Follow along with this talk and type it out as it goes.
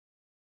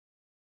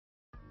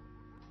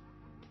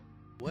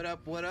What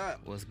up, what up?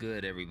 What's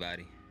good,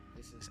 everybody?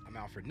 I'm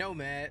Alfred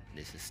Nomad.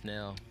 This is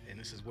Snell. And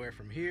this is Where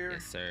From Here.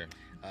 Yes, sir.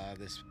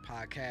 This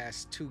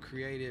podcast, two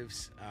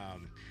creatives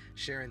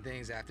sharing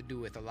things that have to do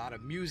with a lot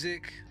of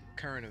music,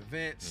 current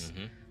events,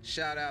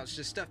 shout outs,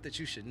 just stuff that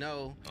you should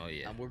know. Oh,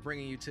 yeah. We're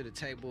bringing you to the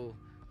table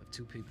of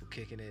two people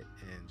kicking it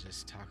and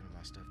just talking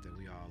about stuff that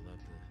we all love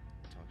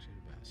to talk shit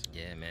about. So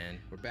yeah, man.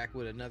 We're back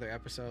with another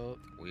episode.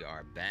 We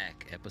are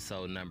back.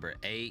 Episode number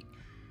 8.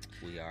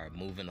 We are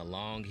moving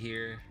along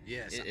here.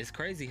 Yes. It's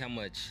crazy how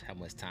much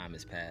time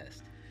has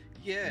passed.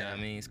 Yeah. You know what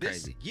I mean? It's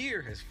crazy. This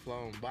year has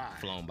flown by.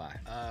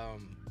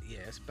 Yeah,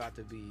 it's about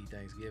to be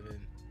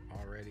Thanksgiving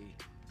already.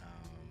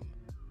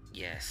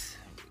 Yes.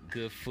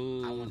 Good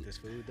food. I want this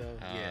food though.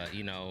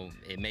 You know,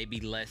 it may be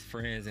less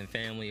friends and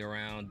family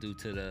around due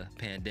to the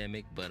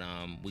pandemic, but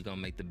we're gonna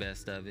make the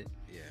best of it.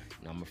 Yeah.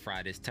 You know, I'm gonna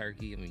fry this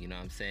turkey. I mean, you know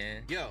what I'm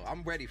saying? Yo,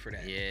 I'm ready for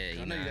that. Yeah,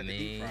 you know what I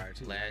mean?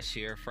 Too, Last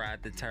year,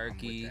 fried the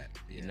turkey. I'm with that.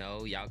 Yeah. You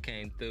know, y'all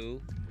came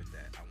through. With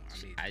that,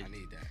 I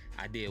need that.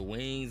 I did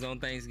wings on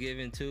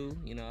Thanksgiving too.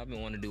 You know, I've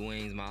been wanting to do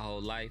wings my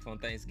whole life on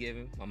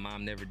Thanksgiving. My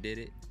mom never did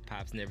it.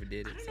 Pops never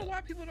did it. I don't know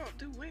why people don't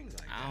do wings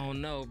like that. I don't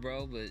know,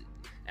 bro, but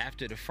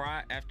after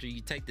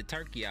you take the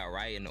turkey out,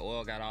 right, and the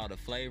oil got all the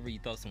flavor, you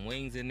throw some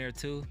wings in there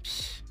too.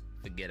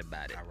 Forget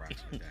about it. I rock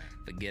with that.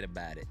 Forget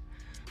about it.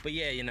 But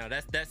yeah, you know,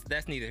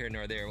 that's neither here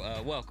nor there.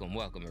 Welcome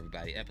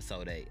everybody.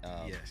 Episode 8.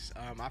 Yes.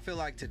 I feel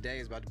like today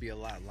is about to be a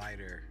lot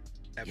lighter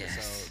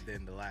episode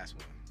than the last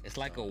one. It's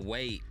like a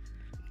weight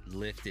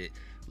lifted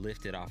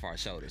off our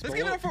shoulders. Let's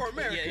give it up for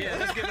America. Yeah,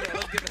 let's give it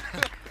up.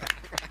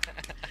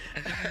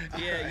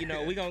 Yeah, you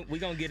know, we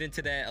gonna get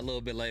into that a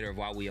little bit later of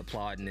why we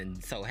applauding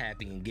and so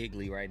happy and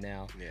giggly right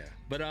now. Yeah.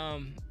 But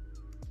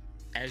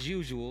as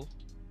usual,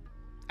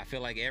 I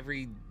feel like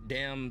every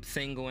damn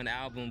single and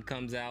album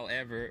comes out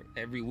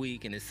every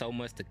week, and it's so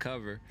much to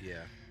cover.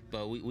 Yeah.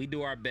 But we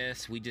do our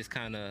best. We just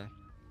kind of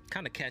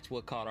catch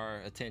what caught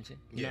our attention.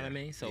 You know what I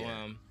mean? So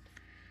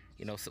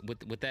you know, so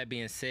with that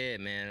being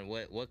said, man,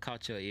 what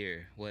caught your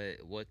ear?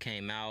 What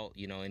came out?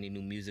 You know, any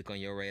new music on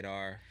your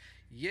radar?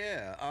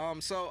 Yeah.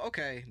 So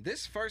okay,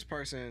 this first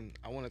person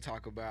I want to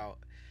talk about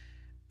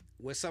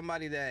was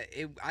somebody that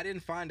I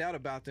didn't find out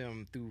about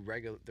them through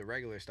the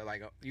regular stuff.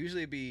 Like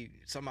usually it'd be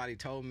somebody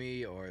told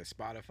me or a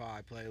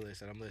Spotify playlist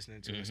that I'm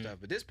listening to and stuff.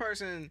 But this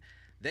person,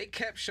 they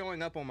kept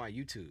showing up on my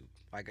YouTube,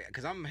 like,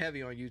 cause I'm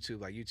heavy on YouTube,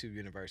 like YouTube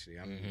University.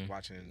 I'm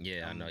watching.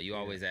 Yeah, I know. You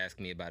always ask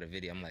me about a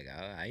video. I'm like,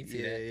 oh, I ain't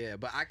see that. Yeah.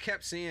 But I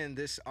kept seeing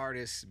this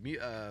artist's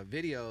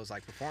videos,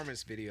 like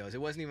performance videos.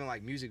 It wasn't even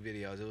like music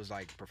videos. It was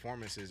like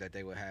performances that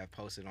they would have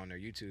posted on their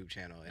YouTube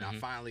channel. And I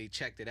finally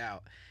checked it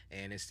out,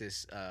 and it's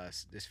this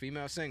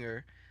female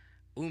singer,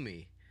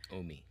 Umi.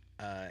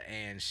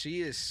 And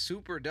she is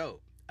super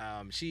dope.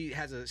 She's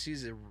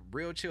a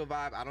real chill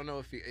vibe. I don't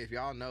know if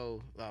y'all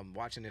know,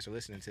 watching this or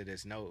listening to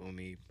this, know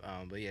Umi.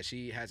 But yeah,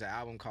 she has an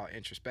album called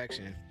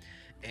Introspection,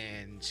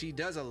 and she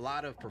does a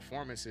lot of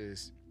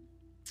performances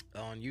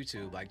on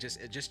YouTube, like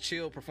just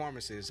chill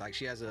performances. Like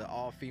she has an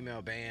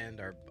all-female band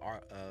or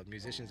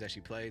musicians that she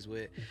plays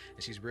with,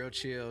 and she's real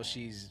chill.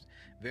 She's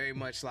very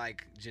much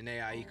like Jhené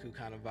Aiko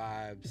kind of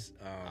vibes.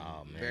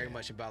 Very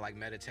much about like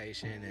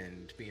meditation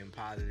and being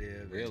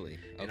positive. Really?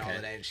 And all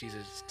of that. And she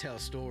just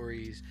tells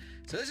stories.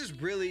 So it's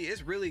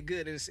really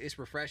good. And it's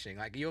refreshing.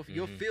 Like you'll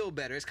feel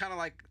better. It's kind of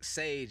like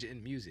Sage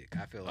in music,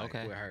 I feel like,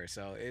 with her.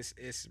 So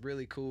it's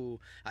really cool.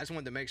 I just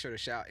wanted to make sure to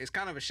shout. It's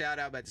kind of a shout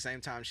out, but at the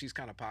same time, she's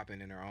kind of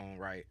popping in her own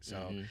right.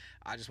 So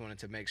I just wanted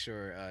to make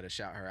sure to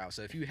shout her out.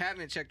 So if you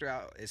haven't checked her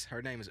out,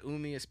 her name is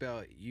Umi. It's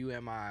spelled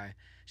UMI.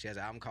 She has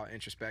an album called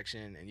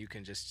Introspection, and you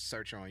can just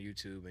search her on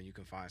YouTube, and you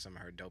can find some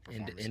of her dope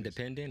performances.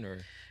 Independent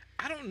or?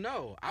 I don't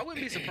know. I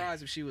wouldn't be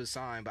surprised if she was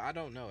signed, but I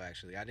don't know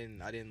actually. I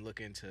didn't look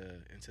into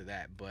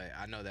that, but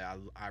I know that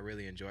I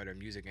really enjoyed her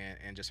music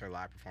and just her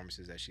live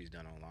performances that she's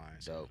done online.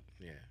 So dope.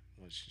 Yeah,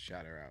 let's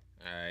shout her out.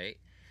 All right.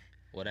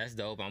 Well, that's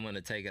dope. I'm gonna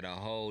take it a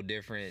whole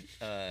different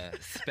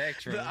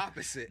spectrum. The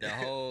opposite. The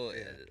whole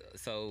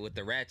so with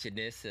the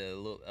ratchetness,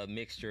 a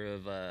mixture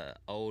of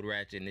old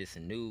ratchetness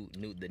and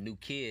the new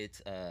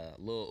kids.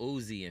 Lil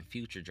Uzi and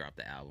Future dropped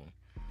the album.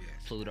 Yes.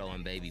 Pluto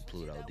and Baby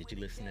Pluto. Did you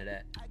listen to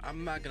that?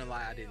 I'm not gonna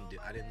lie, I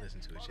didn't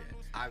listen to it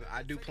yet.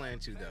 I do plan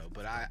to though,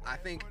 but I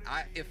think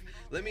I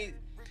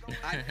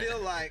feel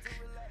like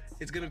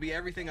it's gonna be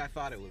everything I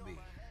thought it would be.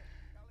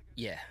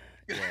 Yeah.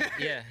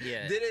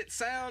 Did it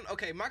sound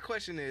okay? My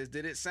question is,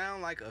 did it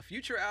sound like a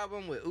Future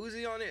album with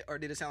Uzi on it, or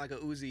did it sound like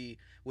a Uzi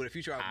with a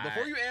Future album?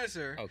 Before you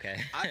answer,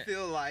 okay. I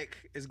feel like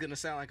it's gonna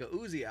sound like a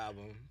Uzi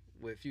album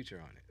with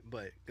Future on it.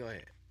 But go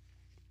ahead.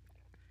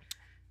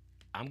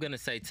 I'm gonna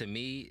say, to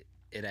me,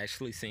 it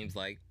actually seems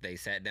like they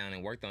sat down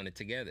and worked on it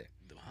together.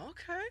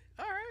 Okay,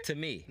 all right. To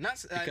me,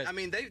 I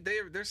mean,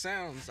 their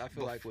sounds, I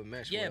feel like, would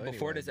mesh. Yeah, well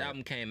before anyway, this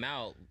album came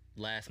out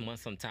last month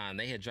sometime,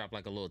 they had dropped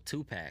like a little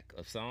 2-pack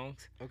of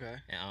songs. Okay.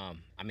 And,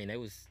 I mean, it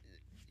was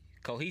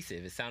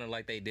cohesive. It sounded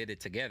like they did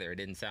it together. It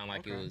didn't sound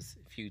like it was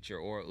Future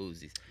or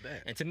Uzi's.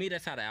 And to me,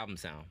 that's how the album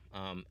sound.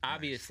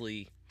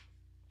 Obviously,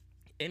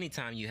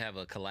 anytime you have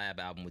a collab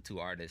album with two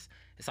artists,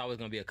 it's always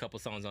gonna be a couple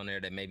songs on there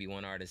that maybe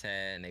one artist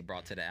had and they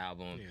brought to the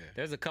album. Yeah.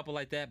 There's a couple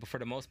like that, but for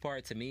the most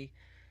part, to me,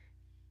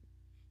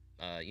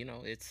 you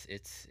know,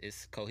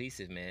 it's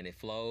cohesive, man. It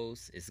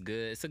flows. It's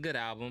good. It's a good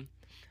album.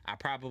 I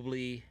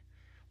probably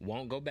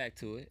won't go back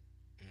to it.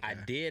 Okay. I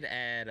did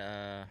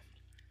add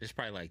there's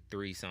probably like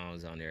 3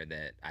 songs on there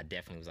that I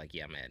definitely was like,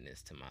 yeah, I'm adding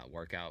this to my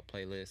workout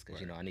playlist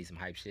because you know I need some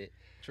hype shit.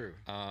 True.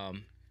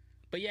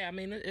 But yeah, I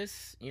mean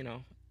it's, you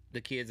know,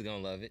 the kids are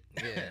gonna love it.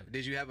 Yeah.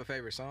 Did you have a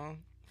favorite song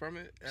from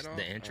it at all?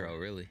 The intro,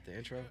 really. The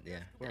intro. Yeah,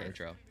 Word. the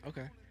intro.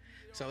 Okay.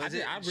 So I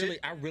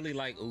really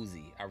like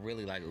Uzi. I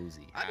really like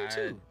Uzi. I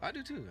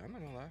do too. I'm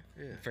not gonna lie.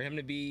 Yeah. For him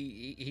to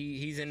be,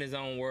 he's in his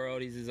own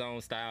world. He's his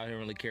own style. He don't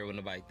really care what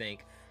nobody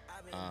think.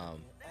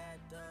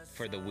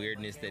 For the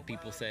weirdness that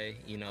people say,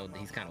 you know,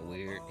 he's kind of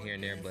weird here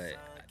and there, but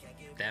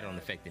that don't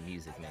affect the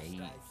music, man.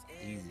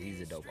 He's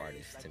a dope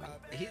artist to me.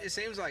 It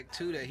seems like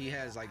too that he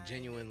has like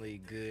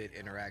genuinely good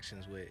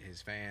interactions with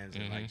his fans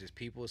and like just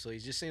people. So he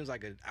just seems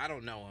like I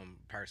don't know him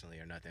personally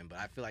or nothing, but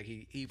I feel like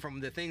he from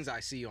the things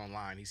I see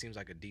online, he seems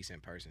like a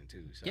decent person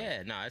too. So,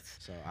 yeah, no, it's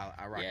so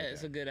I rock. Yeah, with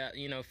it's that. a good.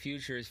 You know,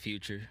 Future is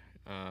Future.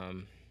 I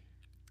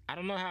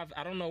don't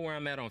know where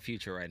I'm at on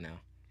Future right now,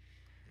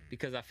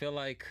 because I feel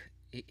like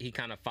he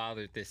kind of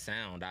fathered this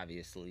sound.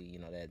 Obviously, you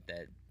know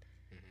that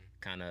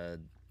kind of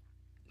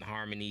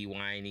harmony,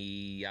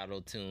 whiny,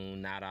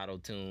 auto-tune, not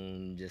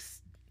auto-tune,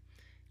 just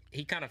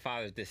he kind of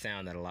fathered this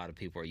sound that a lot of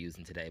people are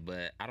using today,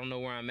 but I don't know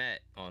where I'm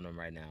at on him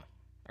right now.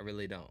 I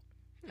really don't.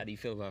 How do you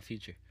feel about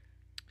Future?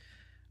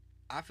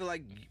 I feel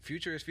like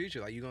Future is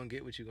Future. Like, you're gonna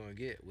get what you're gonna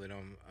get with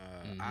him.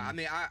 I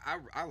mean,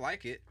 I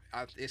like it.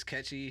 It's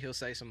catchy. He'll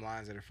say some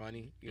lines that are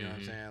funny. You know what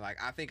I'm saying? Like,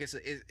 I think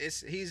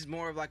he's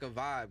more of like a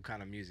vibe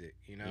kind of music.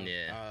 You know?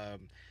 Yeah.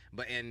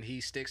 But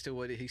he sticks to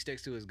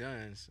his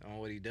guns on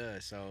what he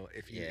does. So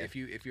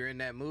if you're in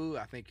that mood,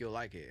 I think you'll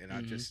like it. And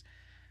I just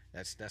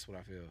that's what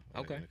I feel.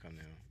 Okay. When it comes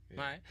to him.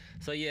 Yeah. All right.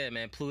 So yeah,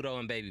 man, Pluto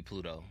and Baby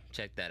Pluto.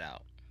 Check that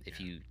out if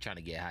you trying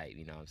to get hype.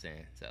 You know what I'm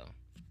saying? So.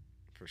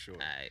 For sure.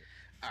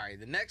 All right.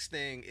 The next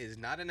thing is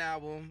not an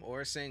album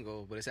or a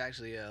single, but it's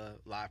actually a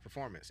live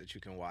performance that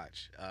you can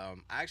watch.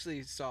 I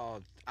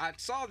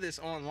saw this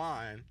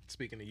online,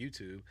 speaking of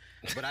YouTube,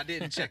 but I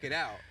didn't check it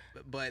out.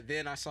 But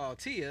then I saw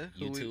Tia.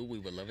 YouTube, we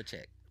would love a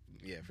check.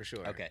 Yeah, for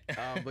sure. Okay.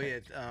 But yeah,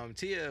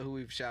 Tia, who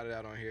we've shouted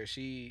out on here,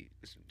 she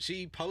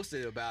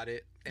posted about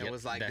it and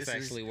was like, that's "This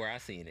actually is where I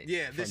seen it."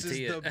 Yeah, this is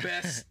Tia. the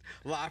best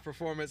live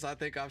performance I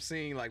think I've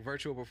seen, like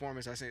virtual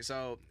performance I've seen.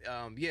 So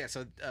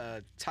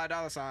Ty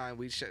Dolla $ign,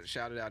 we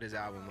shouted out his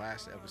album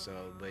last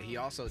episode, but he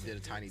also did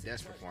a Tiny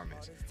Desk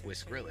performance with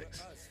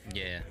Skrillex.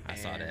 Yeah, I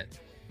saw that.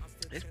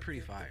 It's pretty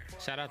fire.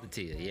 Shout out to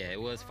Tia. Yeah,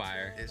 it was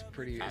fire. It's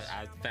pretty.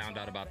 I found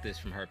out about this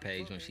from her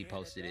page when she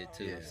posted it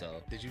too. Yeah.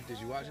 So did you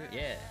watch it?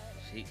 Yeah,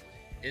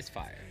 it's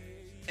fire.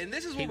 And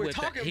this is what we're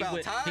talking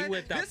about, Ty.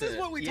 This is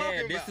what we're talking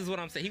about. This is what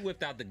I'm saying. He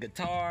whipped out the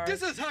guitar.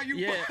 This is how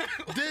you.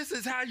 This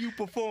is how you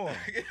perform.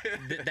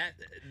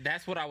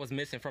 That's what I was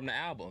missing from the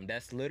album.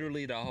 That's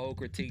literally the whole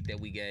critique that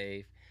we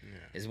gave.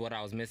 Yeah. Is what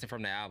I was missing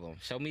from the album.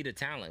 Show me the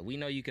talent. We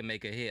know you can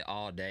make a hit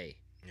all day.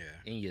 Yeah.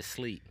 In your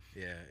sleep.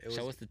 Yeah.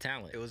 Show us the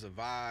talent. It was a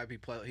vibe.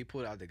 He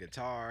pulled out the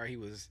guitar.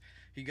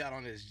 He got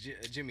on his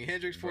Jimi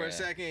Hendrix for a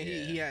second.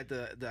 Yeah. He had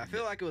the I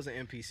feel like it was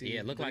an MPC.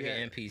 Yeah, it looked like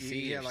an MPC.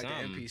 He had like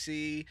an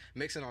MPC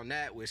mixing on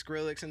that with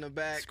Skrillex in the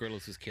back.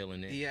 Skrillex was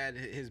killing it. He had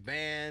his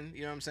band.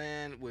 You know what I'm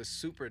saying? Was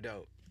super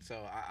dope. So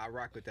I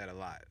rock with that a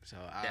lot. So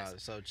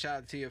so shout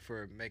out to Tia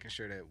for making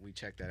sure that we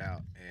check that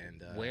out.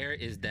 And where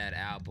is that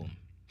album,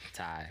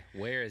 Ty?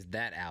 Where is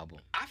that album?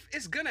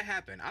 It's gonna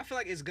happen. I feel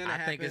like it's gonna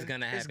happen. I think it's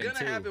gonna happen. It's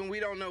gonna happen.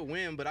 We don't know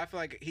when, but I feel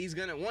like he's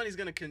gonna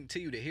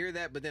continue to hear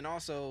that. But then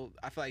also,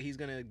 I feel like he's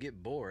gonna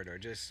get bored or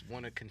just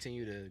want to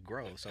continue to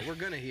grow. So we're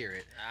gonna hear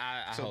it.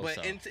 I hope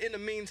so. In the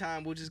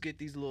meantime, we'll just get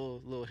these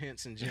little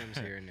hints and gems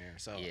here and there.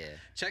 So yeah.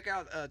 Check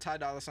out Ty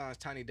Dolla $ign's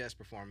Tiny Desk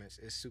performance.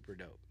 It's super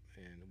dope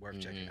and worth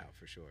checking out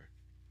for sure.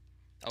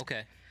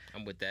 Okay,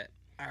 I'm with that.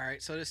 All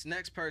right, so this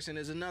next person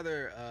is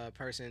another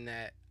person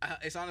that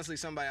it's honestly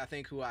somebody I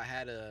think who I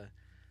had a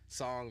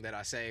song that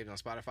I saved on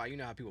Spotify. You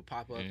know how people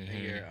pop up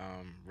in your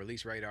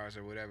release radars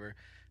or whatever.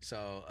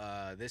 So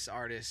this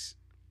artist's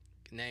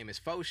name is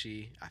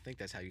Foushe. I think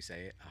that's how you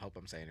say it. I hope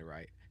I'm saying it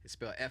right. It's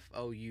spelled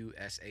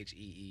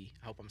Foushee.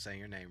 I hope I'm saying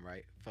your name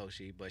right,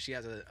 Foushe. But she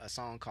has a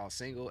song called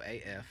Single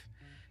AF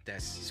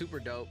that's super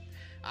dope.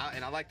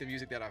 And I like the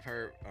music that I've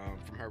heard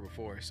from her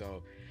before.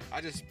 So I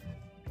just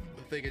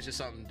think it's just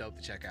something dope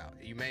to check out.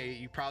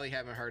 You probably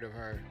haven't heard of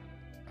her,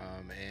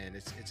 and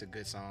it's a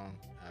good song.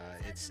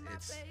 It's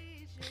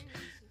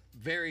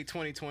very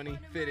 2020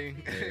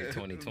 fitting. Very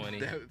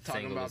 2020.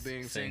 Talking about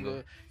being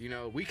single. You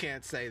know, we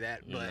can't say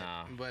that, but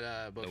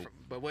Nope.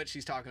 but what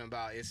she's talking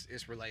about is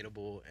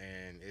relatable,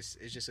 and it's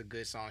just a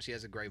good song. She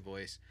has a great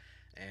voice,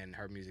 and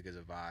her music is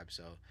a vibe.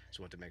 So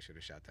just want to make sure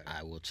to shout that out.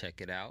 I will check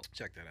it out.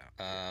 Check that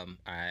out.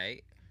 All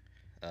right.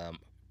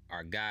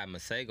 Our guy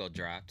Masego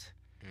dropped.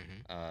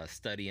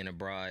 Studying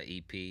Abroad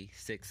EP,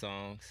 6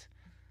 songs.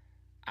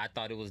 I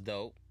thought it was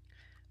dope.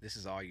 This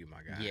Is All You, my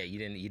guy. Yeah, you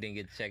didn't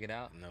get to check it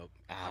out? Nope.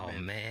 Oh,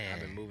 man. I've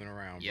been moving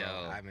around, Yo.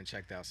 bro. I haven't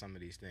checked out some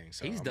of these things.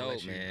 So He's I'm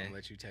dope, man. I'm gonna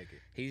let you take it.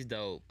 He's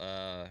dope.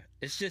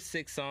 It's just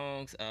 6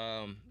 songs.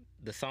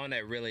 The song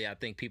that really I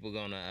think people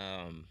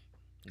gonna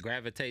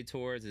gravitate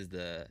towards is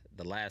the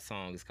last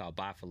song. It's called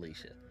Bye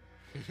Felicia.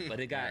 But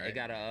it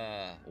got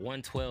a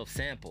 112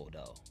 sample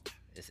though.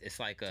 It's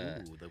like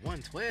a the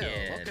 112.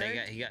 Yeah,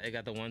 Okay. they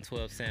got the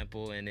 112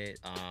 sample in it.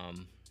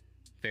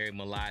 Very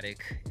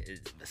melodic,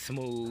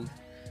 smooth.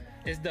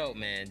 It's dope,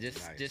 man.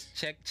 Just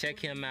check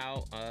him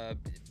out.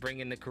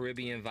 Bringing the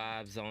Caribbean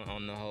vibes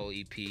on the whole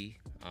EP.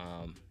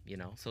 You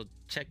know, so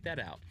check that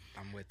out.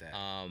 I'm with that.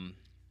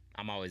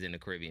 I'm always into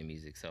Caribbean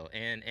music, so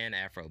and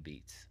Afro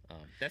beats.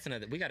 That's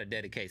another. We got to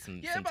dedicate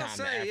some time to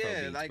Afro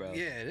beats, bro.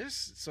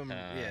 there's some the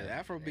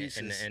Afro beats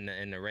and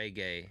the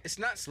reggae. It's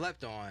not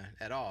slept on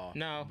at all.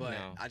 No, but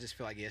no. I just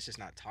feel like it's just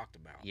not talked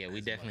about. Yeah,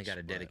 we definitely got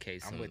to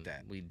dedicate some. I'm with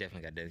that. We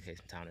definitely got to dedicate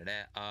some time to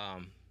that.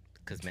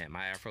 Cause man,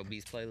 my Afro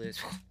beats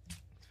playlist.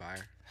 It's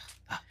fire.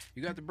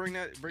 You got to bring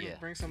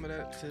some of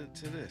that to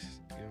this. You know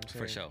what I'm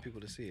saying? For sure.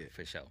 People to see it.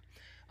 For sure.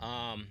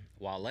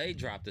 Wale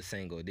dropped a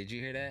single. Did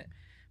you hear that?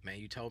 Man,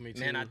 you told me to.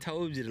 Man, I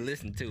told you to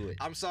listen to it.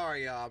 I'm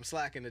sorry, y'all. I'm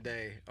slacking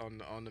today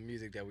on the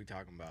music that we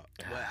talking about.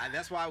 But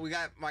that's why we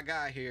got my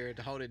guy here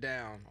to hold it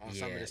down on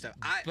some of this stuff.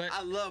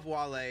 I love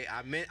Wale. I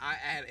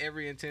had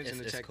every intention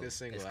to check this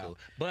single out.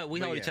 But we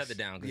hold each other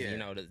down because you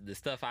know the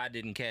stuff I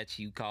didn't catch,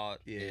 you caught.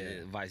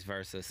 Vice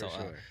versa. So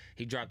sure.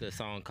 He dropped a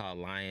song called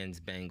Lions,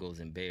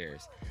 Bengals, and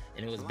Bears,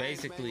 and it was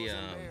basically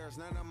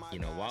you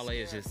know, Wale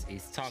is just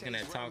he's talking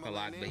that talk a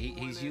lot, but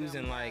he's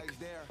using like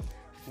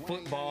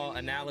football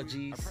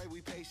analogies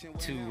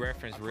to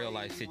reference real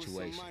life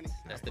situations.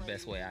 That's the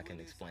best way I can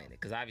explain it.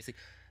 Because obviously,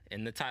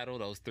 in the title,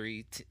 those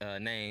 3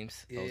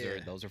 names,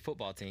 those are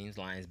football teams: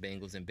 Lions,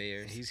 Bengals, and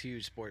Bears. He's a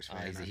huge sports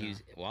fan. He's a huge.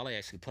 Wale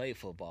actually played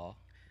football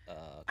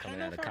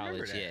coming out of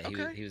college.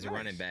 Yeah, he was a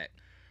running back.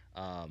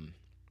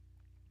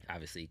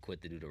 Obviously, he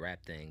quit to do the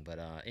rap thing. But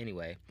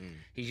anyway,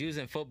 he's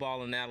using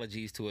football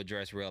analogies to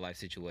address real life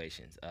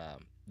situations.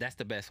 That's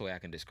the best way I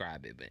can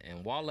describe it.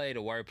 And Wale,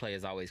 the wordplay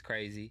is always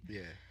crazy.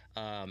 Yeah.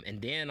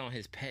 And then on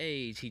his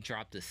page, he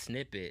dropped a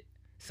snippet.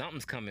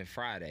 Something's coming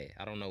Friday.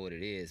 I don't know what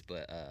it is,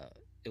 but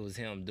it was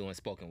him doing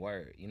spoken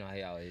word. You know how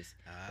he always,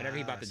 whenever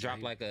he about to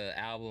drop like an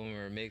album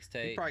or a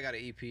mixtape. He probably got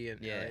an EP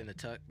in the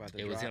tuck.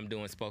 It was him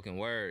doing spoken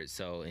word.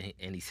 So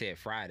and he said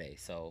Friday.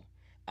 So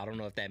I don't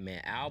know if that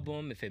meant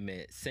album, if it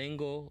meant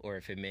single, or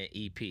if it meant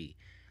EP.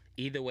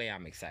 Either way,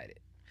 I'm excited.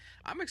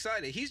 I'm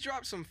excited. He's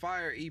dropped some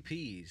fire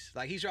EPs.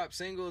 Like he's dropped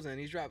singles and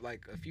he's dropped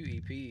like a few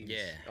EPs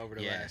over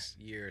the last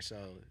year or so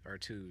or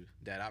two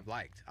that I've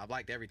liked. I've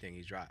liked everything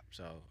he's dropped.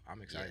 So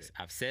I'm excited. Yes,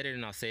 I've said it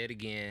and I'll say it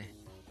again.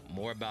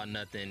 More About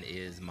Nothing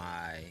is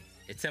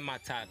it's in my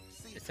top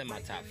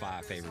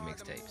 5 favorite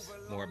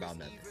mixtapes. More About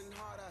Nothing.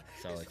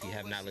 So if you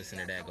have not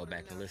listened to that, go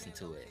back and listen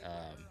to it.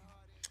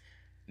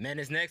 Man,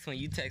 this next one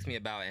you text me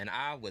about, and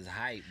I was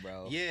hyped,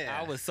 bro. Yeah.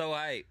 I was so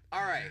hyped.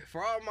 All right,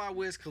 for all my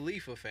Wiz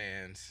Khalifa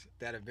fans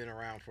that have been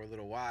around for a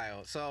little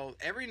while, so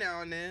every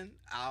now and then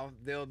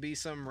there'll be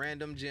some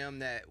random gem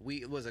that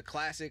was a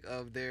classic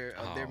of their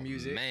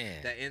music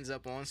that ends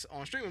up on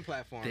streaming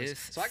platforms.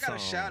 So I got to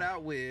shout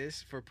out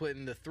Wiz for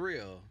putting The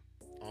Thrill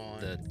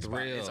on. The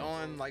Thrill. It's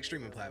on like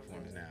streaming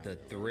platforms now. The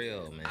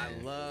Thrill, man. I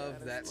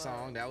love that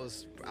song. That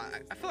was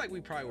I feel like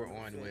we probably were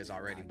on Wiz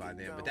already by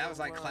then, but that was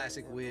like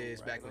classic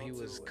Wiz back when he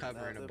was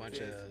covering a bunch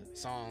of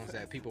songs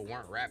that people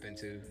weren't rapping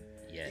to.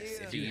 Yes.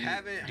 If you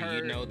haven't heard, do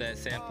you know that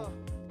sample?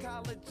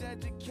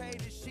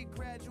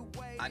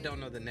 I don't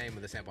know the name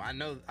of the sample. I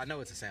know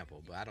it's a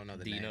sample, but I don't know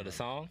the name. Do you know the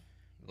song?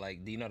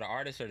 Like, do you know the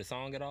artist or the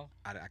song at all?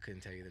 I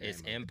couldn't tell you the name.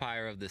 It's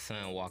Empire of the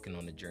Sun, Walking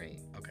on the Dream.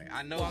 Okay,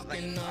 I know.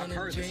 I've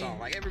heard the song.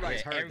 Like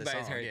everybody's heard the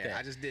song. That.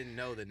 I just didn't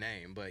know the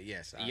name, but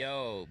yes.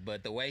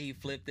 But the way he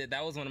flipped it,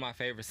 that was one of my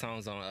favorite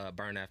songs on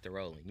Burn After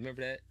Rolling. You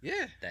remember that?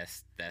 Yeah.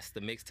 That's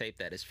the mixtape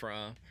that it's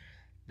from.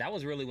 That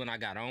was really when I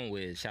got on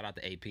Wiz. Shout out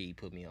to AP,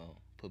 put me on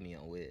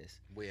Wiz.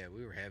 Well, yeah,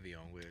 we were heavy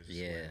on Wiz.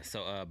 Yeah.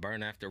 So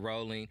Burn After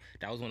Rolling,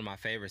 that was one of my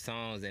favorite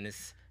songs, and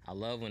I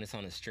love when it's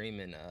on a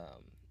streaming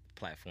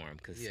platform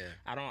because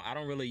I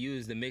don't really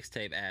use the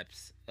mixtape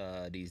apps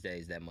these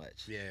days that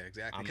much. Yeah,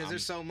 exactly. Because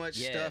there's so much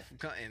stuff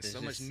and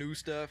so much new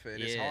stuff,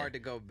 and it's hard to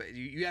go back.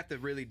 You have to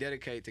really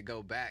dedicate to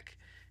go back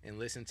and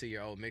listen to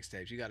your old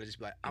mixtapes. You got to just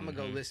be like, I'm gonna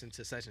go listen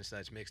to such and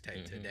such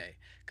mixtape today,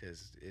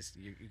 because it's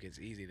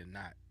easy to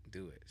not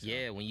do it. So.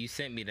 Yeah, when you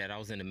sent me that, I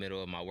was in the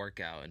middle of my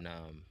workout, and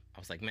I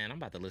was like, man, I'm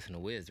about to listen to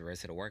Wiz the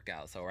rest of the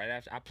workout. So right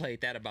after, I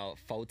played that about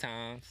 4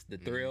 times. The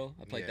Thrill,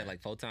 I played that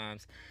like 4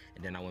 times,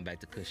 and then I went back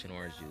to Cushion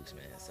Orange Juice,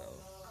 man. So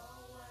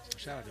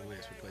shout out to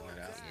Wiz for putting that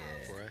out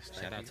for us.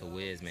 Shout out to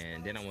Wiz,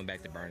 man. Then I went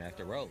back to Burn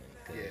After Rolling,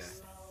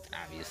 because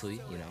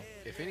obviously, you know.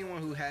 If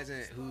anyone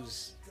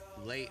who's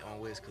late on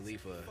Wiz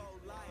Khalifa,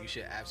 you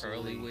should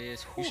absolutely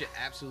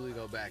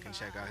go back and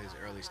check out his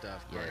early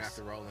stuff. Burn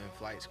After Rolling,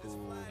 Flight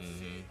School,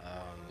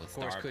 of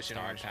course,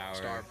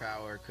 Star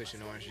Power,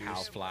 Cushion Orange Juice,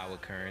 I'll Fly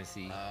with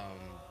Currency.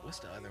 What's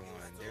the other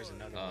one? There's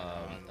another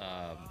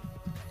one.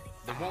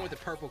 The one with the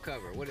purple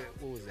cover. What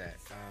was that?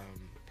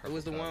 It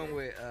was the cover. one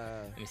with.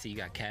 Let me see. You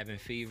got Cabin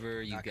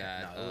Fever. You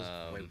got. No, it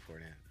was way before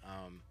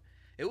then.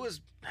 It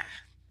was. I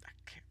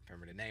can't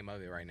remember the name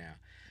of it right now.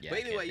 Yeah, but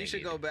anyway, you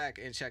should go back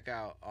and check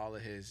out all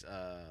of his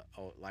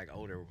like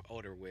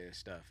older Wiz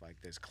stuff, like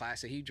this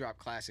classic. He dropped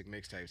classic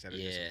mixtapes that are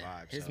just a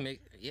vibe. His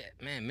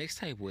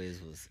mixtape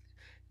Wiz was.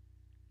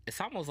 It's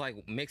almost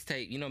like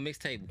mixtape. You know,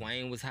 mixtape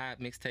Wayne was hot.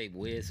 Mixtape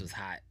Wiz was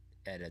hot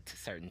at a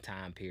certain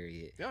time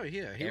period. Oh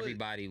yeah,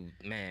 everybody,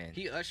 man.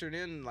 He ushered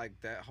in like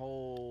that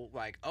whole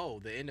like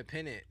the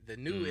independent, the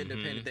new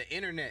independent, the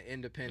internet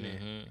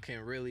independent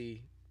can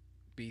really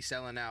be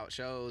selling out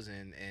shows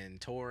and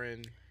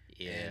touring.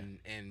 Yeah.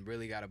 And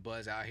really got a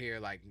buzz out here,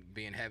 like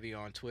being heavy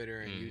on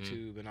Twitter and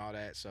YouTube and all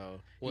that.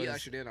 So he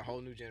ushered in a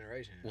whole new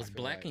generation. Was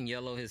Black and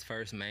Yellow his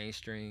first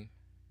mainstream?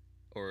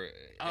 Or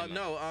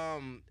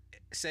no,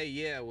 Say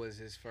Yeah was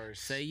his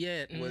first. Say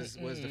Yeah was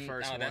the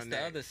first one. Oh, that's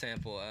the other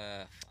sample.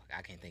 I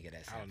can't think of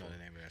that sample. I don't know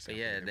the name of that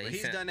sample. But yeah,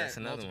 he's done that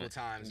multiple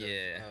times.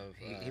 Yeah,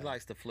 he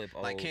likes to flip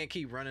old. Like Can't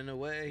Keep Running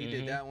Away. He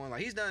did that one.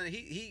 Like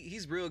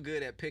he's real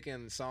good at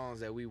picking songs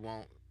that you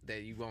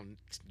won't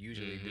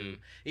usually do.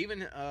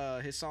 Even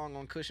his song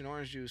on Cushion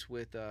Orange Juice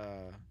with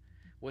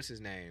what's his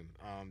name?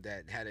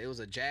 It was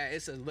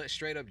it's a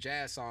straight up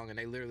jazz song and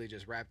they literally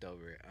just rapped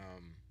over it.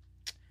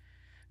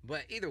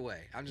 But either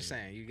way, I'm just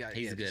saying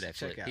he's good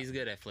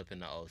at flipping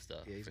the old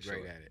stuff. Yeah, he's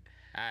great at it.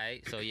 All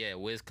right, so yeah,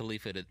 Wiz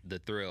Khalifa, the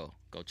Thrill.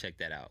 Go check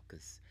that out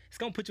because it's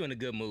gonna put you in a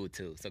good mood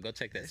too. So go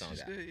check that song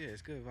out. Good, yeah,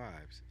 it's good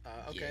vibes.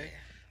 Okay,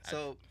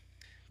 so.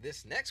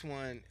 This next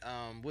one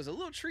was a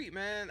little treat,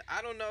 man.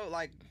 I don't know,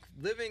 like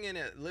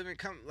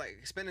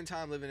spending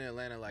time living in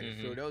Atlanta. Like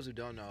for those who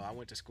don't know, I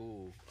went to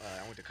school.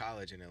 I went to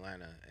college in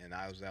Atlanta, and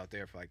I was out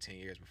there for like 10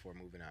 years before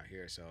moving out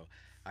here. So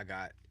I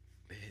got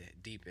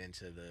deep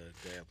into the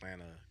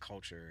Atlanta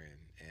culture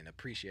and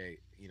appreciate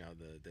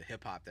the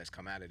hip hop that's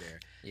come out of there.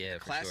 Yeah, the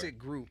classic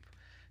group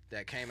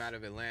that came out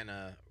of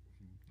Atlanta.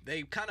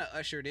 They kind of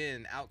ushered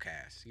in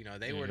Outkast.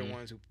 They were the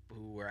ones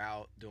who were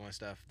out doing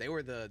stuff. They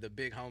were the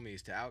big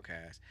homies to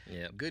Outkast.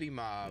 Yeah. Goody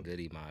Mob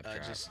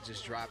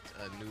just dropped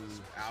a new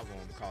album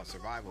called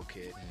Survival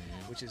Kit,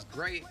 which is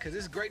great because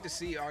it's great to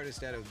see artists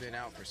that have been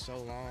out for so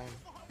long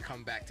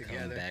come back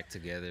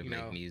together.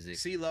 Make music.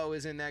 CeeLo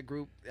is in that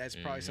group. That's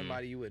probably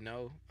somebody you would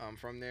know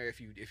from there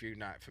if you're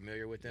not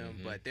familiar with them.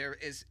 But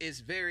it's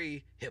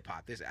very hip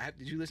hop. Did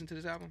you listen to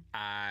this album?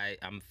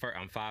 I'm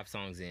 5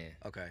 songs in.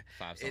 Okay.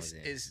 5 songs in.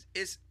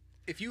 It's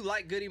if you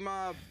like Goody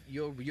Mob,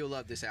 you'll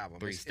love this album.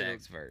 3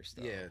 Stacks verse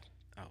though. Yeah.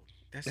 Oh,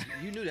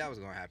 you knew that was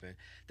gonna happen.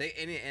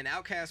 And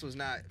Outkast was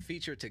not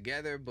featured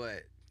together,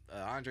 but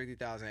Andre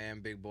 3000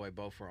 and Big Boy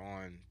both were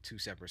on 2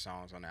 separate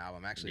songs on the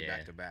album, actually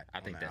back to back.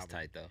 I think that's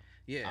tight though.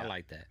 Yeah, I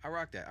like that. I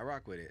rock that. I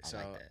rock with it.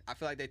 I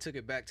feel like they took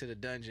it back to the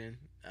Dungeon,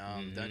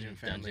 Dungeon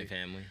Family.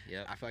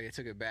 Yep. I feel like they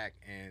took it back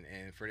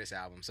and for this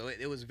album. So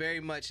it was very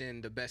much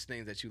in the best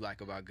things that you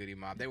like about Goody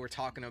Mob. They were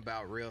talking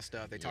about real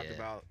stuff. They talked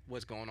about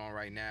what's going on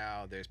right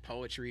now. There's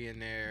poetry in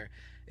there.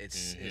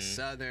 It's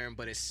southern,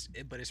 but it's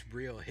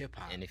real hip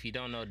hop. And if you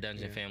don't know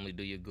Dungeon Family,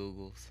 do your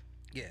Googles.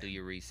 Yeah. Do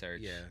your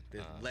research. Yeah.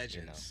 The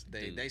legends.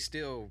 They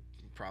still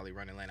probably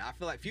run Atlanta. I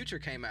feel like Future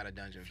came out of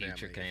Dungeon Family.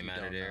 Future came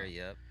out of there.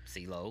 Yep.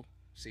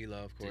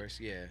 CeeLo, of course,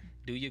 yeah.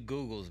 Do your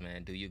Googles,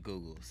 man. Do your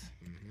Googles.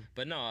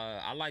 But no,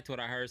 I liked what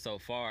I heard so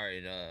far.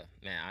 And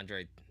man,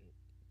 Andre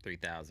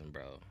 3000,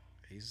 bro.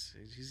 He's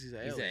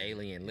an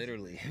alien,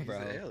 literally, bro.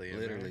 He's an alien,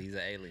 literally, man. He's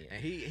an alien.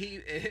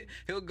 And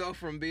he'll go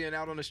from being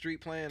out on the street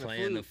playing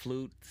the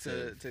flute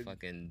to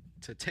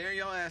tearing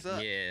your ass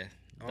up. Yeah,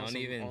 on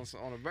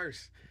a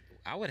verse.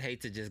 I would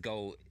hate to just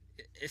go.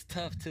 It's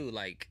tough too,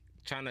 like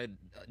trying to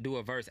do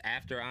a verse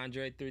after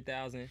Andre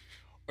 3000.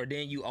 Or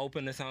then you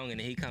open the song and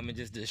then he come and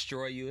just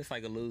destroy you. It's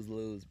like a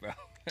lose-lose, bro.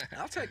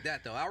 I'll take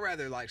that though. I'd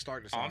rather like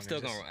start the song. I'm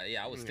still gonna.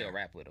 I would still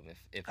rap with him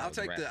if I'll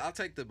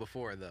take the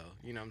before though.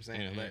 You know what I'm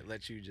saying?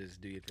 Let you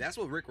just do it. That's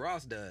what Rick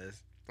Ross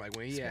does. Like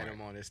when he had him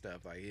on this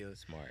stuff, like he was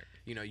smart.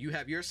 You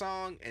have your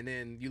song and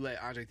then you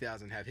let Andre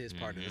 3000 have his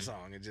part of the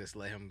song and just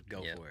let him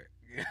go for it.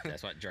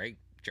 That's what Drake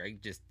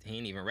just he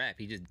didn't even rap.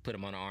 He just put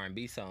him on an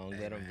R&B song.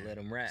 Hey, let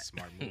him rap.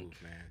 Smart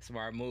move, man.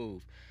 Smart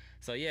move.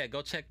 So yeah,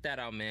 go check that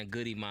out, man.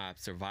 Goody Mob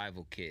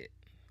Survival Kit.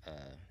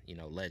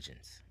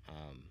 Legends.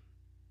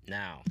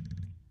 Now,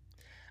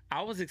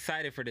 I was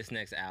excited for this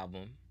next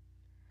album.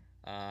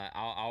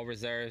 I'll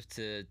reserve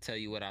to tell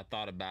you what I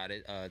thought about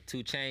it.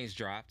 2 Chainz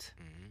dropped.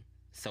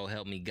 So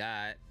Help Me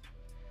God.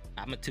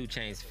 I'm a 2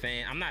 Chainz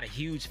fan. I'm not a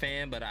huge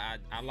fan, but I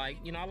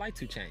like 2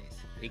 Chainz.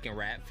 He can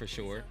rap for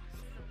sure.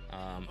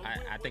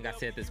 I think I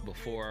said this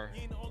before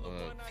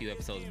a few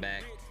episodes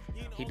back.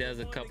 He does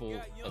a couple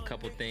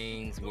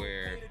things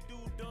where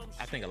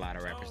I think a lot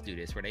of rappers do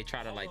this, where they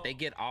try to they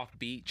get off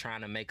beat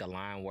trying to make a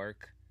line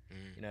work.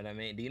 You know what I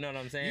mean? Do you know what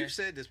I'm saying? You've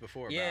said this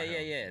before.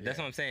 Yeah. That's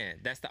what I'm saying.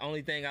 That's the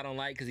only thing I don't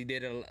like because he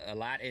did a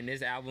lot in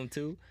this album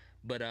too.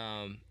 But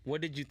what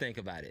did you think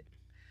about it?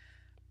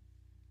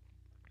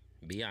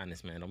 Be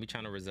honest, man. Don't be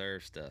trying to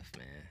reserve stuff,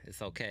 man.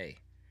 It's okay.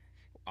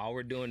 all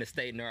we're doing is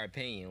stating our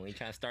opinion. We ain't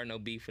trying to start no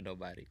beef with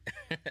nobody.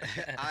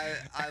 I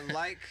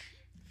like.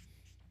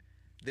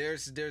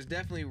 There's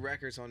definitely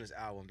records on this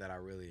album that I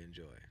really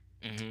enjoy.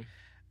 Mm-hmm.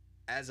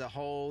 As a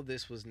whole,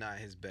 this was not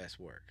his best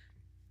work.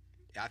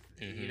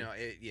 You know,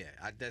 that's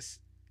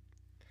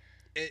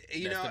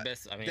the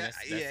best. I mean,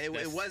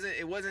 it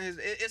wasn't his.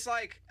 It's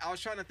like I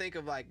was trying to think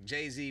of like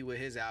Jay-Z with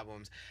his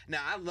albums.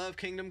 Now I love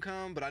Kingdom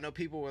Come, but I know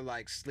people were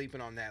like sleeping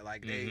on that.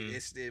 Like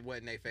it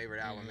wasn't their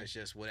favorite album. It's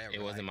just whatever.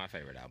 It wasn't my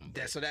favorite album.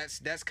 So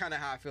that's kind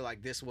of how I feel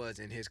like this was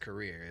in his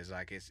career. It's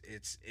like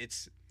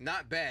it's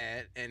not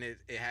bad, and it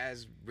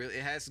has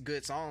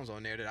good songs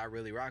on there that I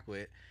really rock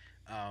with.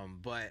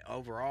 But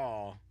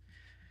overall,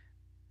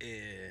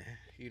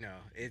 you know,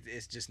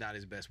 it's just not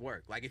his best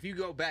work. Like if you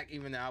go back,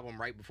 even the album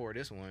right before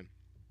this one,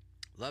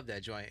 love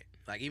that joint.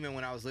 Like even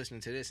when I was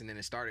listening to this and then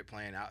it started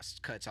playing out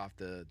cuts off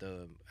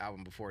the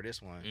album before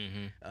this one,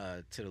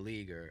 To the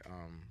League, or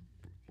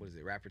what is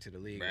it, Rapper to the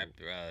League?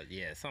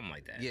 Yeah, something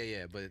like that.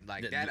 Yeah, but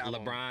like that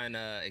album,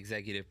 LeBron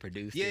executive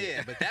produced it.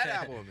 Yeah, but that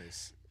album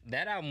is.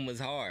 That album was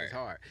hard. It's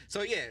hard.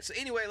 So yeah. So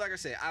anyway, like I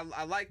said,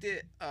 I liked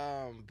it.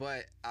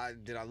 But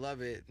did I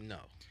love it? No.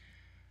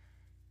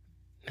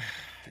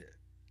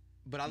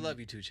 But I love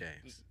you, 2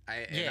 Chainz.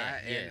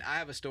 And I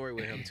have a story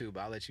with him too.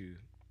 But I'll let you.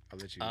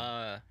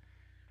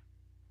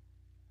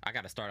 I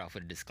got to start off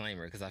with a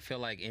disclaimer because I feel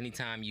like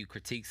anytime you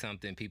critique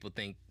something, people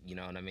think, you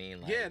know what I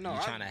mean? Like, you're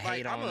trying to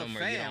hate on them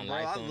or you don't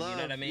like them. You know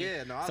what I mean?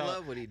 Yeah, no, I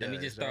love what he does. Let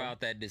me just throw out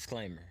that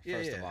disclaimer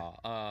first of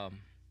all.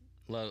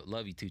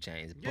 Love you, 2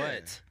 Chainz,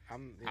 but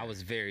I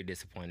was very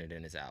disappointed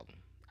in this album.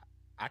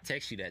 I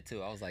text you that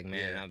too. I was like,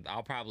 man,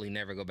 I'll probably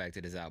never go back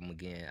to this album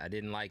again. I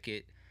didn't like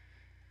it.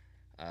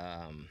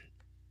 I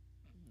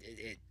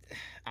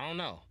don't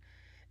know.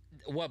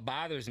 What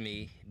bothers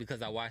me,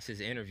 because I watched this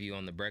interview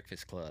on The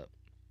Breakfast Club,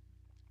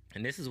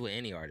 and this is with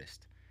any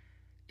artist.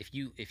 If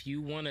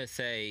you want to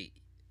say,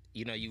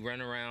 you know, you run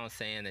around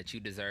saying that you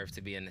deserve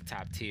to be in the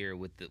top tier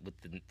with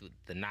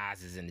the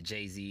Nas's and the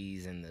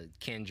Jay-Z's and the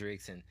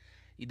Kendricks, and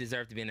you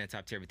deserve to be in that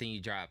top tier, but then you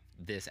drop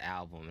this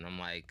album, and I'm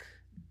like,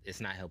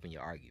 it's not helping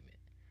your argument.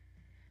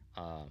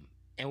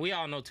 And we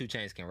all know 2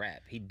 Chainz can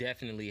rap. He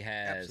definitely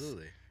has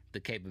the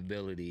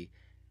capability,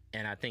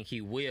 and I think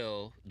he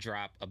will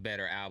drop a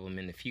better album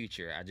in the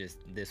future.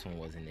 This one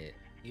wasn't it.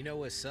 You know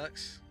what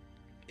sucks?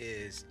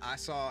 Is I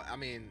saw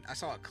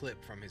a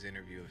clip from his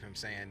interview of him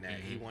saying that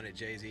he wanted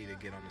Jay-Z to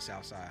get on the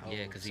Southside Ho.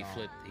 Yeah, because he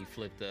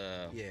flipped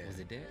was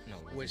it Dead? No.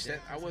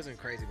 I wasn't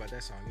crazy about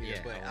that song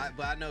either.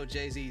 But I know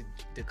Jay-Z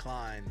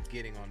declined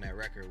getting on that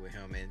record with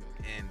him,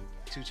 and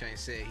 2 Chainz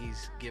said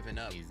he's given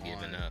up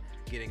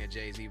getting a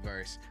Jay-Z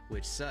verse,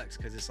 which sucks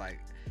because it's like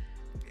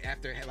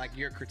after like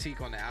your critique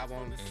on the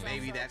album,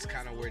 maybe that's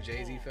kind of where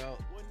Jay-Z felt,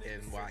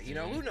 and why, you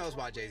know, who knows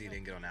why Jay-Z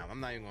didn't get on the album.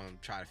 I'm not even going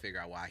to try to figure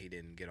out why he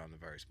didn't get on the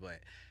verse, but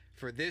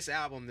for this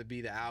album to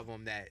be the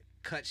album that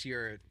cuts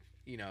your,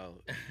 you know,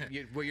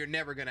 where you're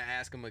never gonna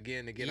ask him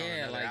again to get on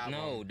another album.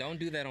 No, don't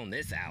do that on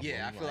this album.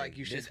 Yeah, I feel like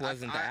you should. This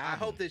wasn't the album. I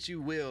hope that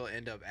you will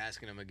end up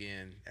asking him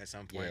again at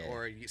some point,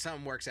 or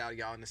something works out,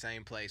 y'all in the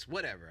same place,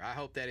 whatever. I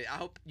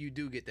hope you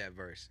do get that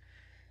verse.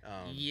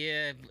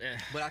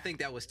 But I think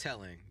that was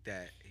telling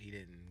that he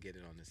didn't get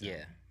it on this album.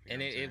 Yeah,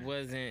 and it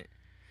wasn't.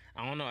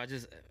 I don't know.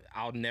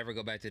 I'll never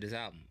go back to this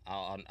album.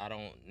 I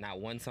don't.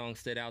 Not one song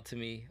stood out to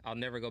me. I'll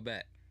never go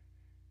back.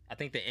 I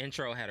think the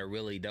intro had a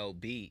really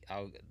dope beat.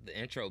 The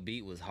intro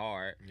beat was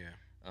hard.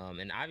 Yeah.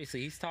 And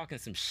obviously he's talking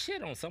some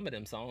shit on some of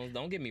them songs.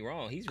 Don't get me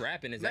wrong. He's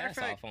rapping his ass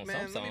off on some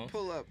songs. Let me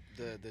pull up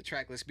the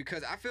track list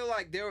because I feel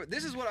like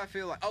this is what I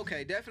feel like.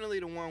 Okay, definitely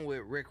the one with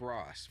Rick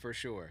Ross for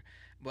sure.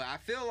 But I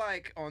feel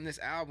like on this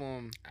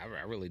album,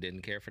 I really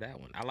didn't care for that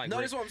one.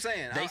 That's what I'm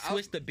saying. They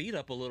switched the beat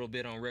up a little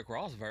bit on Rick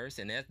Ross' verse,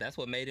 and that's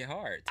what made it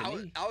hard to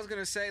me. I was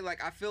gonna say,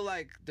 like, I feel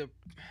like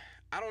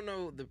I don't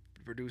know the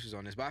producers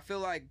on this, but I feel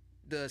like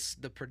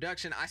the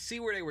production, I see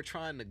where they were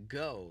trying to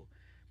go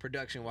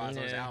production wise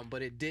on this album,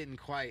 but it didn't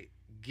quite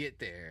get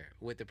there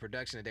with the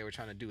production that they were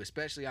trying to do,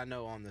 especially I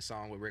know on the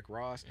song with Rick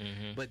Ross.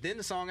 But then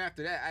the song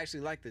after that, I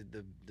actually like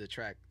the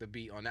track, the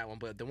beat on that one.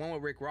 But the one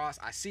with Rick Ross,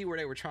 I see where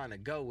they were trying to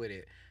go with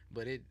it,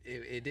 but it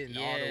didn't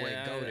all the way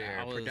go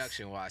there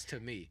production wise to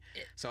me.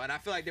 So, and I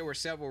feel like there were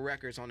several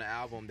records on the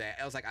album that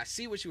I was like, I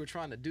see what you were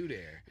trying to do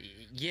there.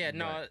 Yeah,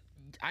 no,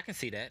 I can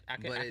see that. I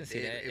can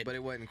see that. But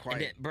it wasn't quite.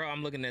 Then, bro,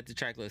 I'm looking at the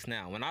track list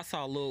now. When I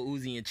saw Lil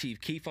Uzi and Chief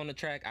Keef on the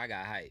track, I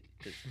got hyped.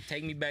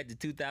 Take me back to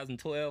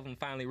 2012 when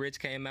Finally Rich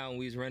came out and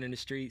we was running the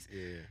streets.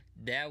 Yeah.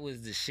 That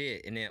was the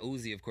shit. And then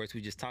Uzi, of course,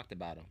 we just talked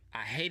about him. I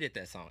hated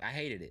that song. I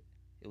hated it.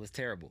 It was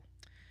terrible.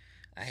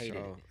 I hated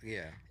it.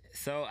 Yeah.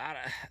 So I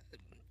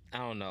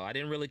don't know. I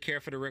didn't really care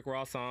for the Rick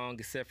Ross song,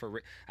 except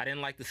for I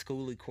didn't like the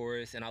Schoolie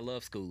chorus, and I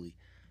love Schoolie.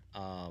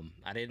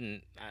 I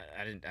didn't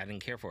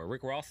care for it.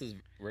 Rick Ross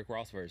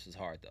verse is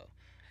hard though.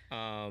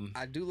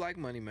 I do like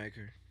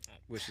Moneymaker,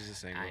 which is a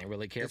single. I didn't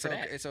really care for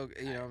that. It's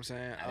okay, you know what I'm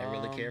saying? I didn't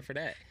really care for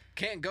that.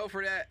 Can't go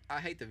for that. I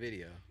hate the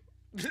video.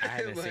 I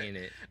haven't seen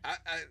it.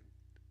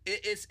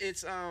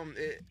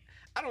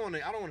 I don't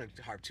want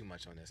to harp too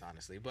much on this,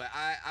 honestly, but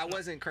I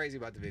wasn't crazy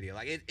about the video.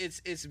 Like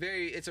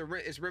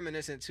it's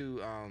reminiscent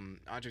to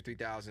Andre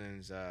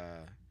 3000's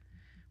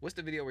what's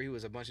the video where he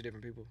was a bunch of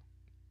different people?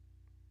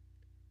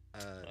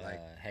 Like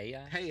Hey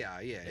Ya? Hey Ya,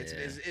 yeah.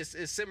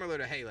 It's similar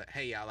to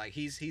Hey Ya. Like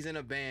he's in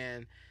a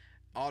band,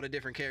 all the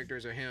different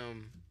characters are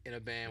him in a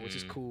band, which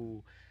is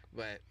cool,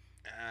 but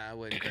I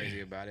wasn't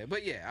crazy about it.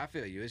 But yeah, I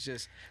feel you. It's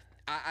just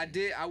I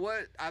did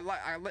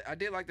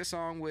like the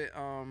song with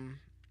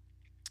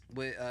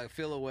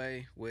Feel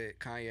Away with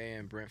Kanye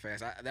and Brent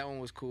Fast. That one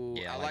was cool.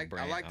 Yeah, I like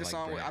the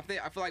song.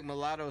 Brent. I feel like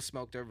Mulatto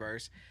smoked her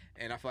verse,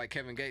 and I feel like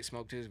Kevin Gates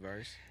smoked his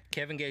verse.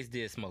 Kevin Gates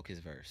did smoke his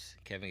verse.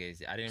 Kevin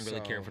Gates. I didn't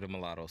really care for the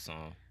Mulatto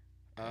song.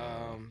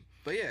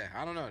 But yeah,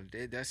 I don't know.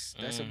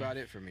 That's about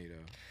it for me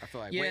though. I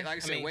feel like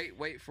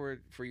wait for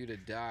you to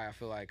die. I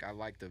feel like I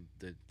like the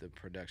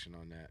production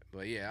on that.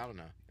 But yeah, I don't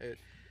know.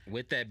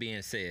 With that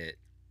being said,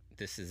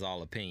 this is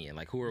all opinion.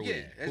 Like, who are we?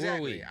 Exactly. Who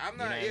are we? I'm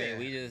not. You know what I mean?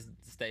 We just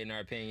stating our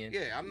opinion.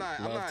 Yeah, I'm not.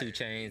 Love I'm not, 2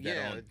 Chainz.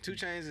 Yeah, 2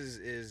 Chainz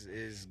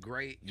is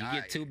great. You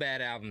get 2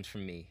 bad albums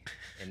from me,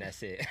 and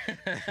that's it.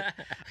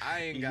 I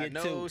ain't got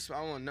no.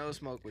 I want no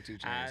smoke with 2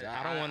 Chainz.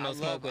 I don't want no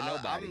smoke with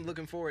nobody. I'm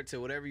looking forward to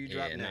whatever you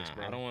drop next,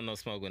 bro. I don't want no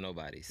smoke with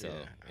nobody.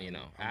 So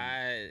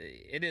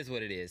it is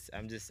what it is.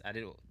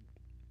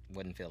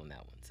 Wasn't feeling that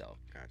one. So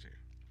gotcha.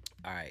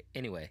 All right.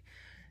 Anyway,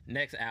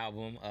 next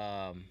album.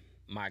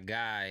 My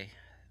guy.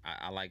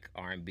 I like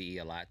R&B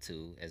a lot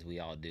too, as we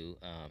all do.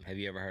 Have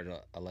you ever heard of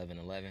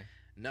 1111?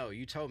 No,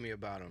 you told me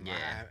about him. Yeah.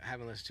 I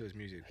haven't listened to his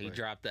music. He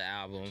dropped the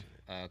album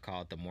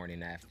called The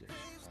Morning After.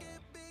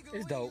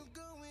 It's dope.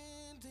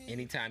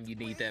 Anytime you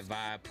need that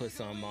vibe, put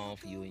something on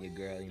for you and your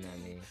girl, you know what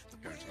I mean?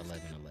 Gotcha.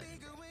 1111.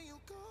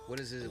 What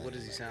does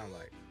he sound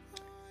like?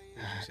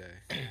 What did you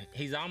say?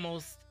 He's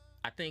almost,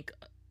 I think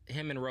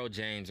him and Ro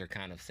James are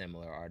kind of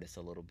similar artists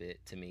a little bit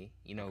to me.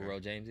 You know who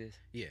Ro James is?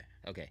 Yeah.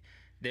 Okay.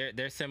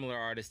 They're similar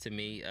artists to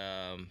me.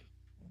 I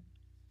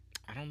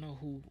don't know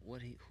who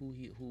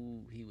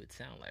he would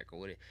sound like or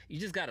what. You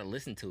just gotta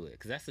listen to it,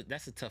 because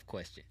that's a tough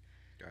question.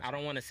 Gotcha. I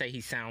don't want to say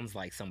he sounds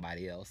like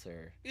somebody else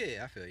or.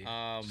 Yeah, I feel you.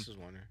 Just was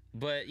wondering.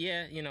 But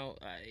yeah,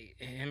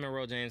 him and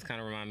Ro James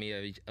kind of remind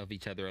me of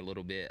each other a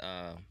little bit.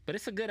 But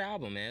it's a good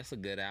album, man. It's a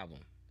good album.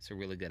 It's a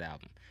really good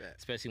album,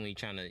 especially when you're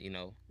trying to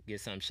get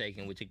something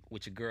shaking with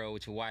your girl,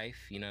 with your wife.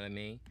 You know what I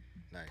mean?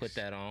 Nice. Put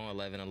that on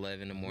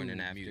 11:11 the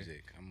morning after.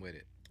 Music. I'm with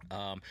it.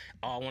 I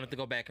wanted to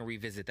go back and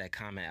revisit that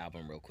Common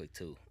album real quick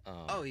too.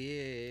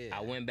 Yeah.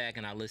 I went back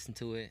and I listened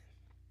to it.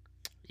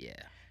 Yeah,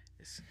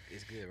 it's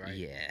good, right?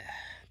 Yeah,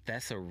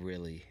 that's a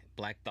really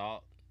Black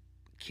Thought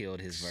killed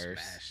his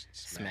verse,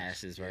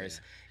 smashed his verse.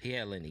 He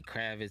had Lenny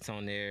Kravitz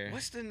on there.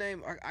 What's the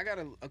name?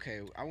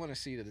 I want to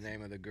see the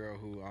name of the girl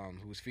who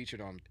was featured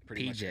on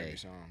pretty much every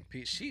song.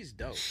 She's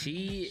dope.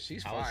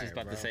 She's fire. I was just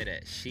about to say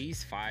that.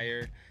 She's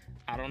fire.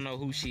 I don't know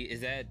who she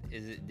is.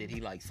 Did he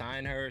like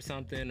sign her or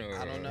something? Or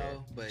I don't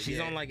know, but she's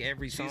on like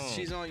every song.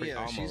 She's on,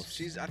 almost.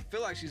 She's. I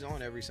feel like she's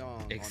on every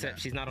song. Except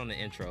she's not on the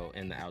intro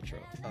and the outro.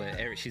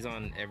 But she's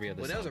on every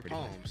other song. Well, that was a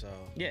poem,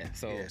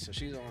 so so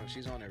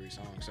she's on every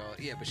song. So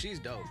yeah, but she's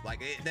dope.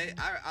 Like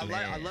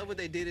I love what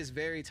they did. It's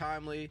very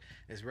timely.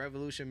 It's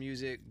revolution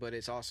music, but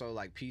it's also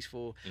like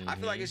peaceful. Mm-hmm. I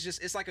feel like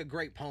it's like a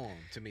great poem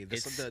to me.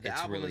 The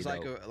album really is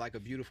like a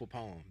beautiful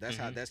poem. That's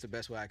that's the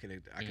best way I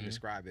can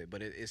describe it.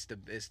 But it's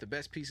the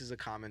best pieces of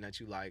Common that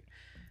you like.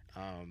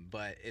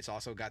 But it's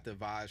also got the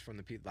vibes from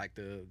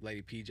the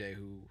lady PJ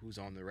who's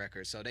on the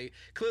record. So they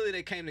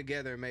came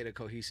together and made a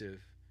cohesive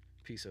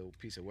piece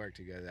of work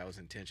together that was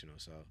intentional.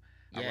 So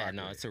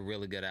it's a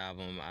really good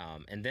album.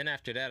 And then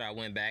after that, I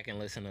went back and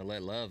listened to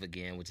Let Love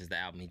Again, which is the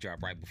album he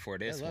dropped right before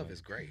this one. Let Love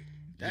is great.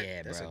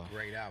 That's a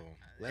great album.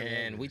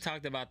 And we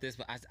talked about this,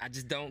 but I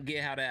just don't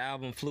get how that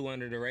album flew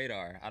under the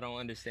radar. I don't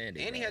understand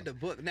it. And he had the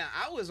book. Now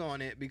I was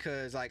on it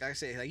because, like I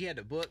said, he had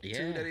the book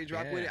too that he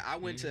dropped with it. I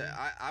went to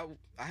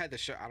I had the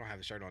shirt. I don't have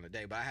the shirt on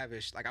today, but I have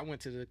it. Like I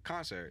went to the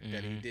concert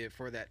that he did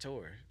for that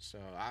tour. So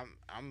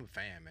I'm a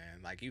fan,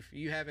 man. Like if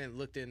you haven't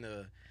looked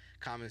into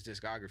Common's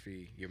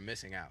discography, you're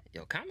missing out.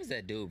 Yo, Common's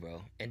that dude,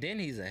 bro. And then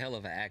he's a hell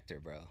of an actor,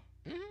 bro.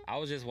 I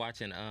was just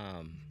watching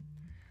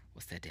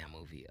what's that damn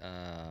movie?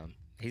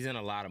 He's in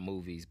a lot of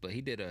movies, but he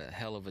did a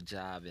hell of a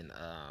job in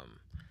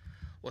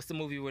what's the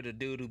movie where the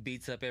dude who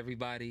beats up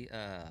everybody?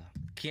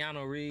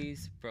 Keanu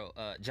Reeves, bro.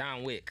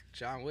 John Wick.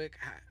 John Wick.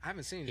 I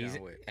haven't seen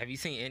John Wick. Have you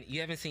seen any?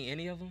 You haven't seen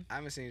any of them? I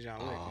haven't seen John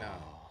Wick. No.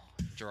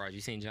 Gerard,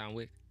 you seen John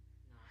Wick?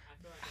 No, I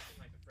feel like I've seen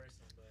like the first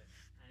one, but I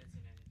haven't seen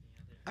anything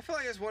else. I feel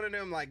like it's one of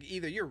them, like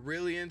either you're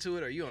really into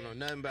it or you don't know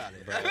nothing about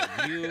it, bro.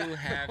 You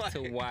have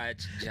to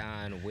watch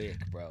John Wick,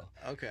 bro.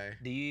 Okay.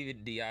 Do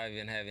y'all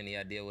even have any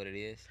idea what it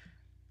is?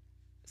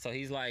 So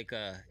he's like,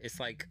 it's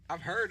like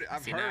I've heard.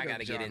 Now I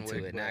gotta get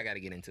into it. Now I gotta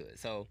get into it.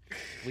 So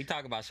we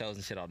talk about shows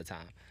and shit all the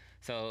time.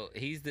 So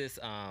he's this.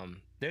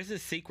 There's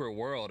this secret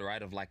world,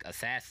 right, of like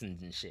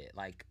assassins and shit.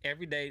 Like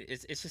every day,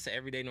 it's just an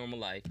everyday normal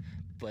life.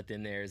 But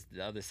then there's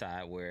the other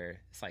side where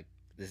it's like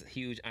this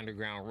huge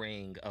underground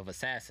ring of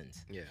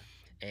assassins. Yeah.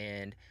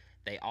 And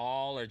they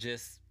all are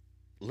just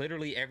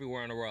literally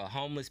everywhere in the world.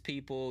 Homeless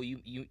people,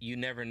 you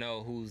never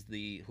know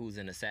who's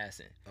an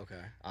assassin.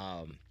 Okay.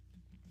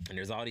 And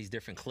there's all these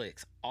different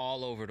cliques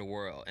all over the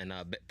world, and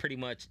pretty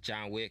much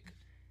John Wick,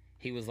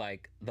 he was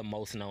like the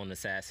most known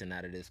assassin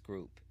out of this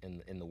group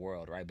in the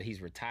world, right? But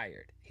he's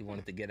retired. He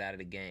wanted to get out of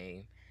the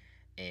game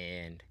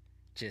and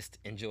just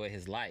enjoy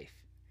his life.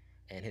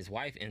 And his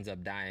wife ends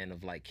up dying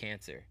of like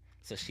cancer,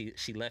 so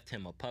she left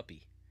him a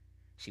puppy.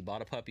 She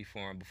bought a puppy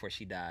for him before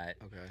she died.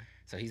 Okay.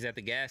 So he's at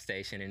the gas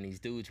station, and these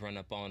dudes run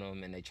up on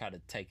him, and they try to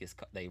take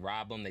they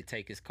rob him. They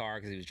take his car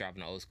because he was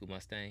driving an old school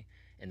Mustang,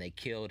 and they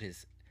killed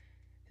his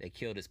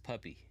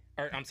puppy.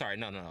 Or I'm sorry,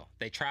 no.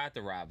 They tried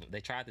to rob him. They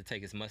tried to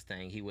take his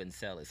Mustang. He wouldn't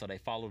sell it, so they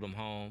followed him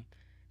home,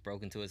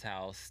 broke into his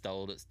house,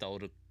 stole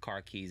the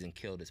car keys, and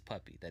killed his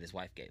puppy that his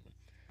wife gave him.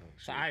 Oh,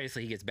 so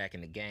obviously he gets back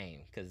in the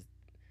game because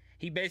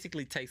he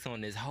basically takes on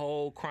this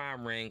whole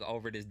crime ring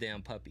over this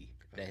damn puppy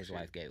that his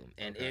wife gave him,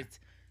 and it's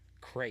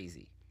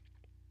crazy.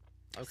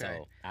 Okay.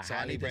 So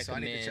I need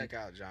to check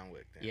out John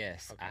Wick then.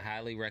 Yes, Okay. I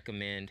highly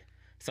recommend.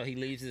 So he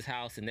leaves his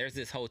house, and there's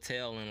this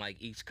hotel in like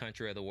each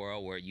country of the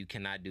world where you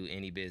cannot do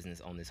any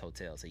business on this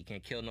hotel. So you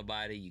can't kill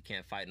nobody, you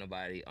can't fight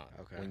nobody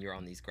when you're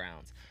on these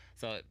grounds.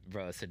 So,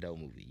 bro, it's a dope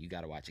movie. You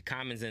gotta watch it.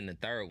 Common's in the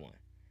third one.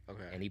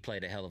 Okay. And he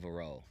played a hell of a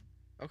role.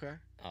 Okay.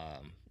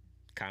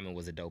 Common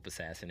was a dope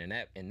assassin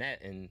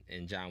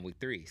in John Wick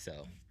 3.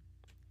 So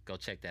go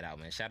check that out,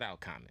 man. Shout out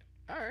Common.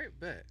 All right,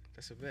 bet.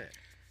 That's a bet.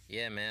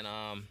 Yeah, man.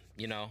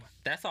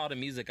 That's all the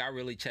music I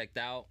really checked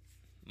out,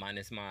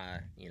 minus my,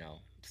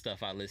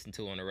 stuff I listen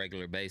to on a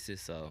regular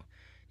basis. So,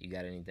 you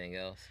got anything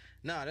else?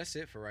 No, that's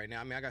it for right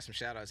now. I mean, I got some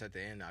shout outs at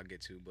the end I'll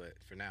get to, but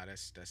for now,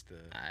 that's the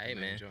main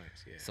main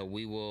joints. Yeah. So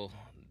we will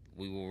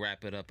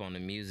wrap it up on the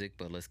music,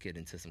 but let's get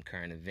into some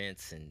current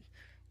events and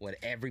what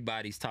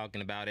everybody's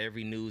talking about.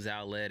 Every news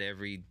outlet,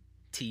 every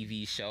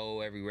TV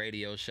show, every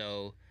radio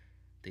show.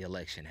 The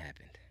election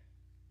happened.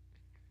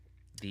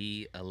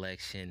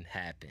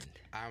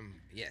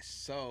 Yes.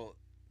 So,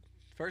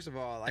 first of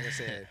all, like I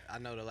said, I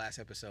know the last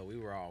episode we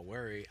were all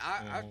worried.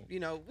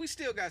 We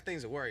still got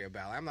things to worry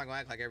about. I'm not gonna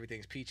act like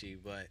everything's peachy,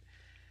 but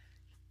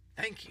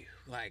thank you.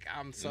 Like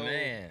I'm so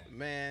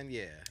man,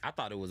 yeah. I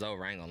thought it was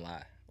over. I ain't gonna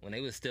lie. When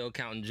they was still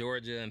counting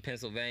Georgia and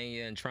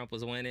Pennsylvania and Trump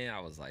was winning,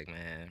 I was like,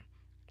 man.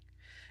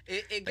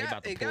 It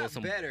got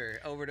better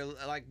over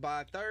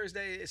by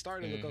Thursday. It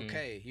started to look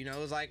okay. It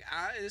was like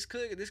this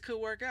could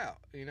work out.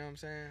 You know what I'm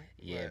saying?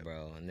 Yeah,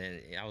 bro. And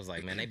then I was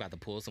like, man, they about to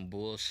pull some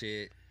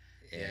bullshit.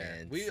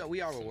 And yeah, we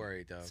all were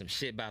worried though. Some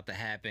shit about to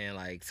happen.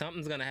 Like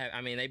something's gonna happen.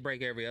 I mean, they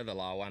break every other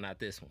law. Why not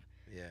this one?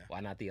 Yeah. Why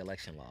not the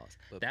election laws?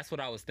 That's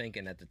what I was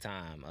thinking at the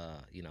time.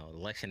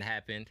 Election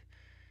happened,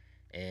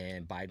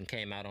 and Biden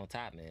came out on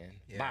top, man.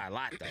 Yeah. By a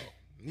lot though.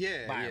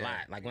 Yeah. By a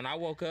lot. Like when I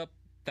woke up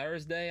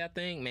Thursday, I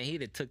think, man, he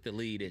took the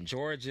lead in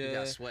Georgia, he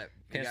got swept.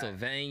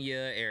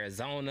 Pennsylvania,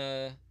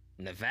 Arizona,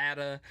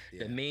 Nevada.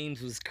 Yeah. The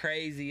memes was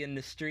crazy in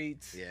the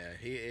streets. Yeah,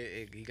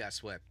 he got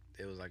swept.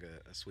 It was like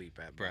a sweep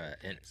at Bruh,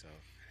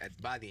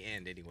 by the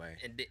end anyway.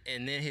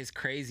 And then his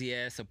crazy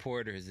ass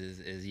supporters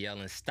is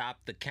yelling, "Stop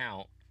the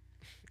count!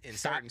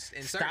 Stop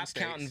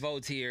counting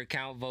votes here!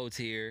 Count votes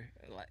here!"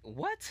 Like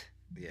what?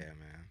 Yeah,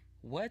 man.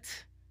 What?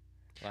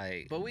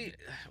 Like, but we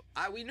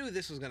knew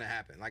this was gonna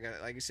happen. Like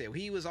you said,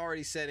 he was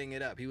already setting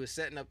it up. He was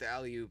setting up the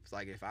alley oops.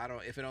 Like if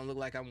it don't look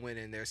like I'm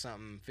winning, there's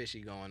something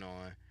fishy going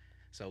on.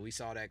 So we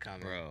saw that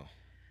coming. Bro,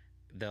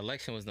 the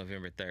election was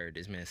November 3rd.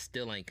 This man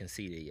still ain't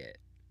conceded yet.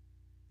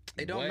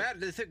 It don't matter,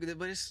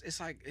 but it's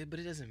like, but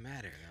it doesn't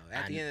matter though.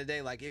 At the end of the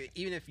day, like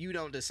even if you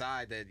don't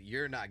decide that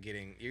you're not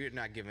giving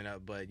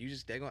up, but you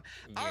just they're going.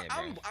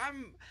 Yeah,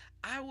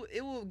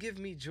 it will give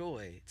me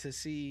joy to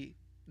see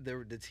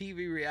the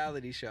TV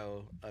reality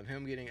show of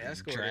him getting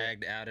escorted,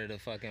 dragged out of the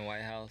fucking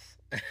White House.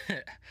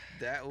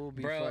 That will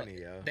be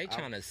funny, yo. They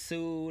trying to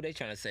sue. They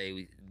trying to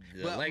say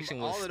the election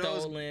was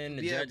stolen.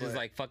 The judge is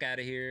like, fuck out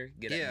of here.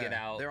 Get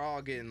out. They're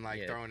all getting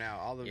thrown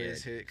out. All of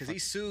his hit because he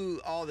sued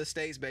all the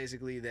states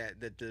basically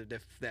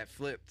that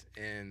flipped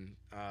and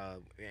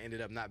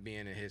ended up not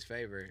being in his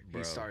favor.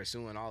 He started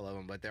suing all of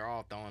them, but they're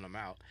all throwing them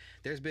out.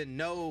 There's been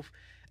no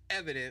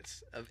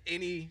evidence of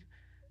any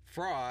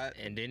fraud.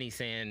 And then he's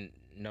saying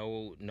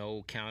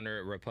no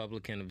counter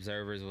Republican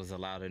observers was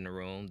allowed in the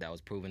room. That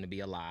was proven to be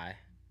a lie.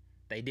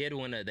 They did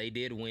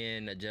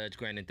win. A judge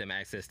granted them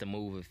access to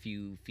move a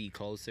few feet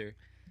closer.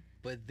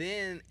 But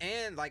then,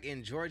 and like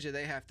in Georgia,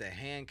 they have to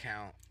hand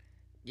count.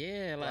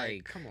 Yeah,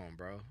 like come on,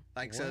 bro.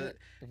 Like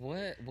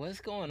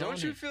what's going on?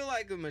 Don't you feel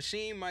like a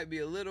machine might be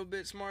a little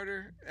bit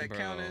smarter at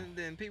counting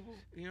than people?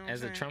 You know what I'm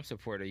saying? As a Trump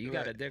supporter, you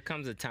gotta. There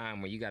comes a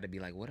time where you gotta be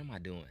like, what am I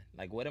doing?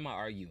 Like, what am I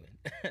arguing?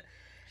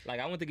 Like,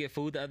 I went to get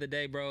food the other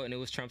day, bro, and it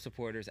was Trump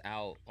supporters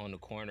out on the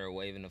corner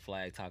waving the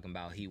flag, talking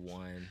about he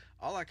won.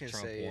 All I can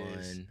say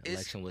is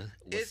election was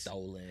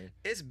stolen.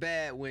 It's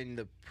bad when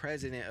the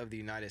president of the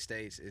United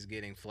States is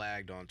getting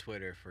flagged on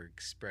Twitter for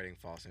spreading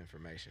false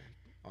information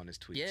on his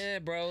tweets. Yeah,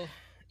 bro.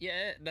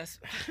 Yeah, that's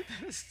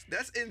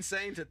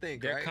insane to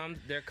think.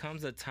 There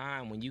comes a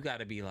time when you got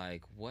to be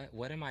like,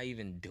 what am I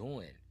even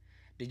doing?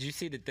 Did you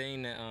see the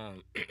thing that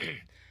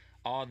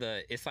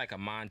it's like a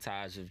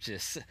montage of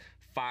just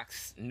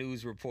Fox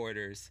News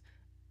reporters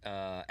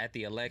at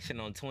the election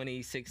on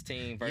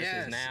 2016 versus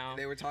Yes, now.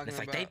 they were talking it's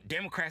like about-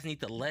 Democrats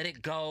need to let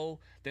it go.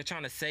 They're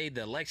trying to say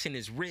the election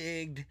is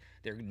rigged.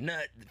 They're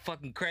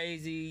fucking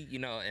crazy, you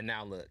know. And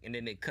now look, and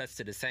then it cuts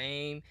to the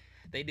same.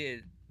 They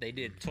did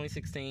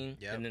 2016,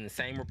 Yep. and then the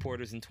same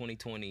reporters in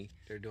 2020.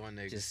 They're doing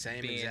the Just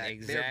same being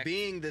exact. They're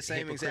being the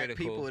same exact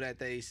hypocritical. people that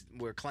they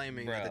were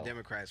claiming that the Bro.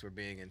 Democrats were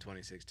being in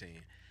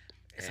 2016.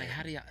 It's like,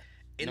 how do y'all?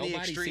 in the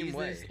nobody extreme sees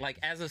way. this? Like,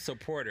 as a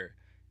supporter,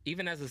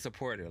 even as a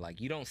supporter,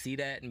 like, you don't see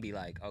that and be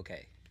like,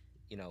 okay,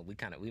 you know,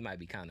 we might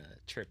be kind of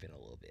tripping a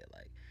little bit.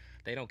 Like,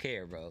 they don't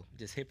care, bro.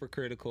 Just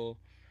hypocritical.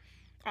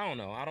 I don't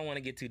know. I don't want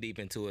to get too deep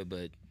into it,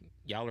 but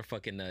y'all are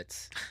fucking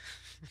nuts.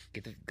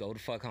 Go the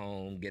fuck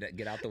home.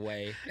 Get out the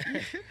way.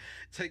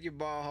 Take your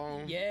ball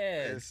home.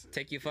 Yeah, It's-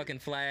 take your fucking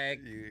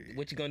flag. You-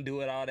 What you gonna do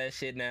with all that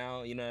shit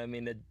now? You know what I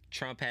mean? The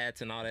Trump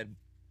hats and all that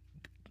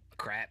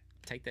crap.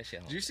 Take that shit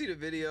home. Did you see the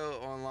video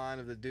online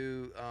of the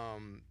dude?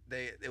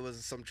 It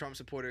was some Trump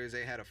supporters.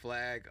 They had a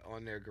flag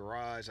on their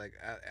garage, like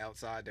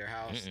outside their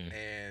house,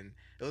 and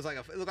it looked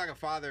like a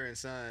father and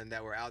son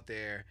that were out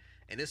there.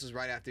 And this was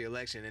right after the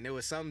election, and there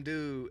was some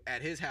dude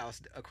at his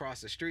house across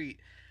the street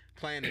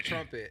playing the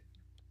trumpet.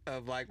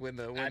 Of like when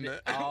I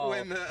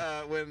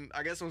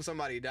guess when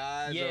somebody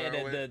dies. Yeah,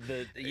 or when, I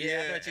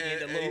thought you mean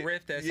the little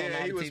riff that's on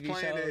all he the was TV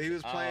playing shows. it. He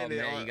was playing Oh, man,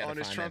 you it gotta on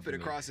his find that trumpet for me.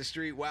 across the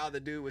street while the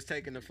dude was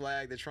taking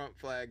the Trump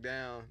flag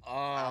down. Oh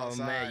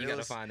outside. man, you It gotta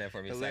was find that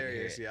for me. so I can hear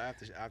Hilarious. it. Yeah, I have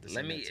to Let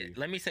send me that to you.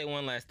 let me say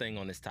one last thing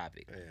on this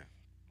topic. Yeah.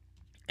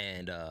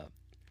 And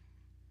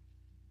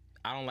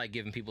I don't like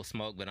giving people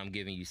smoke, but I'm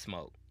giving you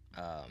smoke.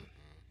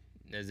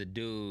 There's a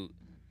dude,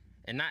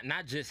 and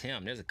not just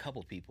him. There's a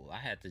couple people. I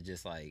had to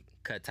just like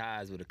cut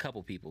ties with a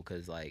couple people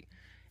because like,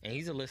 and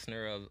he's a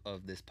listener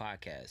of this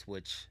podcast,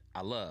 which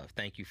I love.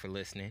 Thank you for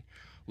listening.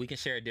 We can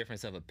share a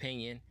difference of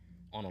opinion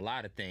on a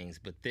lot of things,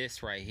 but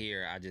this right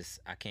here,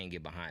 I can't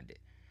get behind it.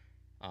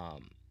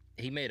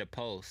 He made a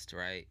post,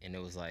 right, and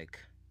it was like,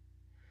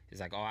 it's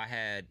like, oh, I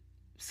had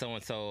so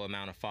and so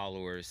amount of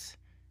followers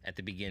at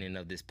the beginning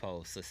of this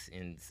post. Let's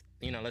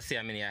see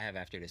how many I have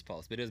after this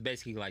post. But it was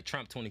basically like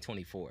Trump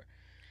 2024.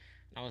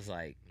 I was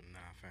like, Nah,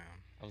 fam.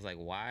 I was like,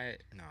 why?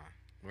 Nah,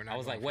 we're not. I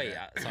was going like, for wait.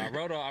 that. So I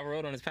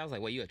wrote on his page. I was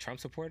like, wait, you a Trump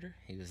supporter?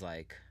 He was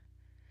like,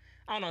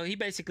 I don't know. He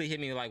basically hit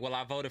me like, well,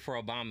 I voted for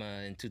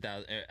Obama in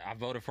 2000. I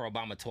voted for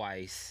Obama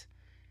twice,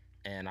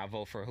 and I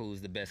vote for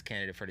who's the best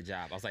candidate for the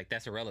job. I was like,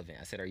 that's irrelevant.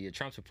 I said, are you a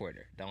Trump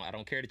supporter? I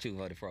don't care that you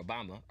voted for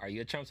Obama. Are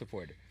you a Trump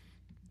supporter?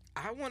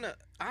 I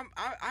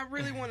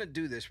really want to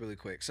do this really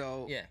quick.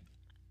 So Yeah.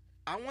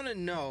 I want to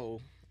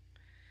know,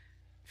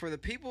 for the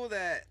people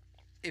that,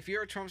 if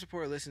you're a Trump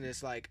supporter, listen to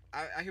this. Like,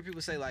 I hear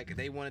people say like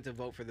they wanted to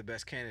vote for the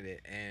best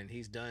candidate, and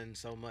he's done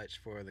so much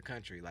for the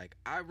country. Like,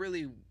 I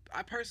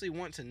personally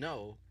want to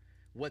know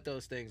what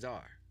those things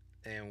are,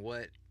 and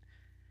what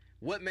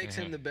makes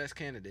him the best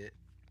candidate,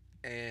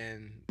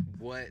 and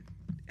what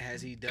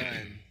has he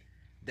done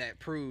that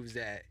proves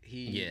that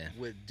he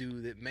would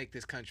make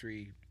this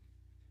country.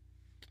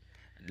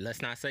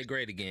 Let's not say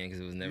great again because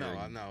it was never. No,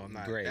 I'm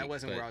not. Great, that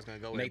wasn't where I was going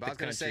to go with it. But I was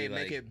going to say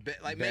make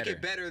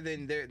it better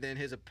than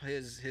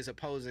his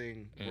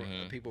opposing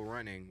people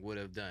running would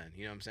have done.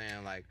 You know what I'm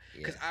saying? Like,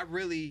 because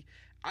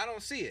I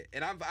don't see it,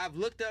 and I've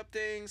looked up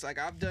things. Like,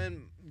 I've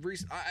done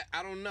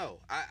I don't know.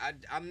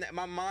 I'm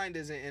my mind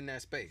isn't in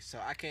that space, so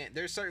I can't.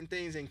 There's certain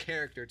things in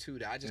character too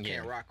that I just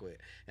can't rock with,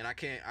 and I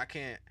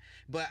can't.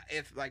 But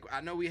if, like,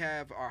 I know we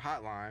have our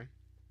hotline.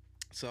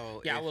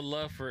 So I would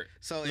love for.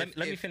 So let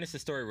me finish the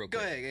story real quick.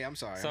 Go ahead. Yeah, I'm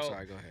sorry. Go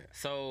ahead.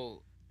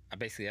 So I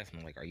basically asked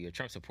him like, "Are you a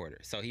Trump supporter?"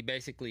 So he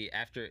basically,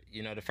 after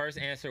the first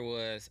answer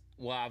was,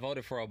 "Well, I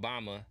voted for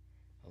Obama."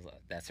 I was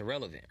like, "That's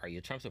irrelevant. Are you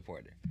a Trump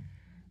supporter?"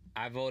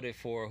 I voted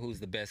for who's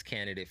the best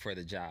candidate for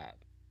the job.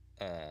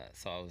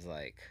 So I was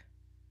like,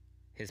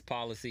 his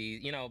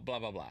policies, blah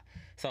blah blah.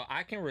 So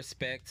I can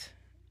respect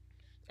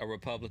a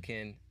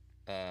Republican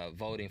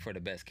voting for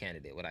the best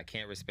candidate. What I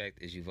can't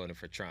respect is you voting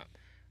for Trump.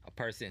 A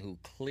person who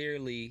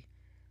clearly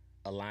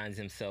aligns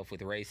himself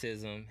with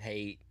racism,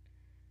 hate,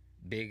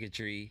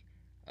 bigotry,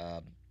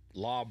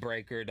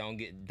 lawbreaker,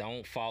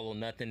 don't follow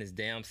nothing his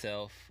damn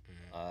self.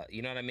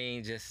 You know what I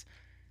mean? Just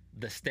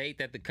the state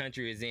that the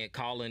country is in,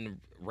 calling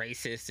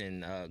racists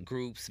and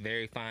groups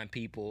very fine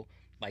people.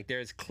 Like,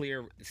 there's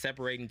clear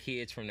separating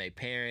kids from their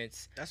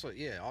parents. That's what,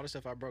 all the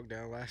stuff I broke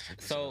down last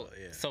episode.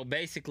 So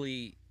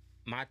basically,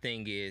 my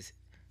thing is,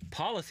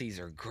 policies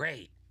are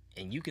great.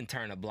 And you can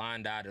turn a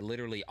blind eye to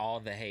literally all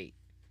the hate,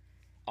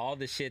 all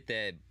the shit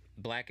that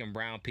black and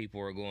brown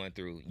people are going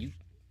through.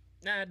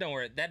 Don't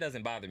worry, that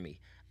doesn't bother me.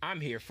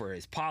 I'm here for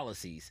his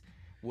policies,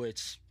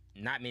 which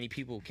not many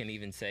people can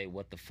even say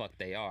what the fuck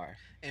they are.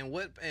 And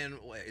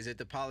is it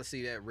the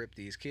policy that ripped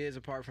these kids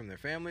apart from their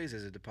families?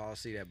 Is it the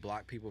policy that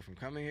blocked people from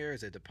coming here?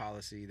 Is it the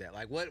policy that,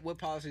 like, what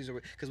policies are?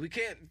 Because we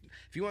can't.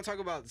 If you want to talk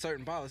about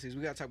certain policies,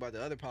 we got to talk about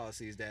the other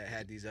policies that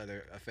had these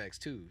other effects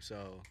too.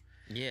 So.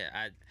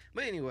 Yeah,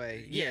 But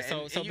anyway,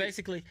 So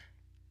basically,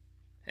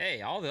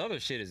 hey, all the other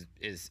shit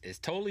is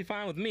totally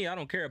fine with me. I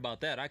don't care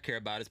about that. I care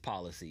about his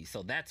policy.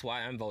 So that's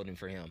why I'm voting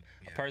for him.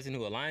 A person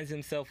who aligns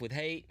himself with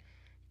hate,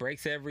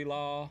 breaks every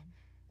law,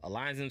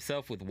 aligns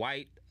himself with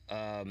white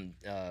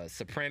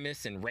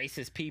supremacists and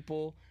racist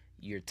people.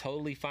 You're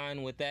totally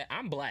fine with that.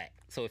 I'm black.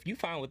 So if you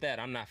fine with that,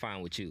 I'm not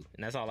fine with you.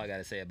 And that's all I got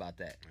to say about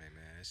that. Hey,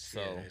 man, it's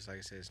like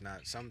I said, it's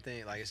not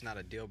something, like it's not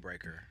a deal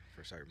breaker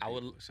for certain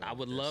people. I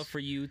would love for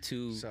you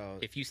to,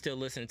 if you still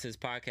listen to this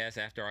podcast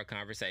after our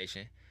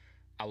conversation,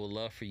 I would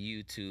love for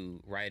you to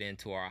write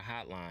into our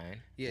hotline.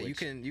 Yeah,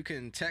 you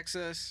can text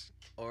us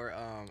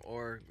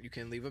or you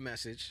can leave a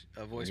message,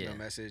 a voicemail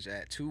message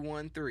at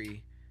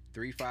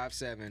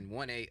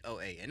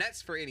 213-357-1808, and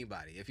that's for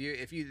anybody. If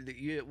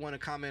you want to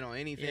comment on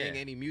anything,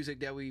 any music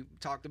that we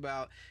talked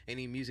about,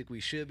 any music we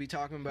should be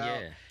talking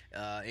about,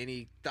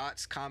 any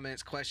thoughts,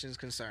 comments, questions,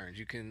 concerns,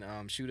 you can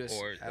shoot us.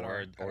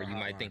 Or you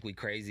might think we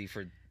crazy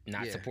for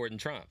not supporting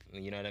Trump.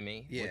 You know what I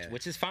mean? Yeah.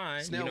 Which is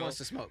fine. Snell wants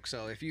to smoke,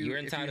 so you're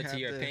entitled to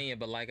your opinion.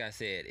 But like I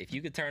said, if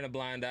you could turn a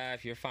blind eye,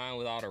 if you're fine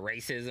with all the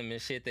racism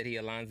and shit that he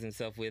aligns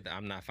himself with,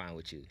 I'm not fine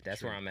with you.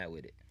 That's where I'm at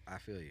with it. I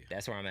feel you.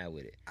 That's where I'm at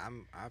with it.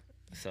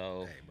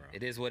 So hey, bro.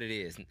 It is what it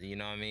is. You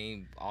know what I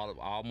mean?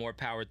 All more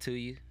power to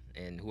you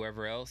and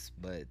whoever else,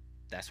 but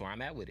that's where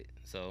I'm at with it.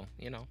 So,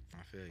 you know.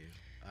 I feel you.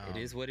 It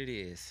is what it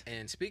is.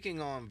 And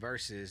speaking on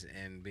verses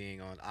and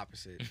being on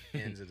opposite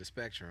ends of the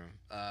spectrum,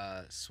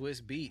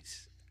 Swiss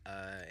Beats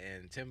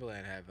and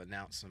Timbaland have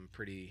announced some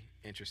pretty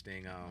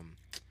interesting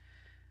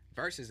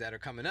verses that are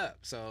coming up.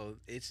 So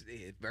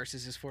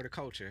verses is for the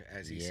culture,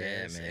 as he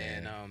says,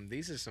 man. and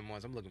these are some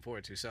ones I'm looking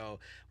forward to. So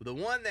the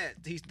one that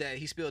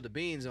he spilled the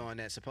beans on,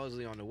 that's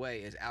supposedly on the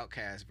way, is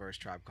Outkast versus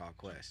Tribe Called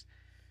Quest,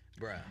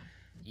 bruh.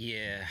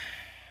 Yeah.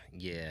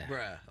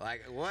 Bruh,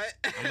 like what?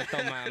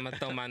 I'm gonna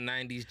throw my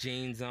 90s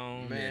jeans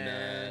on,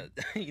 man.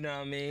 And you know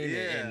what I mean?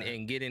 Yeah.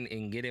 And get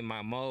in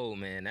my mode,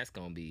 man. That's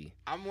gonna be.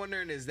 I'm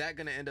wondering, is that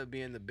gonna end up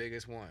being the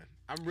biggest one?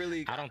 I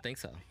don't think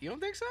so. You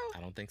don't think so?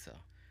 I don't think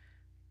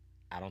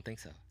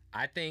so.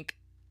 I think.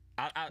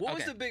 What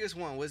was the biggest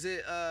one? Was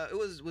it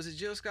was it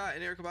Jill Scott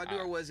and Erykah Badu,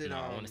 or was it? No,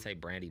 I want to say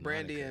Brandy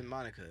and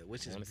Monica,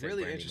 which is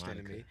really interesting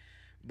to me.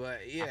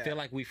 But yeah, I feel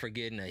like we're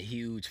forgetting a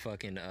huge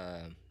fucking.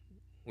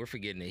 We're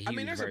forgetting a huge. I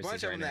mean, there's a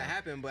bunch of them that now.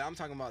 happened, but I'm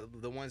talking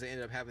about the ones that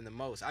ended up having the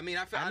most. I mean,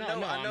 I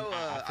know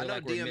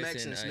like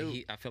DMX and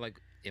Snoop. I feel like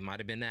it might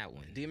have been that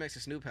one. DMX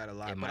and Snoop had a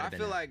lot, but I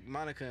feel like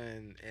Monica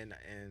and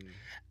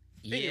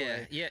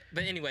anyway. Yeah.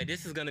 But anyway,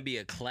 this is gonna be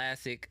a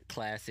classic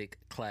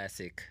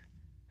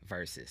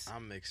versus.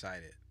 I'm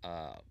excited.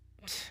 I'm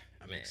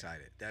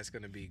excited. That's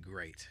gonna be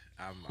great.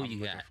 I'm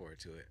looking forward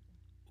to it.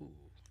 Ooh,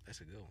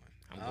 that's a good one.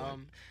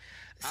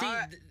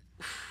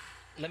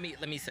 Let me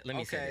say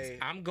this.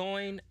 I'm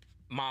going.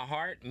 My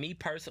heart, my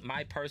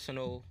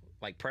personal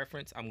like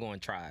preference, I'm going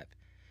Tribe,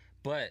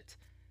 but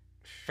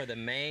for the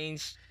main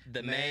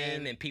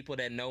and people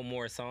that know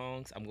more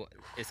songs,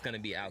 it's gonna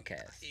be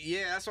Outkast.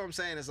 Yeah, that's what I'm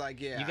saying. It's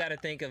like, you got to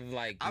think of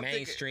like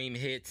mainstream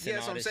hits. Yeah,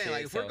 and all that's what I'm saying.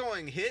 Like if we're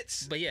going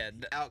hits, but yeah,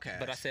 Outkast.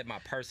 But I said my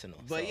personal.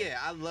 But yeah,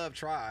 I love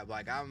Tribe.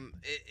 Like I feel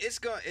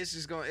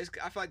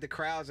like the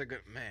crowds are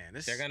good.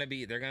 Man, they're gonna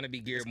be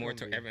geared more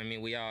to. I mean,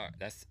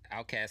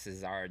 Outkast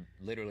is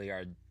literally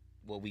our.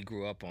 What we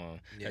grew up on.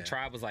 Yeah. The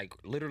Tribe was like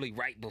literally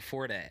right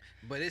before that.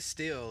 But it's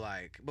still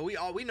like, but we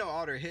know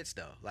all their hits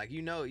though. Like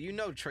you know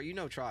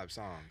Tribe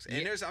songs,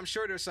 and I'm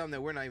sure there's some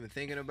that we're not even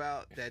thinking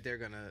about that they're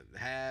gonna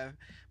have.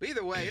 But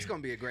either way, it's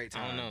gonna be a great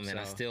time. I don't know, man.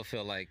 So. I still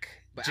feel like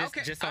but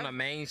just on a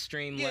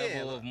mainstream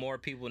level of more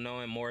people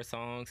knowing more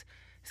songs.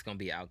 It's gonna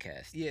be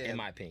Outkast, in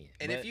my opinion.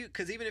 And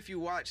because even if you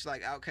watch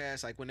like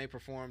Outkast, like when they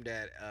performed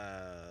at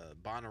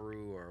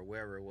Bonnaroo or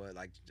wherever it was,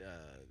 like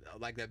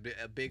a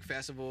big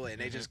festival, and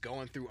they just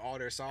going through all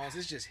their songs,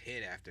 it's just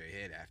hit after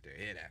hit after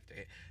hit after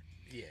hit.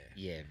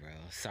 Yeah, bro.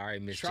 Sorry,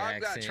 Miss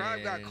Jackson.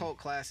 Tribe got cult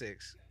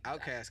classics.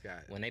 Outkast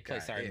got. When they play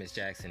Sorry, Miss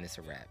Jackson, it's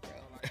a wrap, bro.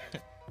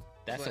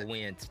 That's a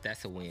win.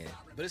 That's a win.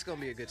 But it's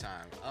gonna be a good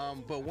time.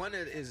 But one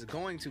that is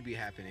going to be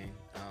happening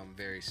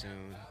very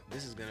soon.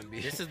 This is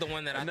the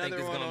one that I think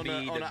is gonna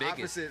be the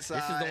biggest. This is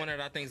the one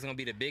that I think is gonna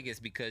be the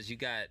biggest because you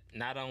got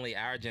not only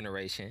our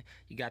generation,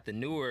 you got the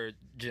newer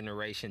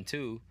generation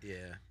too.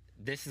 Yeah.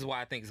 This is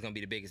why I think it's gonna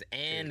be the biggest,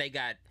 and they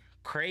got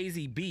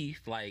crazy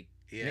beef like.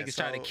 Niggas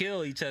try to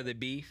kill each other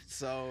beef.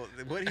 So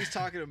what he's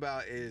talking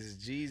about is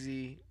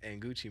Jeezy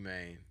and Gucci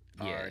Mane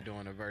are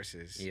doing the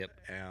verses. Yep.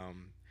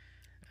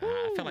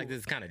 I feel like this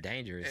is kind of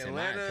dangerous.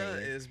 Atlanta in my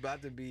opinion. is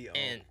about to be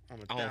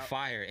on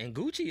fire. And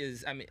Gucci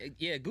is,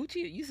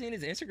 Gucci, you seen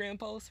his Instagram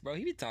post, bro?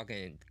 He be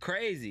talking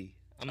crazy.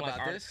 I'm about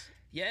like, this?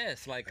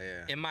 Yes. Like,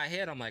 in my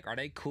head, I'm like, are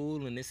they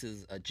cool and this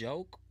is a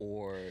joke?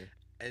 Or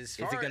is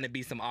it going to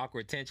be some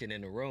awkward tension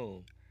in the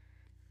room?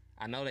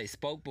 I know they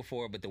spoke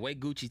before, but the way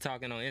Gucci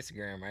talking on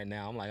Instagram right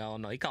now, I'm like, oh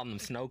no, he calling them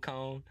snow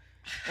cone.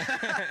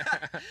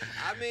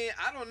 I mean,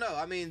 I don't know.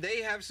 I mean,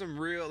 they have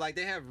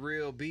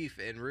real beef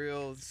and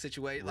real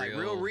situation, like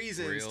real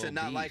reasons to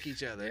not like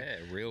each other.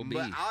 Yeah, real beef.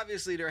 But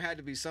obviously, there had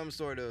to be some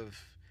sort of,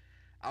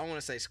 I don't want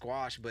to say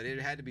squash, but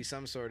it had to be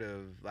some sort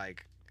of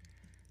like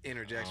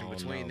interjection I don't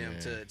between know, them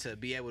man. to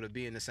be able to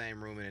be in the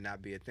same room and it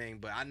not be a thing.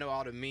 But I know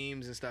all the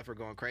memes and stuff are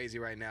going crazy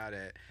right now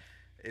that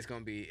it's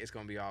gonna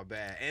be all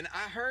bad. And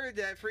I heard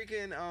that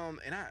freaking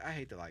and I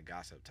hate the like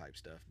gossip type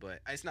stuff, but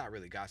it's not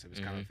really gossip, it's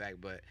kind of a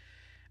fact. But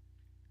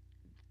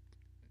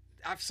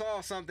I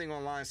saw something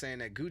online saying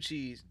that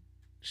Gucci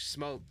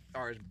smoked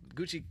or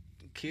Gucci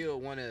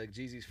killed one of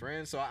Jeezy's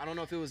friends. So I don't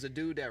know if it was the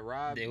dude that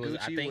robbed Gucci.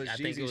 I think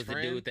Jeezy's it was friend.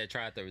 the dude that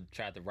tried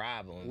to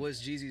rob him.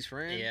 Was Jeezy's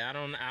friend? Yeah, I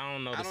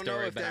don't know the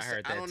story, but I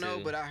heard that I don't know,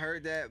 too. but I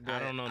heard that. But I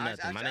don't know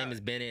nothing. My name is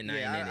Bennett, and I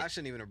ain't in I it.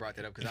 shouldn't even have brought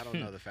that up because I don't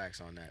know the facts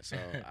on that. So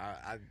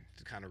I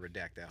kind of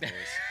redact that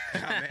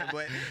whole comment.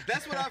 But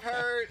that's what I've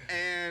heard,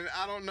 and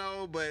I don't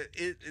know. But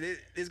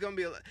it's gonna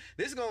be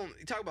this is gonna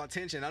talk about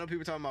tension. I know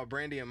people talking about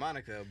Brandy and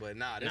Monica, but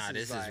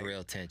this is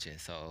real tension.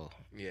 So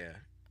yeah,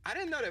 I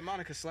didn't know that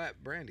Monica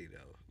slapped Brandy though.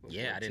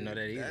 Yeah, I didn't know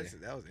that either.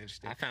 That was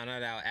interesting. I found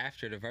that out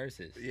after the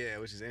verses. Yeah,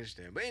 which is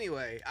interesting. But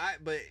anyway,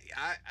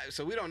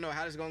 so we don't know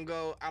how this is gonna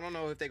go. I don't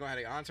know if they're gonna have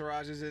their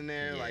entourages in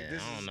there. Yeah, like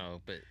this. I don't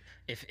know, but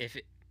if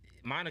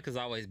Monica's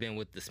always been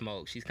with the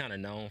smoke. She's kind of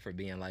known for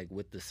being like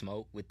with the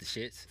smoke, with the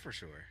shits. For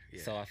sure.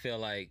 Yeah. So I feel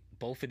like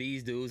both of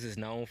these dudes is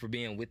known for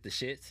being with the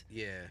shits.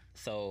 Yeah.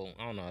 So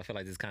I don't know. I feel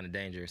like this is kind of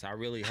dangerous. I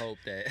really hope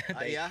that.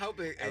 I hope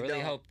it. I really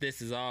hope this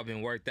has all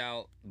been worked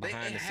out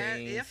behind the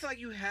scenes. I feel like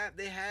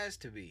It has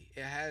to be.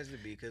 It has to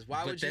be because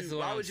why but would you? That's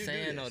what Why I'm would you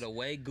saying do though. this? The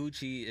way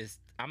Gucci is.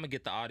 I'm gonna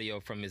get the audio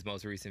from his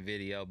most recent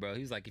video, bro.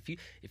 He was like,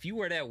 if you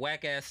wear that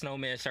whack ass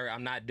snowman shirt,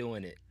 I'm not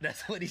doing it.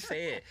 That's what he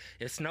said.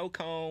 If Snow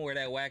Cone wear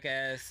that whack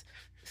ass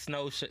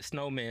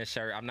snowman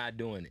shirt, I'm not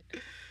doing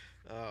it.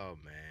 Oh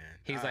man.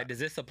 He's like, does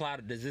this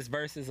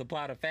verses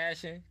apply to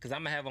fashion? Because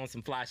I'm gonna have on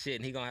some fly shit,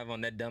 and he gonna have on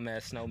that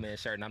dumbass snowman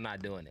shirt, and I'm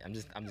not doing it. I'm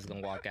just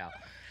gonna walk out.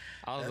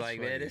 I was like,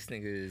 funny. man, this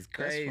nigga is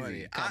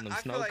crazy. Calling him I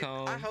Snow feel like,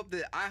 Cone.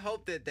 I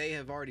hope that they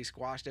have already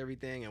squashed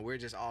everything, and we're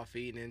just all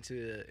feeding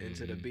into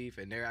the beef,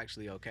 and they're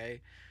actually okay.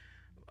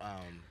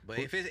 But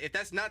if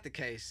that's not the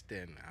case,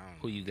 then I don't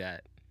know. Who you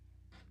got?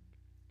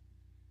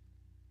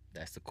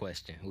 That's the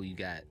question. Who you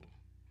got?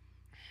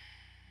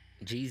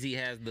 Jeezy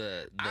has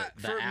the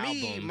for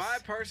albums. me, my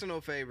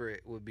personal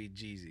favorite would be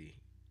Jeezy.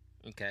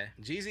 Okay.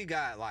 Jeezy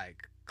got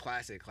like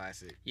classic.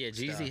 Yeah,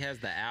 Jeezy stuff. has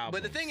the album.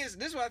 But the thing is,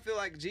 this is what I feel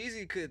like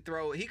Jeezy could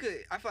throw. I feel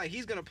like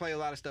he's gonna play a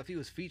lot of stuff he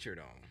was featured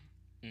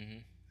on. Mm-hmm.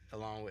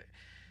 Along with,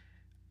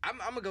 I'm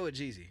gonna go with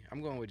Jeezy.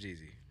 I'm going with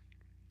Jeezy.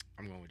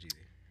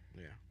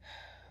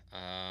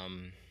 Yeah.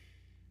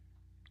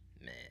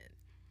 Man,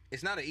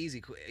 It's not an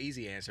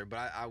easy answer,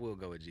 but I will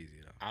go with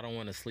Jeezy though. I don't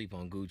want to sleep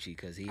on Gucci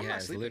because he I'm not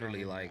has sleeping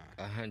literally on him, like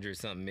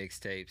 100-something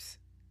mixtapes,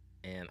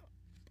 and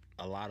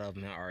a lot of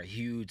them are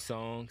huge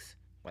songs,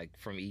 like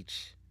from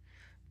each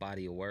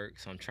body of work.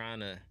 So I'm trying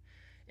to,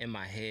 in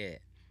my head,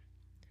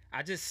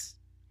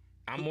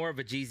 I'm more of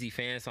a Jeezy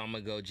fan, so I'm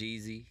gonna go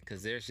Jeezy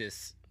because there's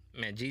just,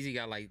 man, Jeezy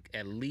got like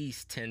at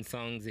least 10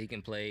 songs that he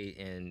can play,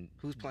 and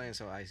Who's playing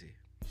So Icy?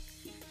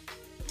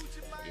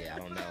 yeah, I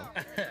don't know.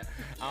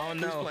 I don't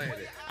know. Who's playing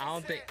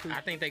it? I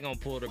think they're gonna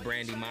pull the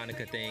Brandy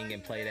Monica thing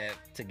and play that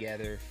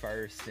together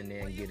first, and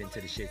then get into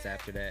the shits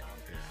after that.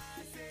 Yeah.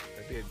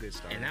 That'd be a good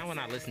start. And now when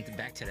I listen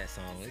back to that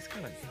song, it's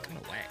kind of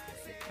whack.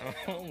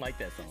 I don't like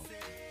that song.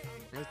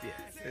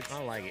 I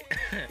don't like it.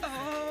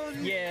 Oh,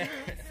 yeah,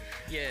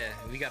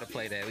 we gotta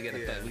play that. We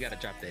gotta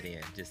drop that in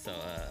just so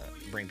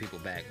bring people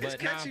back. It's But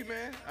catchy,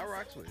 man. I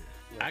rocks with it.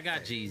 Look, I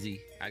got hey, Jeezy.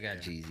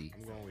 Jeezy,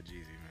 I'm going with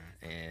Jeezy,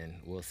 man. and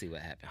we'll see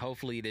what happens.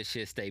 Hopefully this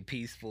shit stay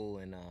peaceful,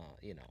 and I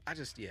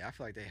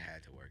feel like they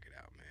had to work it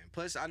out, man.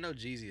 Plus, I know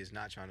Jeezy is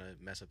not trying to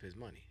mess up his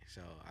money,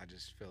 so I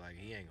just feel like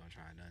he ain't gonna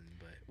try nothing.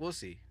 But we'll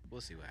see.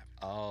 We'll see what happens.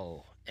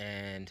 Oh,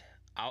 and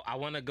I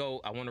want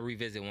to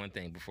revisit one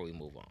thing before we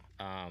move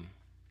on.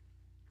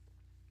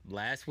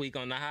 Last week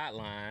on the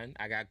hotline,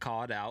 I got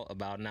called out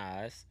about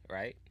Nas,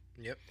 right?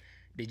 Yep.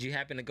 Did you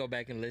happen to go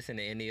back and listen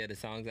to any of the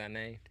songs I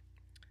named?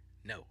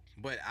 No,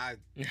 but I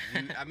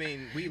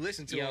mean, we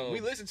listened to Yo, him. We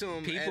listened to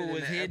him. People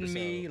was the hitting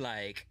me episode.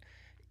 like,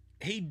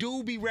 he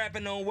do be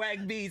rapping on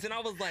whack beats, and I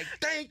was like,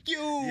 thank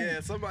you.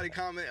 Yeah, somebody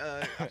comment.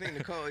 I think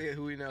Nicole,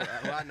 who we know,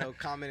 who I know,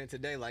 commented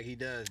today like he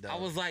does though. I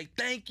was like,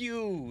 thank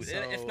you. So-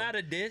 It's not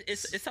a diss.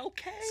 It's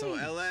okay. So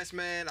LS,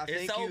 man, I It's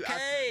think you.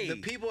 okay. The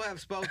people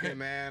have spoken,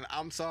 man.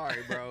 I'm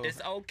sorry, bro.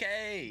 It's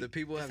okay. The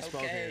people have It's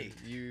spoken. okay.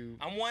 You.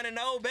 I'm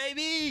 1-0,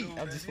 baby.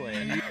 I'm just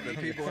playing. The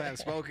people have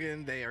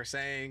spoken. They are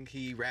saying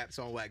he raps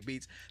on whack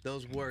beats.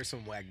 Those were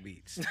some whack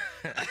beats.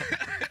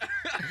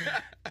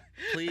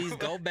 Please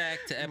go back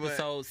to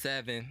episode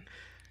 7.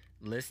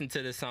 Listen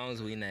to the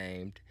songs we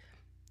named.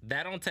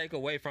 That don't take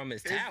away from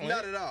his It's talent.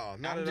 not at all.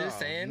 Not I'm at just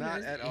all. saying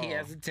Not at all. he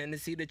has a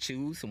tendency to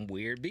choose some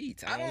weird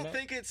beats. I don't know.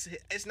 think it's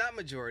not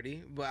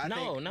majority, but I No,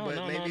 think no, but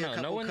no, maybe no, a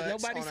no. couple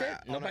cuts Nobody on said.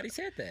 a- on a- Nobody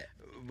said that.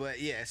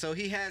 But yeah, so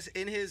he has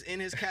in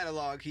his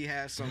catalog he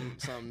has some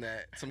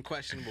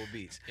questionable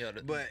beats. Yo,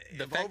 but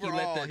the fact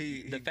overall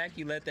the fact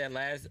you let that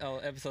last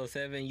episode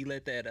 7, you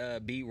let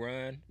that beat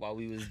run while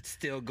we was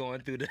still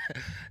going through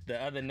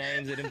the other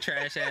names of them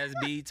trash ass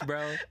beats,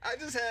 bro. I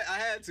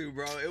had to,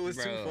 bro. It was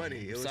too Bro, funny.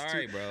 It was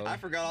sorry, too, bro. I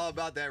forgot forgot all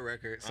about that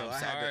record, so I'm I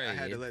sorry.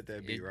 had to let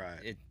that be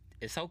right.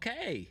 It's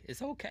okay.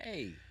 It's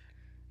okay.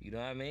 You know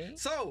what I mean?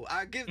 So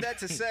I give that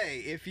to say,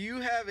 if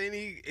you have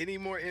any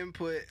more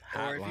input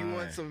or if you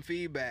want Hotline. some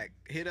feedback,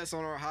 hit us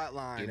on our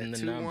hotline Give them at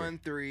the number.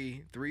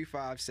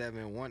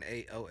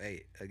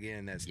 213-357-1808.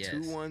 Again, that's Yes.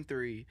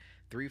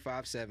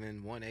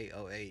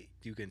 213-357-1808.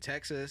 You can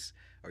text us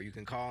or you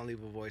can call and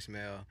leave a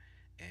voicemail,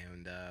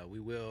 and we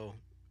will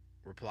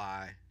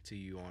reply to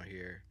you on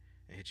here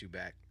and hit you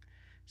back.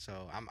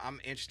 So I'm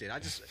interested. I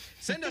just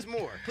send us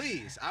more,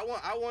 please. I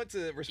want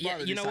to respond. Yeah, to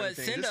you these know type what? of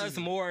things. Send This us is-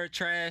 more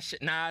trash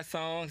Nas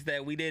songs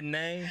that we didn't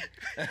name,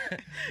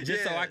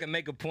 just so Yeah. I can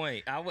make a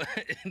point. I would,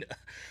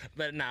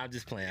 but nah, I'm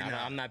just playing.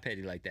 Nah. I'm not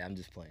petty like that. I'm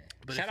just playing.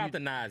 But Shout if out you- to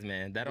Nas,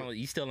 man. That don't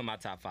you still in my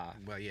top 5.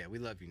 Well, yeah, we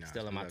love you now.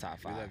 Still in my top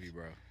We love 5. you,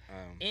 bro.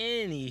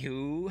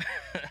 Anywho,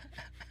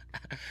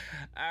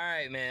 all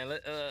right, man.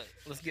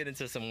 Let's get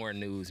into some more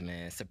news,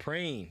 man.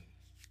 Supreme.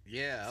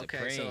 Yeah, okay.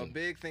 So a Supreme.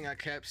 big thing I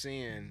kept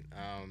seeing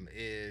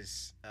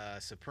is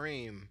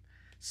Supreme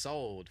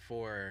sold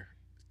for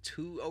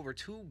over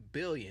 $2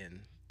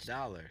 billion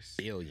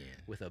Billion.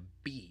 with a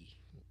B.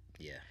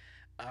 Yeah.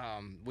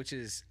 Which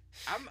is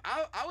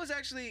I was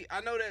actually,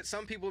 I know that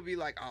some people be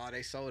like, oh,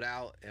 they sold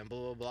out and blah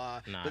blah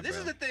blah. Nah, but this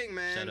bro. is the thing,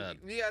 man. Shut up.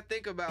 You gotta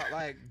think about,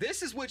 like,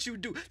 this is what you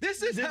do.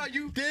 This is how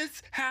you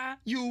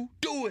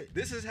do it.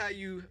 This is how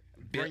you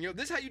bring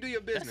this is how you do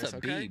your business. That's a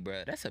okay? B,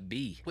 bro. That's a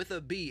B. With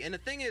a B. And the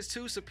thing is,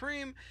 too,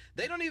 Supreme,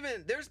 they don't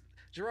even,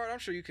 Gerard, I'm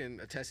sure you can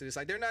attest to this.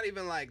 Like, they don't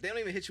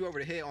even hit you over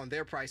the head on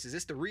their prices.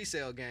 It's the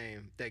resale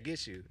game that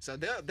gets you. So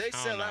they I don't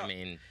sell know. out. I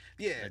mean,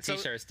 yeah. a So,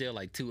 t-shirt's still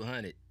like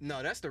 200.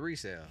 no, that's the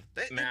resale.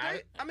 Man,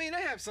 I mean,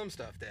 they have some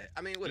stuff that,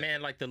 I mean, what,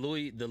 Man, like the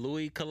Louis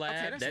collab.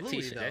 Okay, that's that Louis,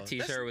 t-shirt, though. that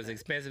t-shirt was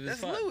expensive as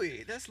that's fuck.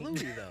 Louis. That's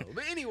Louis, though.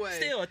 But anyway.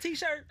 Still a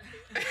t-shirt.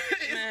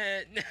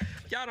 Man,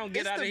 y'all don't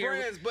get it's out of the here.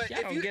 brands, but y'all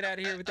if don't you get out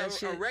of here with that a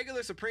shit.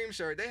 regular Supreme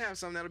shirt, they have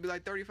some that'll be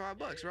like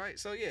 $35, right?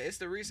 So yeah, it's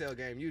the resale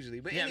game usually.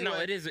 But Yeah, anyway, no,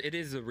 it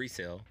is a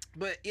resale.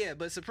 But yeah,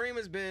 but Supreme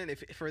has been,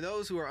 if for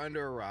those who are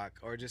under a rock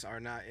or just are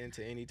not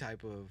into any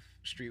type of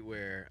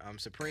streetwear,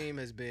 Supreme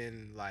has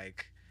been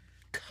like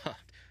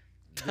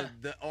the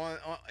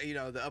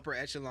the upper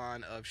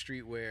echelon of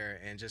streetwear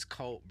and just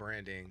cult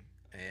branding,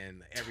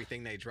 and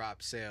everything they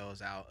drop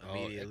sells out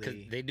immediately. 'Cause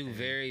they do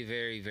very,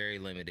 very, very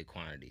limited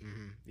quantity.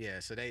 Yeah,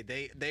 so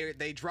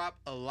they drop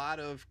a lot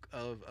of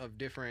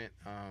different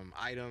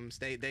items.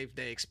 They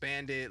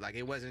expanded, like,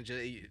 it wasn't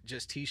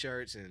just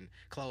t-shirts and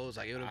clothes,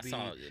 like it'll I be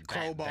saw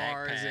crowbars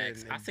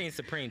backpacks. and I seen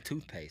Supreme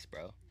toothpaste,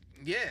 bro.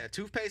 yeah,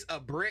 toothpaste, a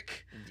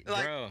brick,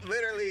 like Bro.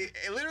 literally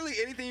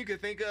anything you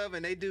could think of,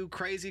 and they do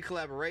crazy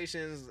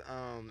collaborations.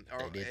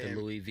 They did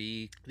the Louis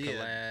V collab.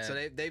 yeah,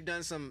 so they've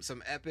done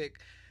some epic.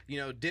 You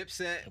know,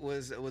 Dipset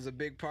was a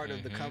big part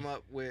of the come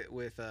up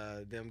with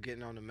them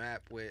getting on the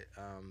map with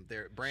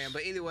their brand.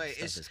 But either way,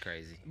 Stuff is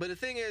crazy. But the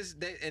thing is,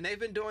 they've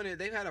been doing it.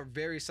 They've had a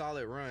very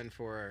solid run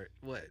for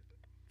what,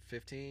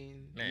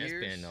 15 Man,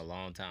 years? it's been a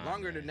long time.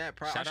 Longer man. than that,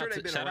 probably. Shout I'm sure out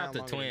they've been shout around out to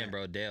longer than Twin, that.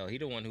 bro, Dell. He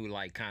the one who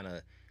like kind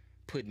of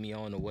put me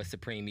on to what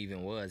Supreme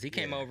even was. He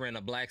came Yeah. over in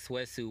a black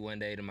sweatsuit one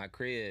day to my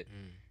crib.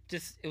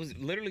 It was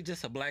literally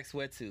just a black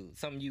sweatsuit,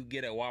 something you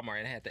get at Walmart,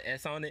 and it had the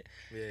S on it.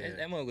 Yeah.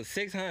 That mug was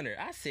 $600.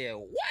 I said,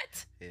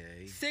 what? Yeah,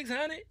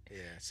 $600? yeah.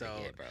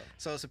 So Yeah, bro.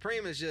 So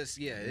Supreme is just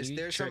there's You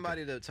tripping.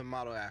 somebody to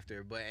model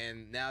after. But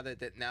and now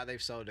now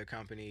they've sold their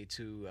company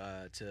to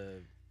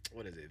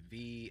what is it,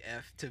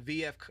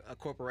 VF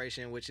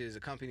Corporation, which is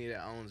a company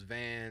that owns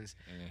Vans,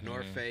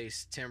 North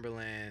Face,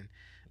 Timberland.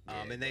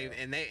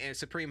 And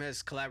Supreme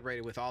has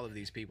collaborated with all of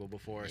these people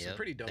before. Some Yep.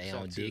 pretty dope They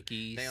stuff own too.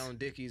 Dickies. They own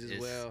Dickies as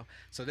It's- well.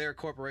 So they're a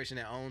corporation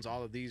that owns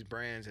all of these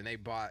brands, and they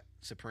bought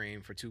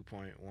Supreme for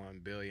 $2.1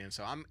 billion.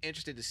 So I'm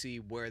interested to see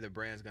where the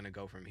brand's gonna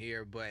go from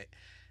here. But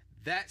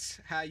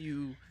that's how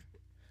you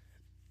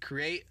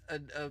create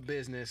a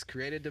business,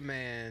 create a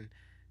demand,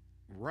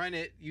 run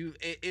it.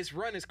 It's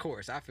run its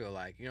course. I feel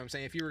like, you know what I'm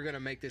saying. If you were gonna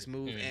make this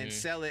move and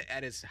sell it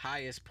at its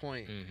highest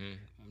point,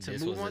 to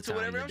This move was the on to time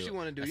whatever else do you it.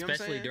 want to do. You know what I'm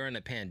Especially saying? during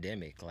the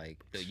pandemic. Like,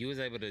 you was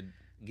able to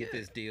get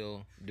this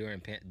deal during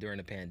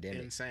the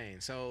pandemic.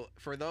 Insane. So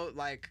for those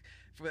I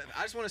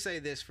just want to say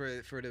this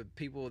for the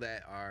people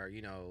that are,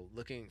 you know,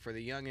 looking for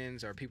the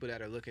youngins or people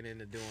that are looking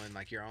into doing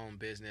like your own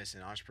business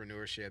and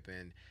entrepreneurship.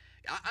 And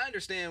I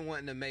understand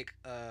wanting to make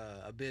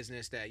a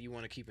business that you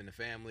want to keep in the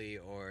family,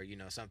 or, you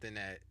know, something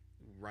that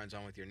runs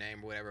on with your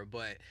name or whatever.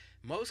 But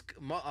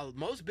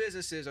most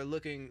businesses are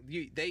looking,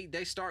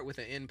 they start with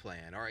an end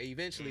plan, or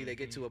eventually they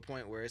get to a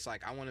point where it's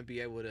like, I want to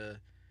be able to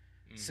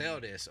sell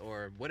this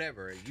or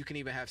whatever. You can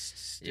even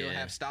still Yeah.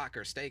 have stock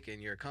or stake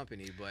in your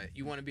company, but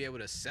you want to be able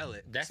to sell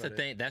it. That's so the that-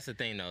 thing. That's the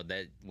thing, though.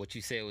 That what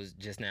you said was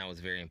just now was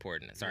very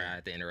important. Sorry, Yeah. I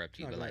had to interrupt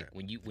you, No, but go like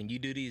ahead. when you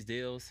do these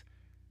deals,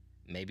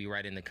 maybe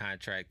write in the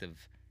contract of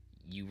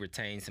you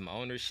retain some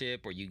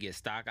ownership, or you get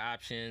stock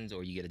options,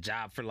 or you get a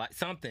job for like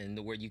something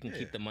where you can Yeah.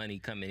 keep the money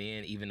coming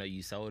in even though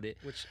you sold it.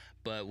 Which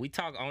But we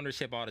talk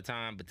ownership all the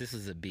time, but this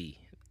is a B.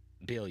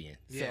 billion.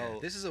 Yeah, So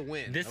this is a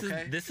win. this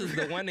okay? is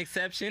the one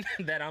exception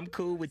that I'm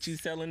cool with you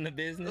selling the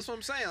business. That's what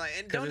I'm saying. Like,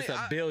 and Because it's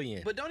a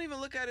billion. But don't even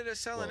look at it as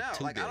selling Well, out.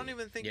 2 Like, I don't billion.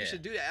 even think you Yeah.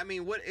 should do that. I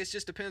mean, it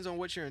just depends on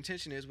what your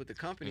intention is with the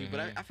company. But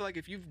I feel like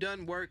if you've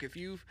done work, if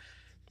you've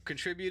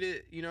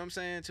contributed, you know what I'm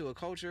saying, to a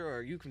culture,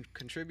 or you can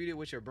contribute it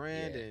with your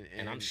brand, Yeah.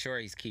 And I'm sure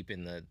he's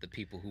keeping the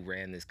people who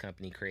ran this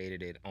company,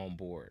 created it, on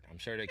board. I'm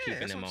sure they're yeah, keeping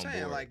that's them what I'm on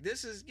saying. board. Like,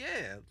 this is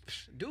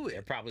do it.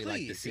 They're probably like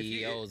the Please, if you-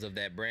 CEOs of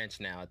that branch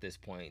now at this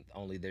point.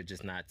 Only they're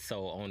just not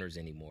sole owners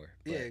anymore.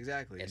 Yeah, But-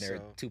 exactly. And they're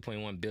So-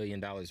 $2.1 billion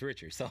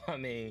richer. So I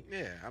mean,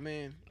 Yeah, I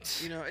mean,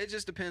 you know, it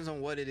just depends on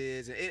what it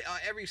is.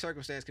 Every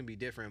circumstance can be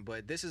different,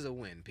 but this is a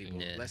win,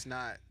 people.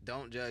 Yeah.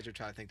 Don't judge or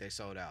try to think they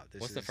sold out.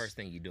 what's the first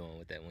thing you doing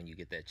with that when you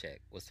get that check?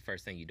 What's the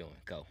first thing you doing?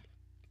 Go.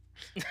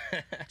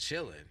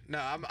 Chilling. No,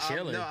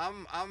 Chilling.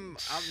 I'm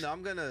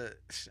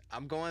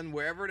going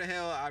wherever the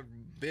hell I've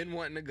been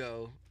wanting to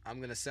go. I'm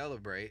gonna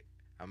celebrate.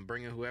 I'm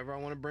bringing whoever I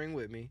want to bring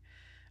with me.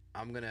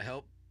 I'm gonna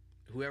help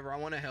whoever I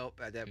want to help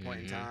at that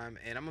point in time,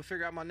 and I'm gonna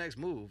figure out my next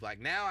move. Like,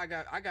 now I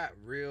got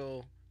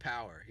real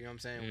power. You know what I'm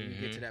saying? When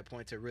you get to that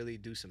point to really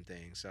do some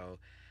things. So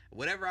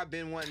whatever I've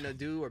been wanting to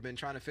do or been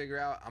trying to figure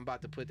out, I'm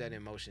about to put that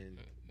in motion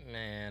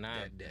Man,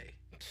 that day.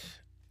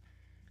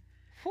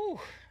 Whew.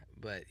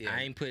 But yeah,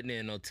 I ain't putting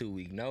in no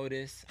 2-week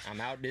notice. I'm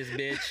out this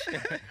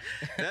bitch.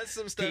 that's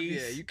some stuff. Peace.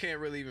 Yeah, you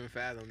can't really even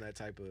fathom that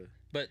type of.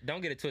 But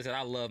don't get it twisted.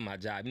 I love my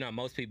job. You know,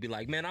 most people be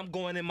like, man, I'm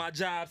going in my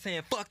job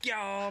saying, fuck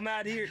y'all, I'm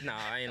out of here. No,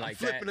 I ain't like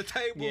that. Flipping the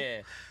table.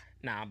 Yeah.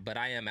 Nah, but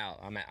I am out.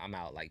 I'm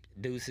out like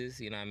deuces,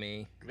 you know what I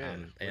mean? Yeah,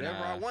 And,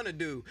 whatever I want to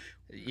do.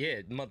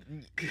 Yeah,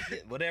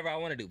 whatever I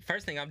want to do.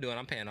 First thing I'm doing,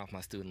 I'm paying off my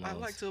student loans. I'd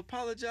like to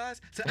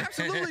apologize to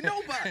absolutely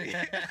nobody.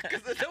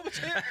 Because the double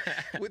champ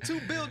with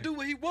 2 bill do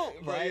what he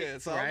want, bro. Right, Yeah,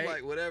 so right. I'm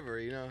like, whatever,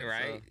 you know.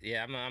 Right? So,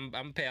 Yeah, I'm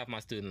gonna pay off my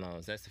student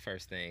loans. That's the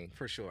first thing.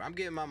 for sure. I'm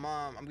getting my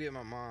mom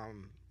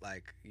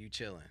like, you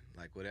chilling.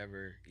 Like,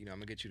 whatever, you know, I'm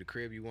gonna get you the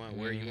crib you want,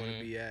 where you want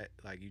to be at,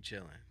 like, you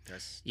chilling.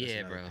 That's Yeah,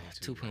 another bro. thing,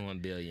 too, bro.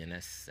 2.1 billion.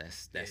 That's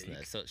you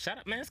nuts. So shout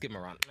out, man. Let's give him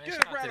a round. Man, Give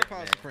shout a out round to of them,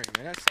 applause man. for Frank,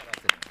 man. That's Shout out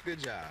to them. good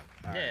job.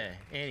 All Yeah. right.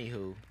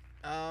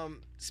 Anywho.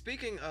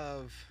 Speaking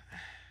of,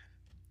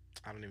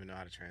 I don't even know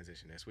how to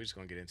transition this. We're just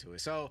gonna get into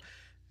it. So,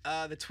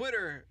 the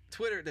Twitter,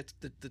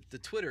 the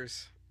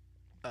Twitter's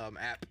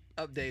app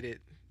updated.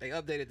 They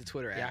updated the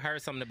Twitter app. Yeah, I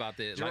heard something about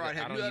this. Gerard, Like, I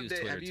have you don't use update-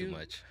 Twitter have you- too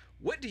much.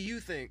 What do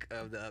you think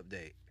of the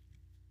update?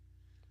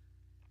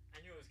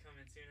 I knew it was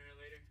coming sooner or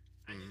later.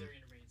 I knew they were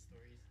gonna bring in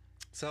stories.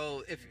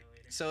 So if Sooner or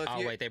later. so, if Oh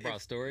you're- wait, they brought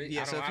if- stories.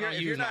 Yeah, I so don't, if I you're, don't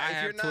if use you're my. not, I if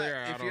have you're not, Twitter.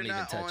 I if don't you're even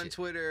not touch on it.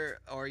 Twitter,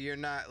 or you're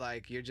not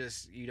like you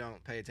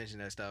don't pay attention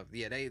to that stuff.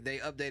 Yeah, they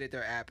updated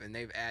their app and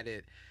they've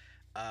added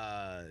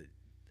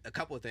a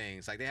couple of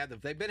things. Like they've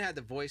had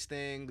the voice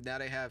thing. Now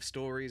they have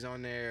stories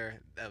on there.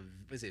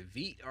 Is it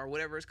Veet or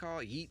whatever it's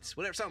called? Yeets,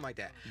 whatever, something like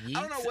that. I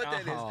don't know Yeets? what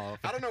that is. Oh.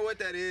 I don't know what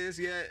that is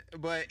yet.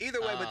 But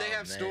either way, but they Oh,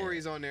 have man.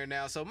 stories on there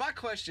now. So my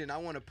question I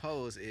want to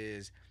pose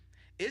is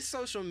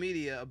social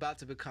media about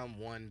to become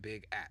one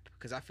big app?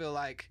 Because I feel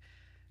like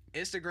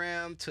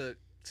Instagram took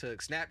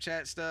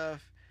Snapchat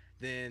stuff.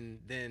 Then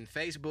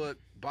Facebook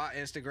bought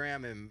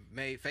Instagram and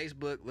made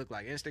Facebook look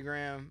like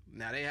Instagram.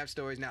 Now they have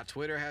stories. Now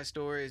Twitter has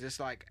stories. It's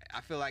like,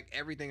 I feel like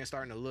everything is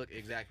starting to look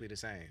exactly the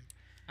same.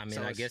 I mean, So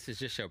I it's- guess it's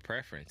just your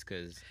preference,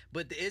 cause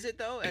But is it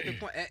though? At the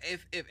point,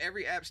 if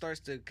every app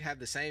starts to have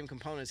the same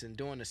components and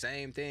doing the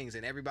same things,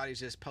 and everybody's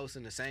just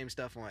posting the same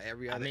stuff on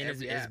every other, I mean,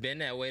 it's app. been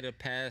that way the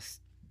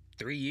past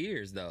 3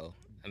 years, though.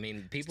 I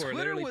mean, people are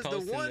Twitter literally was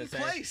posting the one same-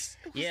 place.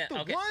 It was Yeah, the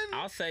okay. one.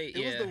 I'll say, It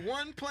yeah. was the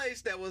one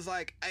place that was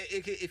like,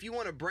 if you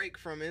want to break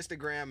from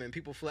Instagram and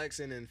people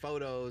flexing and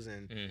photos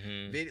and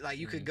video, like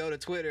you could go to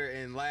Twitter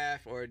and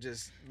laugh or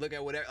just look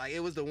at whatever. Like, it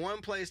was the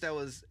one place that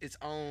was its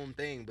own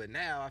thing. But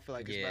now I feel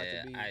like it's about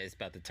to be. It's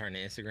about to turn to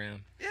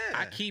Instagram. Yeah.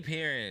 I keep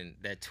hearing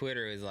that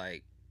Twitter is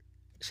like,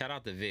 shout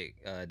out to Vic,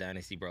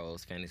 Dynasty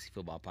Bros Fantasy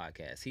Football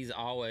Podcast. He's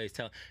always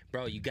telling,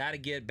 bro, you got to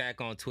get back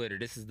on Twitter.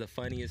 This is the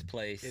funniest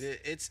place.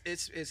 It's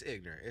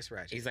ignorant. It's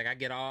ratchet. He's like, I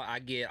get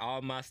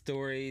all my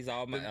stories,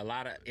 a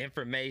lot of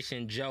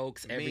information,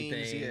 jokes,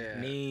 everything,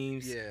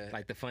 memes, Yeah.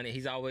 like the funny.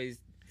 He's always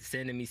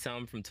sending me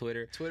something from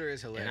Twitter. Twitter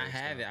is hilarious. And I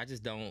have though. it. I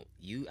just don't.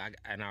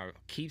 And I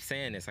keep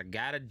saying this. I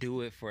gotta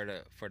do it for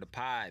the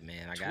pod,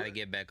 man. I gotta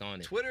get back on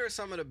it. Twitter is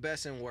some of the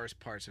best and worst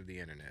parts of the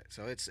internet.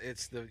 So it's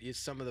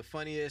some of the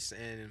funniest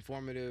and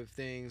informative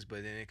things,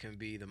 but then it can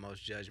be the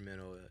most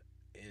judgmental,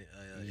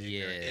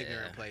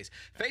 ignorant place.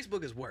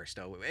 Facebook is worse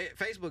though.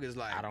 Facebook is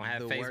like I don't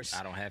have the worst.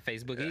 I don't have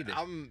Facebook either.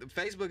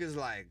 Facebook is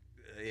like,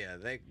 yeah,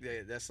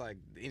 that's like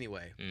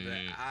anyway.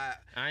 But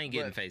I ain't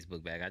getting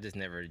Facebook back. I just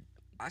never.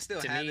 I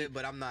still to have me, it,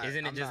 but I'm not.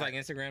 Isn't it I'm just not- like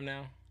Instagram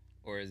now,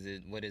 or is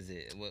it? What is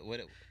it?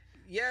 What?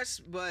 Yes,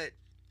 but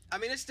I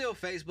mean, it's still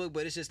Facebook,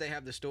 but it's just they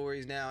have the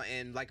stories now,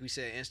 and like we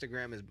said,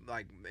 Instagram is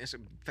like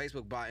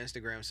Facebook bought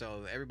Instagram,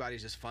 so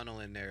everybody's just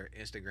funneling their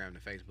Instagram to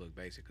Facebook,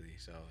 basically.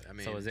 So I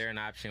mean, So is there an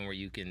option where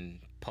you can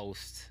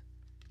post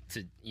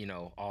to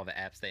all the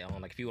apps they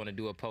own. Like if you want to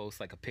do a post,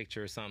 like a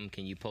picture or something,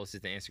 can you post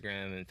it to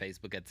Instagram and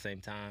Facebook at the same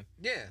time?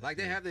 Yeah, like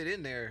they have it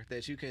in there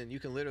that you can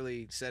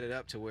literally set it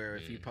up to where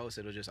if you post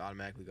it, it'll just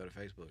automatically go to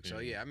Facebook. So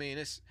yeah, I mean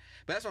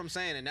but that's what I'm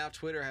saying. And now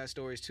Twitter has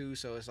stories too.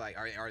 So it's like,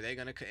 are they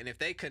gonna? And if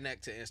they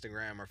connect to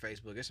Instagram or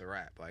Facebook, it's a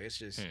wrap. Like it's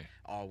just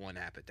all one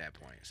app at that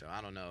point. So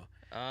I don't know.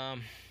 I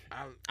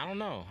don't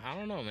know. I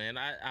don't know, man.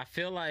 I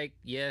feel like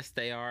yes,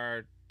 they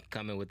are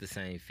coming with the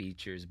same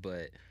features,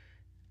 but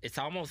it's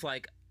almost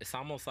like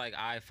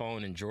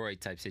iPhone and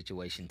Droid type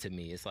situation to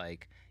me. It's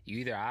like you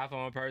either an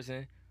iPhone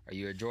person or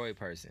you're a Droid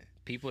person.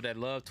 People that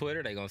love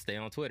Twitter, they gonna stay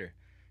on Twitter.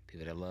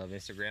 People that love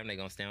Instagram, they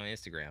gonna stay on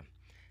Instagram.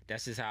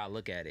 That's just how I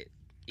look at it.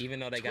 Even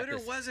though they Twitter got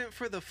this, wasn't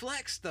for the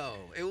flex though.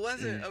 It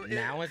wasn't.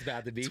 Now it's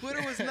about to be.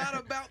 Twitter was not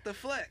about the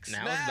flex.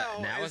 Now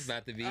it's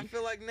about to be. I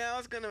feel like now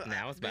it's gonna.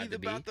 Now it's about to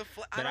be. About the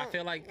flex. But I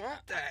feel like. Want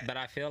that. But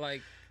I feel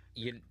like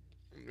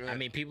I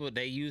mean, people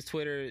they use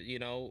Twitter.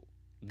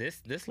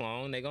 This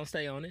long, they gonna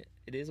stay on it.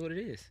 It is what it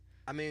is.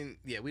 I mean,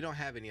 yeah, we don't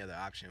have any other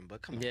option,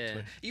 but come on. Yeah.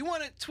 Twitter. You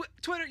want to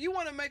Twitter? You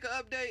want to make an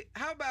update?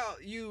 How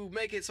about you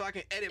make it so I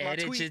can edit my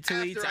your tweets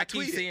tweets. after I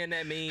keep tweet seeing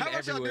that meme How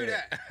about everywhere. y'all do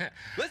that?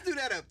 Let's do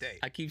that update.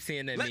 I keep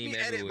seeing that Let meme me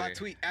everywhere. edit my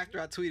tweet after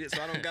I tweet it,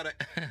 so I don't gotta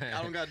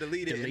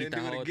delete it Delete and the then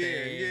do it whole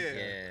again. thing.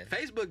 Yeah.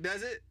 Facebook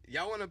does it.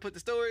 Y'all want to put the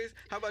stories?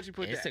 How about you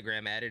put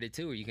Instagram added it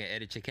too, where you can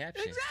edit your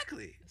caption.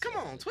 Exactly. Come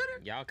on, Twitter.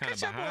 Y'all kind of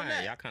Catch up on behind.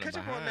 that. Y'all kind of Catch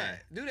up behind. on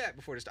that. Do that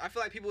before the story. I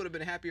feel like people would have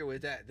been happier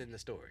with that than the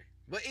story.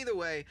 But either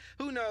way,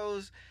 who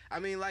knows? I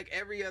mean, like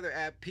every other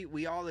app,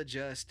 we all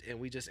adjust and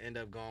we just end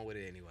up going with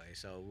it anyway.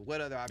 So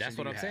what other options? That's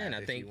what I'm saying.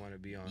 I think you want to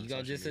be on. You're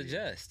gonna just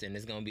adjust, and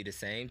it's gonna be the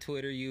same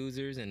Twitter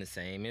users and the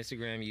same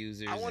Instagram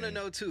users. I want to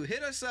know too.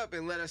 Hit us up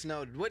and let us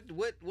know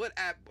what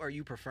app are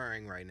you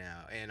preferring right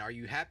now, and are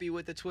you happy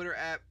with the Twitter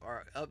app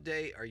or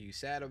update? Are you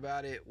sad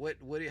about it?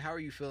 How are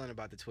you feeling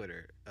about the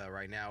Twitter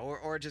right now,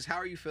 or just how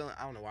are you feeling?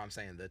 I don't know why I'm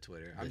saying the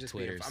Twitter. I'm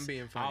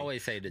being funny. I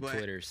always say the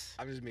Twitters.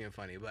 I'm just being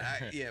funny, but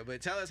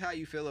but tell us how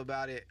you feel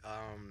about it.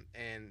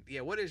 And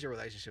yeah, what is your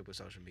relationship with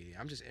social media?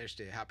 I'm just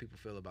interested in how people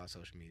feel about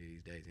social media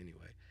these days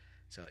anyway.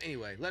 So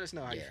anyway, let us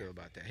know how you feel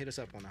about that. Hit us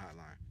up on the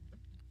hotline.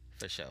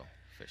 For sure.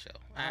 All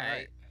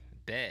right.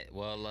 Bet.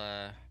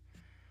 Well,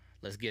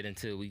 let's get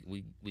into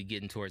we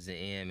getting towards the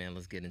end, man.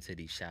 Let's get into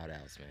these shout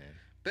outs, man.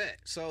 Bet.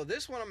 So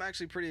this one I'm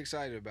actually pretty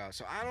excited about.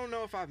 So I don't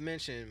know if I've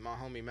mentioned my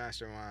homie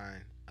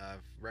Mastermind of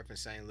repping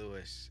St.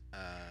 Louis.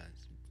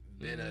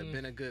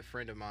 Been a good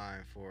friend of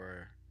mine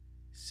for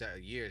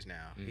years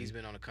now. He's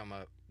been on the come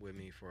up with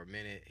me for a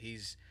minute.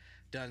 He's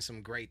done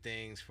some great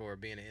things for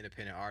being an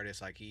independent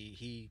artist. Like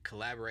he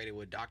collaborated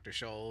with Dr.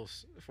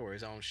 Scholl's for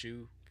his own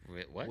shoe.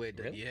 What?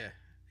 Really? Yeah.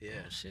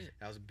 Oh shit.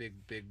 That was a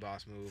big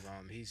boss move.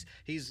 He's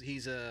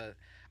a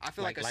I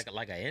feel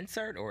like an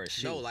insert or a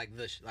shoe. No, like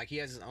he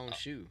has his own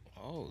shoe.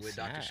 With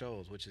snap. Dr.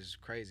 Scholl's, which is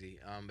crazy.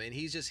 And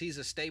he's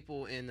a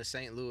staple in the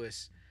St.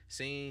 Louis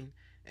scene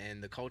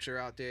and the culture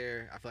out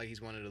there. I feel like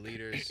he's one of the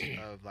leaders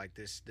of like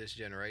this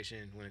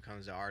generation when it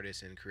comes to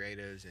artists and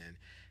creatives, and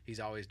he's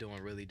always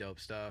doing really dope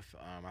stuff.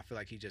 I feel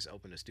like he just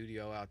opened a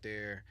studio out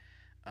there,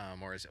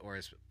 or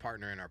his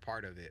partner and are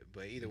part of it.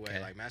 But either way,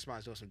 like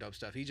Mastermind's doing some dope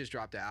stuff. He just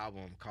dropped an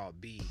album called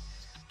B.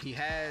 He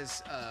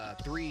has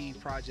 3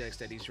 projects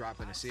that he's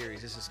dropping a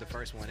series. This is the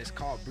first one. It's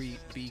called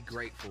Be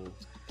Grateful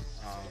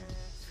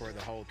for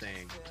the whole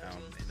thing,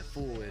 and the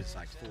full is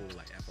like full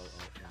like FOOL.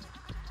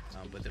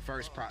 But the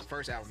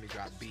first album he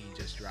dropped, B,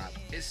 just dropped.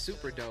 It's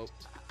super dope.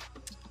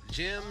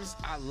 Gems,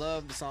 I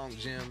love the song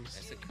Gems.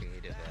 That's a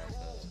creative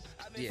ass.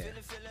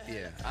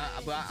 Yeah.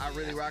 But I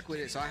really rock with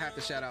it, so I have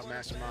to shout out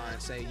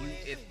Mastermind.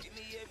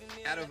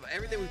 Out of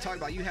everything we talked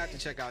about, you have to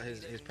check out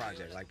his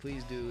project. Like,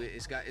 please do.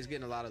 It's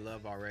getting a lot of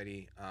love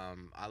already.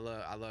 I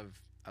love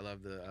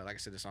the like I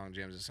said, the song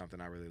Gems is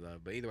something I really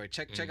love. But either way,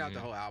 check out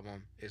the whole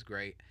album. It's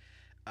great.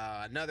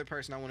 Another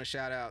person I want to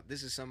shout out.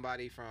 This is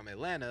somebody from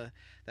Atlanta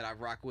that I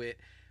rock with.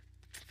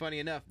 Funny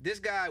enough, this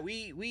guy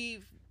we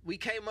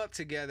came up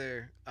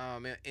together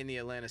in the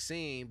Atlanta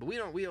scene, but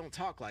we don't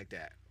talk like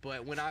that.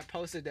 But when I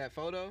posted that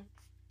photo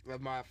of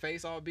my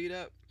face all beat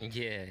up,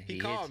 he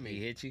called me.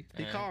 He hit you?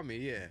 He called me,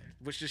 yeah,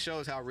 which just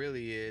shows how real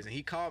he is. And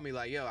he called me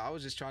like, yo, I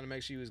was just trying to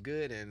make sure you was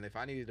good, and if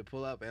I needed to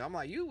pull up. And I'm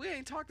like, we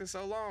ain't talked in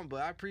so long,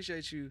 but I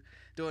appreciate you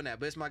doing that.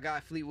 But it's my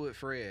guy Fleetwood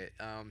Fred.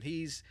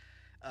 He's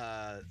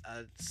a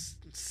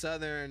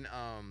southern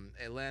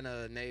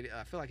Atlanta native.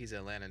 I feel like he's an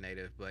Atlanta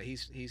native, but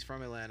he's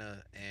from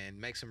Atlanta and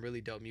makes some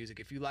really dope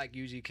music. If you like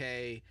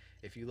UGK,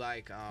 if you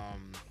like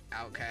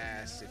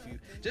Outkast, if you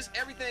just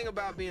everything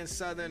about being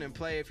southern and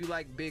play, if you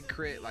like Big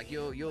Crit, like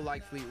you'll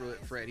like Fleetwood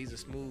Fred. He's a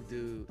smooth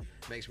dude,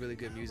 makes really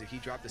good music. He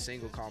dropped a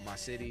single called My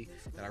City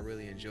that I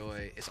really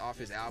enjoy. It's off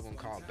his album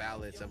called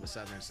Ballads of a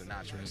Southern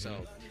Sinatra.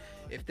 So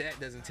if that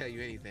doesn't tell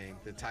you anything,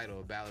 the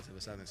title of Ballads of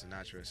a Southern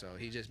Sinatra. So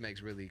he just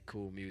makes really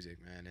cool music,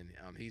 man, and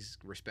he's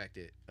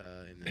respected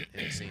in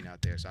the scene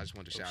out there. So I just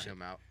wanted to shout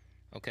him out.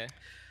 Okay.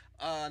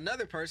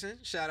 Another person,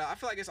 shout out. I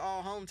feel like it's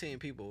all home team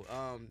people.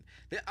 I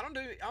don't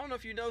know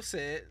if you know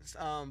Sid,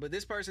 but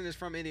this person is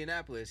from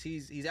Indianapolis.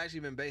 He's actually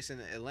been based in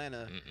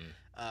Atlanta.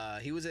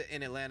 He was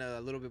in Atlanta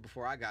a little bit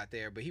before I got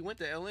there, but he went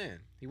to LN.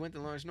 He went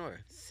to Lawrence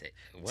North.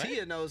 What?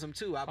 Tia knows him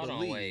too, I believe.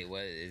 Hold on, wait.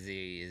 What is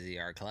he? Is he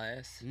our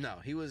class? No,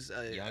 he was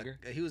younger.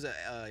 He was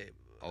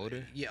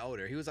Older? Yeah,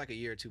 older. He was like a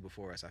year or two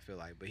before us, I feel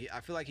like. But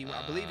I feel like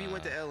I believe he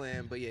went to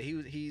LN. But yeah,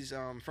 he's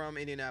from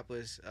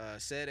Indianapolis.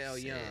 Said L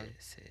Young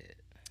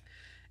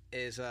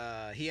is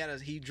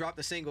he dropped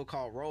a single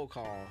called Roll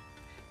Call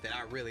that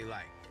I really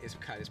like. It's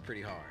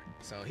pretty hard.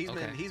 So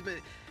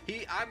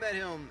I met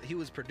him. He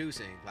was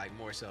producing like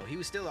more so. He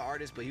was still an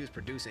artist, but he was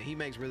producing. He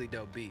makes really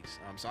dope beats.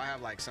 So I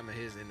have like some of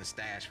his in the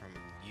stash from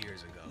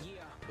years ago.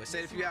 But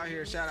Said, if you out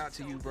here, shout out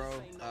to you, bro.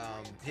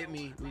 Hit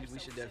me. We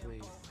should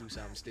definitely do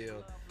something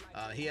still.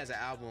 He has an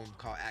album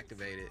called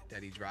Activated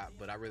that he dropped,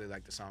 but I really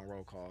like the song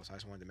Roll Call, so I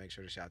just wanted to make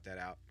sure to shout that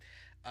out.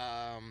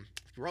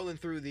 Rolling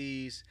through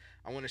these,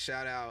 I want to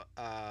shout out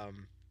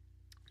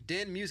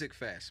Den Music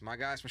Fest. My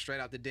guys from Straight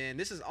Out the Den.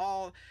 This is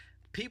all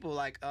people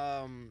like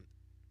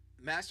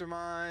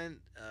Mastermind,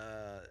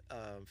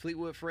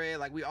 Fleetwood Fred.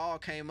 Like, we all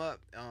came up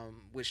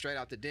with Straight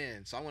Out the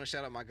Den. So I want to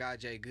shout out my guy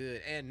Jay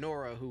Good and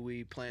Nora, who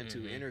we plan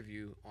to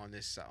interview on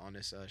this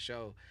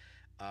show.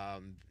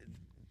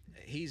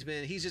 He's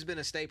just been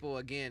a staple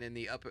again in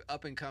the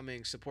up and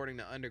coming, supporting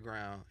the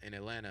underground in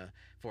Atlanta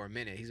for a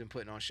minute. He's been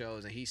putting on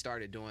shows, and he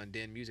started doing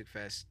Den Music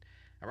Fest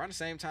around the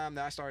same time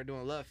that I started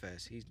doing Love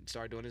Fest. He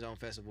started doing his own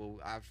festival.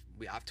 I've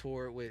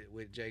toured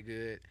with Jay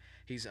Good.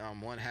 He's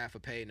one half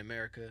of Paid in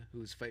America,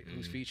 who's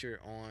featured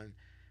on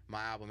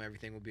my album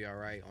Everything Will Be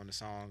Alright on the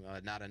song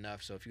Not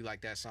Enough. So if you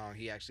like that song,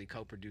 he actually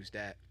co-produced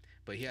that.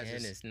 But he has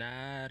it's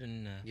not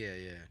enough. Yeah.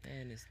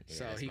 And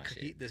so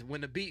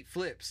when the beat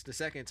flips the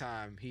second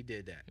time, he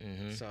did that.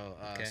 So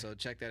so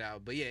check that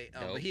out. But yeah,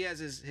 but he has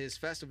his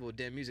festival,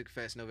 Den Music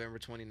Fest, November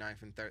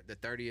 29th and the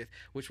 30th,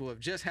 which will have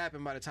just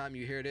happened by the time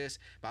you hear this.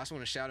 But I just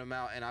want to shout him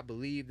out, and I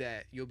believe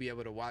that you'll be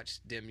able to watch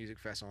Den Music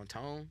Fest on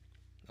Tone.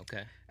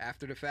 Okay.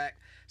 After the fact,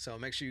 so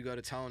make sure you go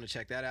to Tone to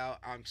check that out.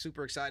 I'm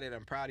super excited.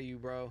 I'm proud of you,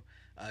 bro.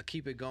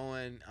 Keep it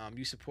going.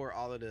 You support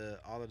all of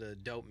the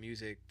dope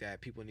music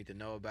that people need to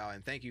know about,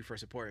 and thank you for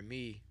supporting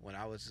me when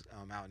I was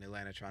out in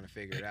Atlanta trying to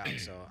figure it out.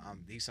 So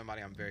he's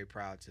somebody I'm very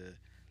proud to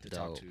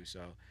talk to. So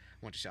I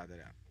want to shout that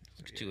out.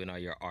 So, you and all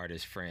your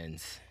artist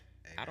friends.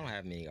 Hey, I don't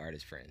have many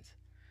artist friends.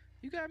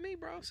 You got me,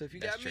 bro. So if you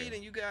got me,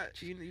 then you got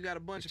a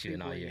bunch of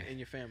people in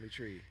your family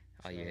tree.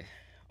 Oh yeah.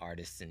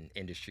 Artists and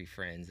industry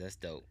friends. That's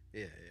dope.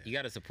 Yeah. You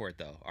gotta support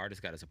though. Artists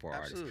gotta support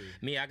Absolutely.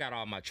 artists. Me, I got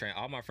all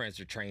my friends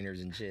are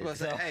trainers and shit. Well,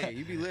 so, hey,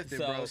 you be lifting,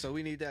 bro. So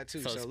we need that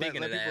too. So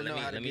speaking of that,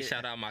 let me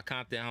shout out my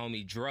Compton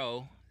homie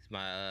Dro,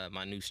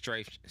 my new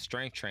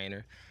strength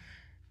trainer.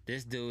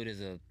 This dude is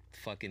a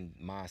fucking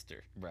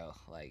monster, bro.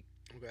 Like,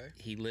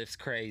 he lifts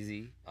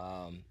crazy.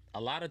 A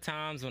lot of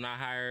times when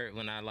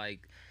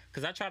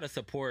cause I try to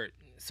support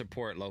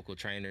local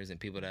trainers and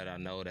people that I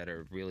know that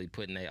are really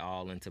putting their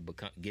all into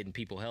getting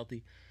people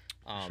healthy.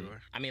 Sure.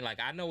 I mean, like,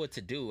 I know what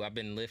to do. I've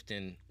been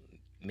lifting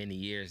many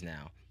years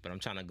now, but I'm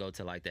trying to go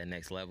to like that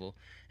next level.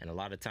 And a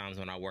lot of times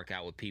when I work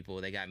out with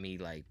people, they got me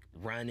like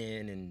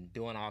running and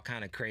doing all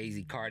kind of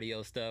crazy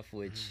cardio stuff,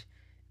 which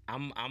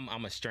I'm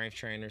a strength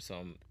trainer.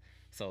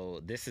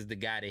 So this is the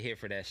guy to hit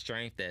for that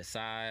strength, that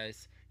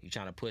size. You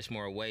trying to push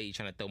more weight, you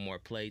trying to throw more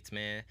plates,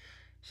 man.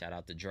 Shout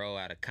out to Dro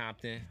out of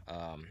Compton.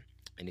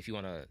 And if you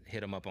want to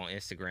hit him up on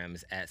Instagram,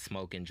 it's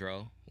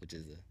 @SmokinDro, which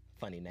is a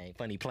funny name,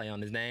 funny play on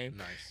his name.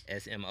 Nice.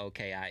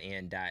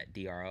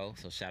 SMOKIN.DRO.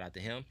 So shout out to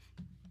him.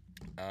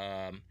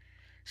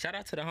 Shout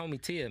out to the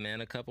homie Tia,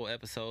 man. A couple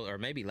episodes, or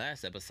maybe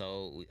last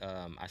episode,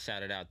 I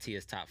shouted out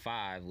Tia's Top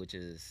 5, which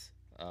is,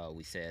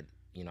 we said,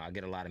 I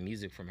get a lot of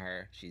music from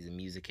her. She's a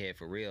music head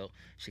for real.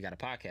 She got a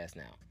podcast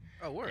now.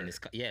 Oh, word. And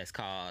it's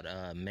called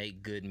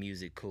Make Good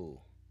Music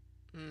Cool.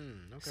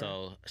 Okay.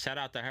 So shout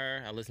out to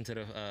her. I listened to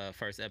the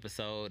first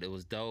episode. It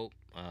was dope.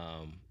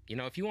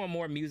 If you want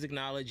more music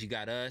knowledge, you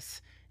got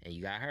us and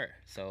you got her.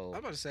 So I was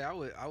about to say I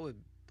would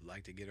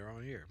like to get her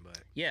on here, but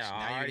yeah,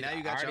 now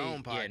you got your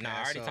own podcast.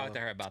 I already talked to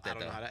her about that. I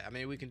don't know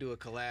how we can do a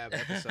collab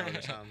episode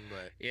or something,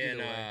 but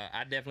yeah,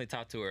 I definitely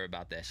talked to her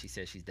about that. She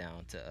said she's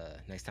down to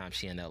next time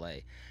she in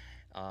LA.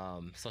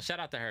 So shout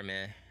out to her,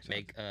 man.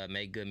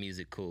 Make good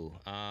music cool.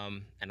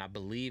 And I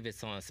believe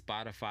it's on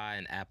Spotify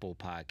and Apple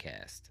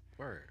Podcast.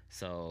 Word.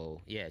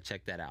 So yeah,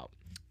 check that out.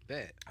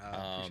 Bet.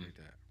 I appreciate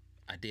that.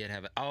 I did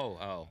have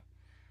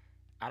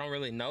I don't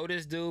really know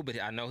this dude,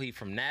 but I know he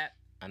from Nap.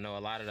 I know a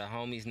lot of the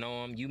homies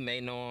know him. You may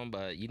know him,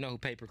 but you know who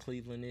Paper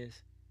Cleveland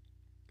is?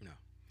 No.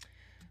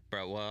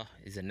 Bro, well,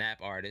 he's a Nap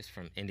artist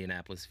from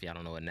Indianapolis. If y'all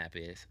don't know what Nap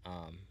is,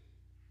 and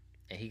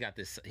he got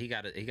this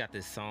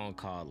song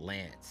called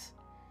Lance.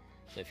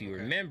 So if you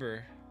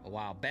remember, a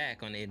while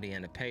back on the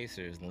Indiana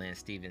Pacers, Lance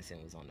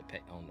Stevenson was on the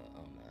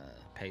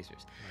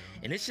Pacers,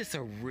 and it's just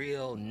a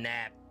real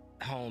Nap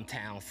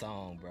hometown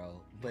song,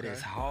 bro. But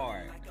it's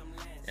hard.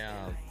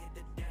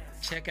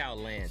 Check out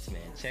Lance,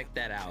 man. Check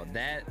that out.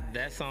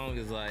 That song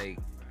is like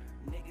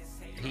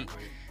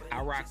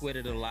I rock with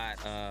it a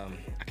lot.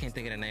 I can't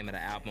think of the name of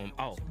the album.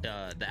 Oh,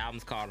 the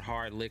album's called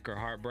Hard Liquor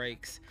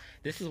Heartbreaks.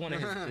 This is one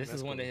of his. This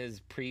is one of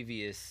his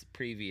previous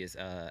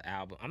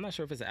album. I'm not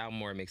sure if it's an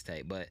album or a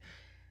mixtape, but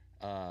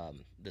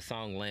the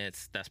song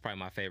Lance. That's probably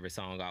my favorite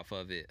song off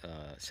of it.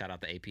 Shout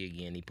out to AP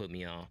again. He put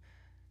me on.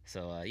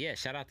 So yeah,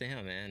 shout out to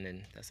him, man.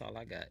 And that's all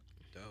I got.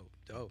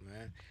 Dope,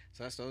 man.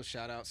 So that's those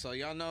shout outs. So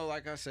y'all know,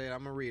 like I said,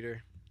 I'm a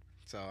reader.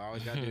 So I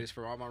always gotta do this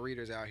for all my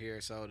readers out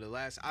here. So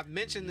I've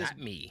mentioned this. Not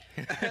me.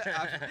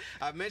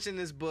 I've mentioned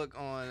this book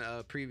on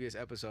a previous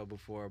episode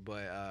before,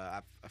 but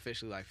I've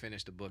officially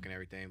finished the book and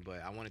everything.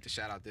 But I wanted to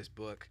shout out this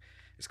book.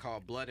 It's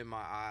called Blood in My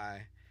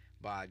Eye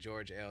by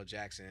George L.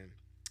 Jackson.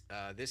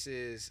 This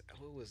is,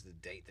 what was the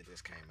date that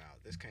this came out?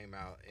 This came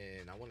out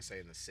in, I want to say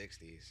in the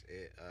 60s.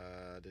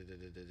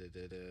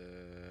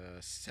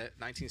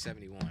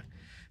 1971.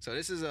 So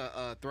this is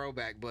a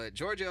throwback, but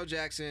George L.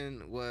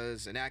 Jackson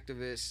was an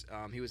activist.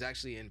 He was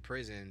actually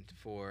imprisoned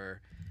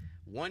for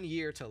 1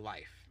 year to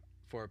life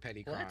for a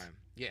petty crime. What?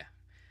 Yeah,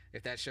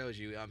 if that shows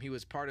you. He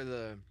was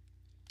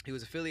he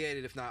was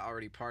affiliated, if not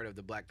already part of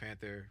the Black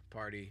Panther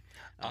Party.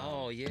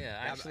 Oh yeah,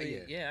 I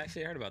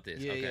actually heard about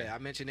this. Yeah, okay. yeah, I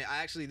mentioned it.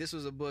 This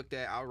was a book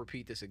that I'll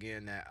repeat this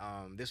again. That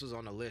this was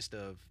on the list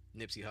of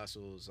Nipsey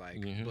Hussle's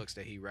books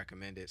that he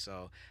recommended.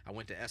 So I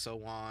went to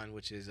SO1,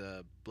 which is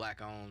a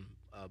black-owned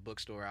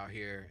bookstore out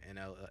here in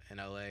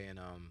LA and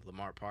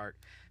Lamar Park.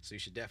 So you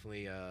should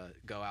definitely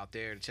go out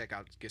there to check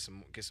out, get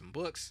some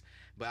books.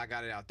 But I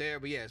got it out there.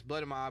 But yeah, it's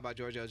Blood in My Eye by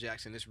George L.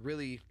 Jackson. It's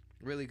really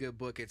good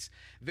book. It's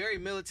very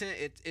militant.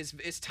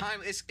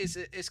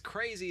 It's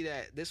crazy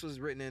that this was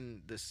written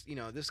in this,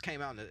 this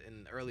came out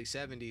in the early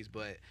 70s,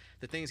 but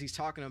the things he's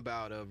talking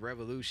about of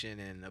revolution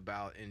and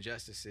about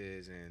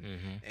injustices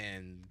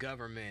and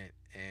government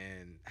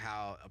and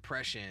how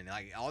oppression,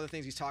 all the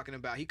things he's talking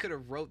about, he could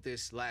have wrote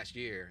this last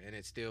year and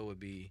it still would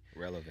be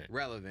relevant.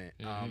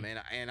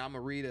 And I'm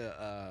gonna read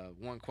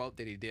one quote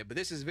that he did, but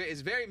this is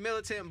it's very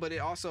militant, but it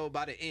also,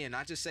 by the end,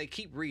 I just say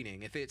keep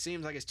reading. If it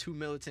seems like it's too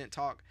militant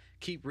talk,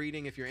 keep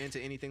reading. If you're into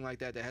anything like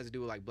that has to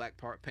do with Black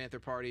Panther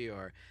Party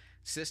or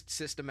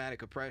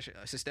systemic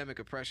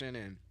oppression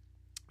and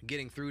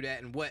getting through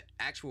that and what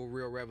actual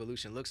real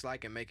revolution looks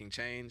like and making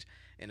change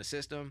in a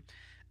system,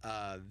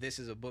 this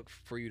is a book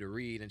for you to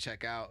read and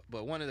check out.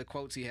 But one of the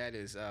quotes he had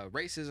is,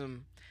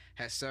 racism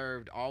has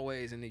served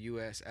always in the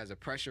U.S. as a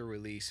pressure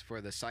release for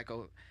the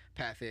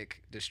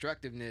psychopathic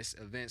destructiveness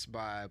evinced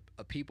by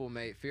a people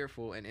made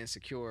fearful and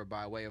insecure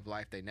by a way of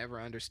life they never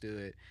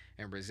understood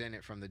and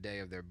resented from the day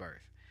of their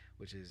birth,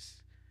 which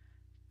is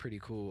pretty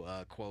cool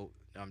quote.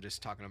 I'm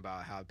just talking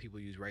about how people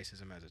use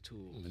racism as a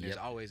tool. And there's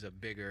always a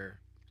bigger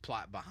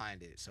plot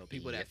behind it. So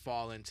people that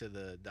fall into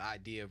the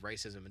idea of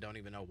racism and don't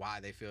even know why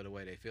they feel the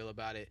way they feel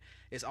about it,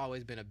 it's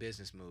always been a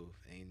business move.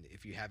 And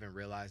if you haven't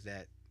realized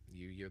that,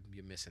 you're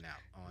missing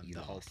out on the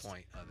whole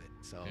point of it.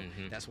 So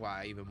that's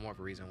why, even more of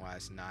a reason why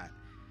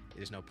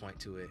there's no point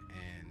to it.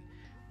 And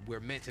we're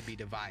meant to be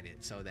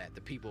divided so that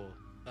the people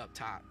up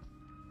top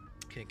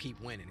can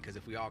keep winning, because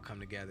if we all come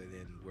together,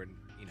 then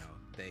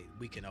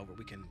we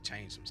can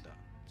change some stuff.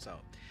 So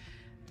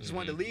just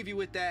wanted to leave you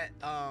with that.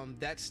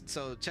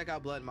 So check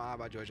out Blood in My Eye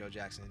by George L.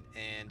 Jackson.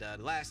 And the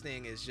last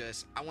thing is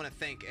just, I want to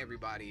thank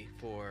everybody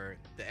for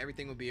the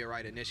Everything Will Be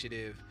Alright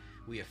initiative.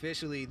 We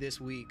officially this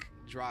week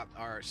dropped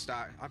our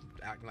stock. I'm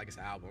acting like it's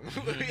an album.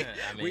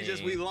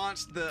 We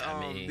launched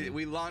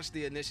we launched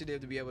the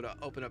initiative to be able to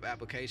open up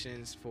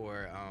applications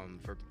for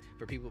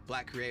people,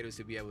 Black creators,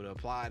 to be able to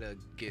apply to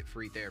get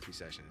free therapy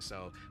sessions.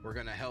 So we're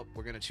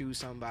gonna choose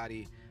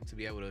somebody to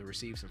be able to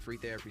receive some free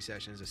therapy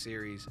sessions, a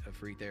series of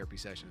free therapy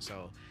sessions.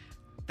 So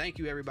thank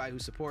you everybody who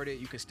supported.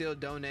 You can still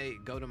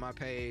donate. Go to my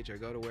page or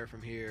go to Where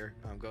From Here.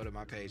 Go to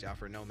my page,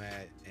 Alfred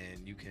Nomad,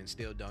 and you can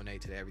still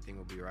donate to the Everything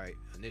Will Be Right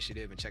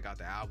initiative and check out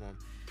the album.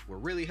 We're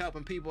really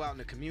helping people out in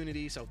the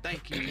community, so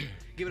thank you.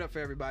 Give it up for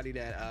everybody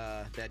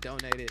that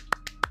donated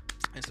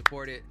and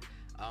supported.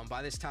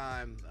 By this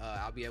time,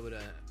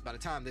 by the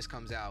time this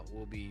comes out,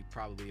 we'll be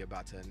probably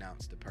about to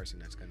announce the person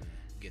that's gonna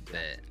get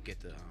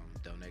the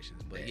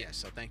donations. But yes,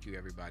 so thank you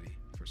everybody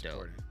for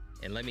supporting. Dope.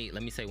 And let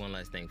me say one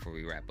last thing before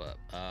we wrap up.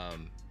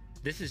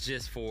 This is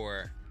just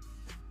for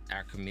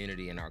our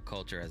community and our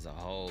culture as a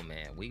whole,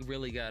 man. We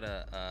really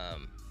gotta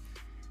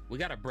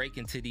break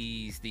into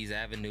these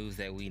avenues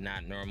that we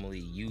not normally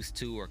used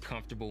to or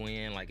comfortable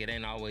in. It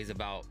ain't always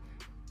about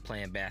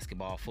playing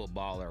basketball,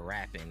 football, or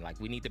rapping.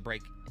 We need to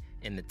break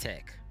in the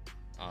tech.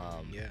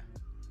 I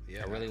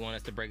really want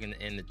us to break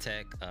in the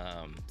tech.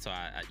 So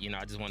I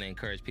just want to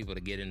encourage people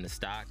to get in the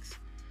stocks.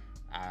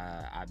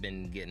 I've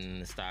been getting in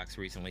the stocks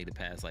recently, the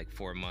past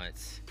 4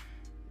 months.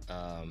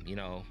 And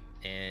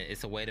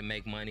it's a way to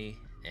make money.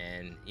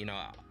 And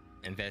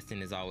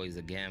investing is always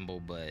a gamble,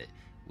 but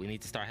we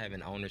need to start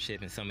having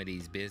ownership in some of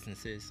these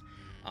businesses.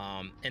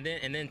 And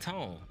then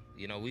Tone.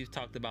 We've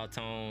talked about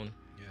Tone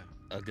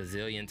a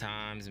gazillion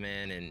times,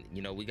 man,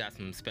 and we got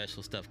some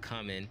special stuff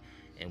coming,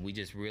 and we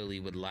just really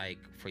would like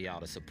for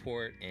y'all to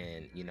support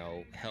and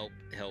help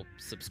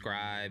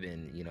subscribe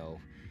and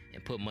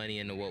and put money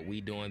into what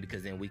we doing,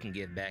 because then we can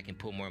give back and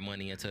put more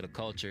money into the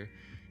culture.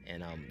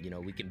 and you know,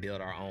 we can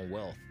build our own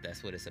wealth.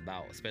 That's what it's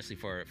about, especially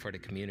for the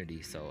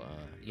community. So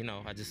you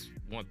know, I just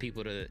want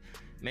people to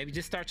maybe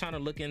just start trying to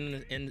look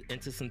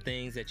into some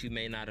things that you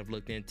may not have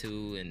looked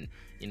into. And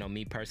you know,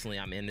 me personally,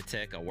 I'm into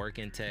tech. I work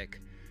in tech.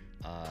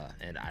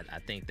 And I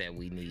think that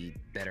we need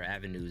better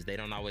avenues. They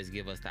don't always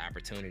give us the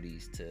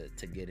opportunities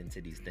to get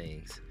into these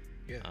things.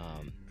 Yeah,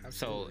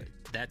 so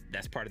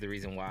that's part of the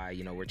reason why,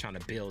 you know, we're trying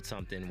to build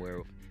something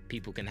where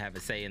people can have a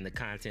say in the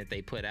content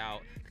they put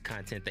out, the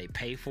content they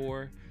pay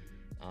for,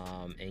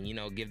 and, you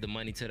know, give the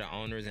money to the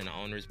owners, and the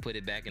owners put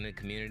it back in the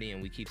community,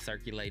 and we keep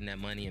circulating that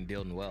money and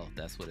building wealth.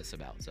 That's what it's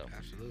about. So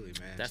absolutely,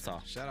 man. That's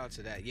all. Shout out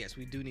to that. Yes,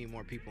 we do need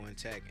more people in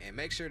tech, and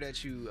make sure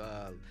that you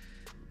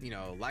you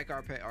know, like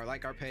our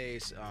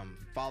page,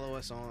 follow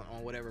us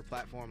on whatever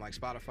platform, like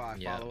Spotify.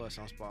 Yeah. Follow us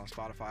on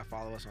Spotify.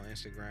 Follow us on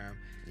Instagram.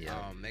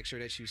 Yeah. Make sure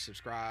that you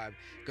subscribe.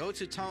 Go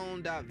to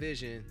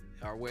tone.vision,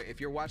 or where, if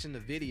you're watching the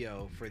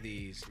video for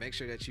these, make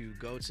sure that you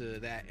go to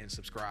that and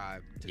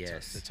subscribe to,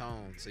 Yes. to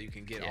Tone, so you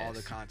can get all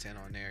the content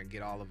on there and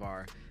get all of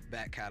our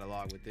back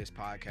catalog with this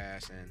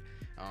podcast and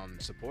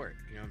support.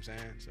 You know what I'm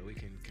saying? So we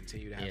can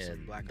continue to have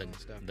some black-owned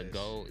stuff. The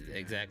goal,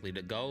 exactly.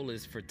 The goal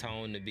is for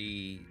Tone to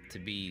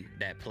be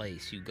that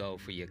place you go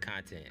for your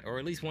content, or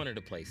at least one of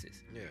the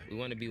places. Yeah. We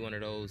want to be one of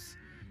those,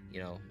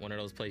 you know, one of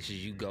those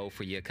places you go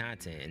for your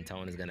content, and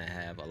Tone is gonna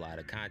have a lot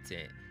of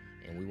content,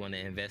 and we want to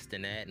invest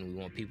in that, and we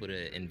want people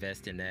to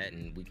invest in that,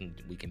 and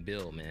we can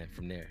build, man,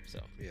 from there. So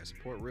yeah,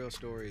 support real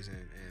stories,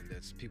 and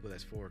that's people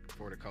that's for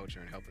the culture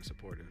and helping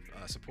support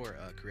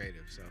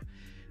creative. So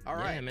all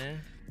right, yeah,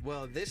 man.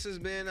 Well, this has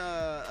been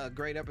a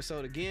great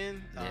episode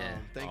again.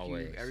 Thank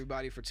you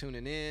everybody for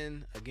tuning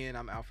in. Again,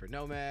 I'm Alfred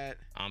Nomad.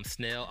 I'm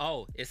Snell.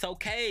 Oh, it's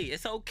okay.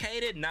 It's okay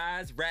that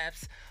Nas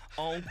raps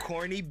on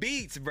corny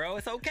beats, bro.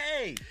 It's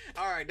okay.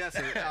 All right, that's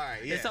it. All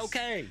right, yes. It's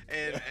okay.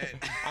 And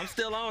I'm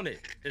still on it.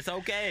 It's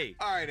okay.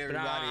 All right,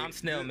 everybody. But I'm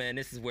Snell, man.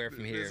 This is where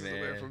from here, man. This is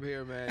where from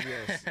here, man.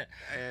 Yes.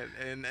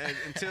 and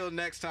until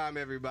next time,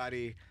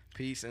 everybody.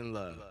 Peace and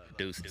love.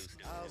 Deuces.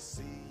 I'll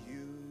see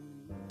you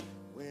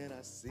when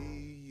I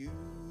see you.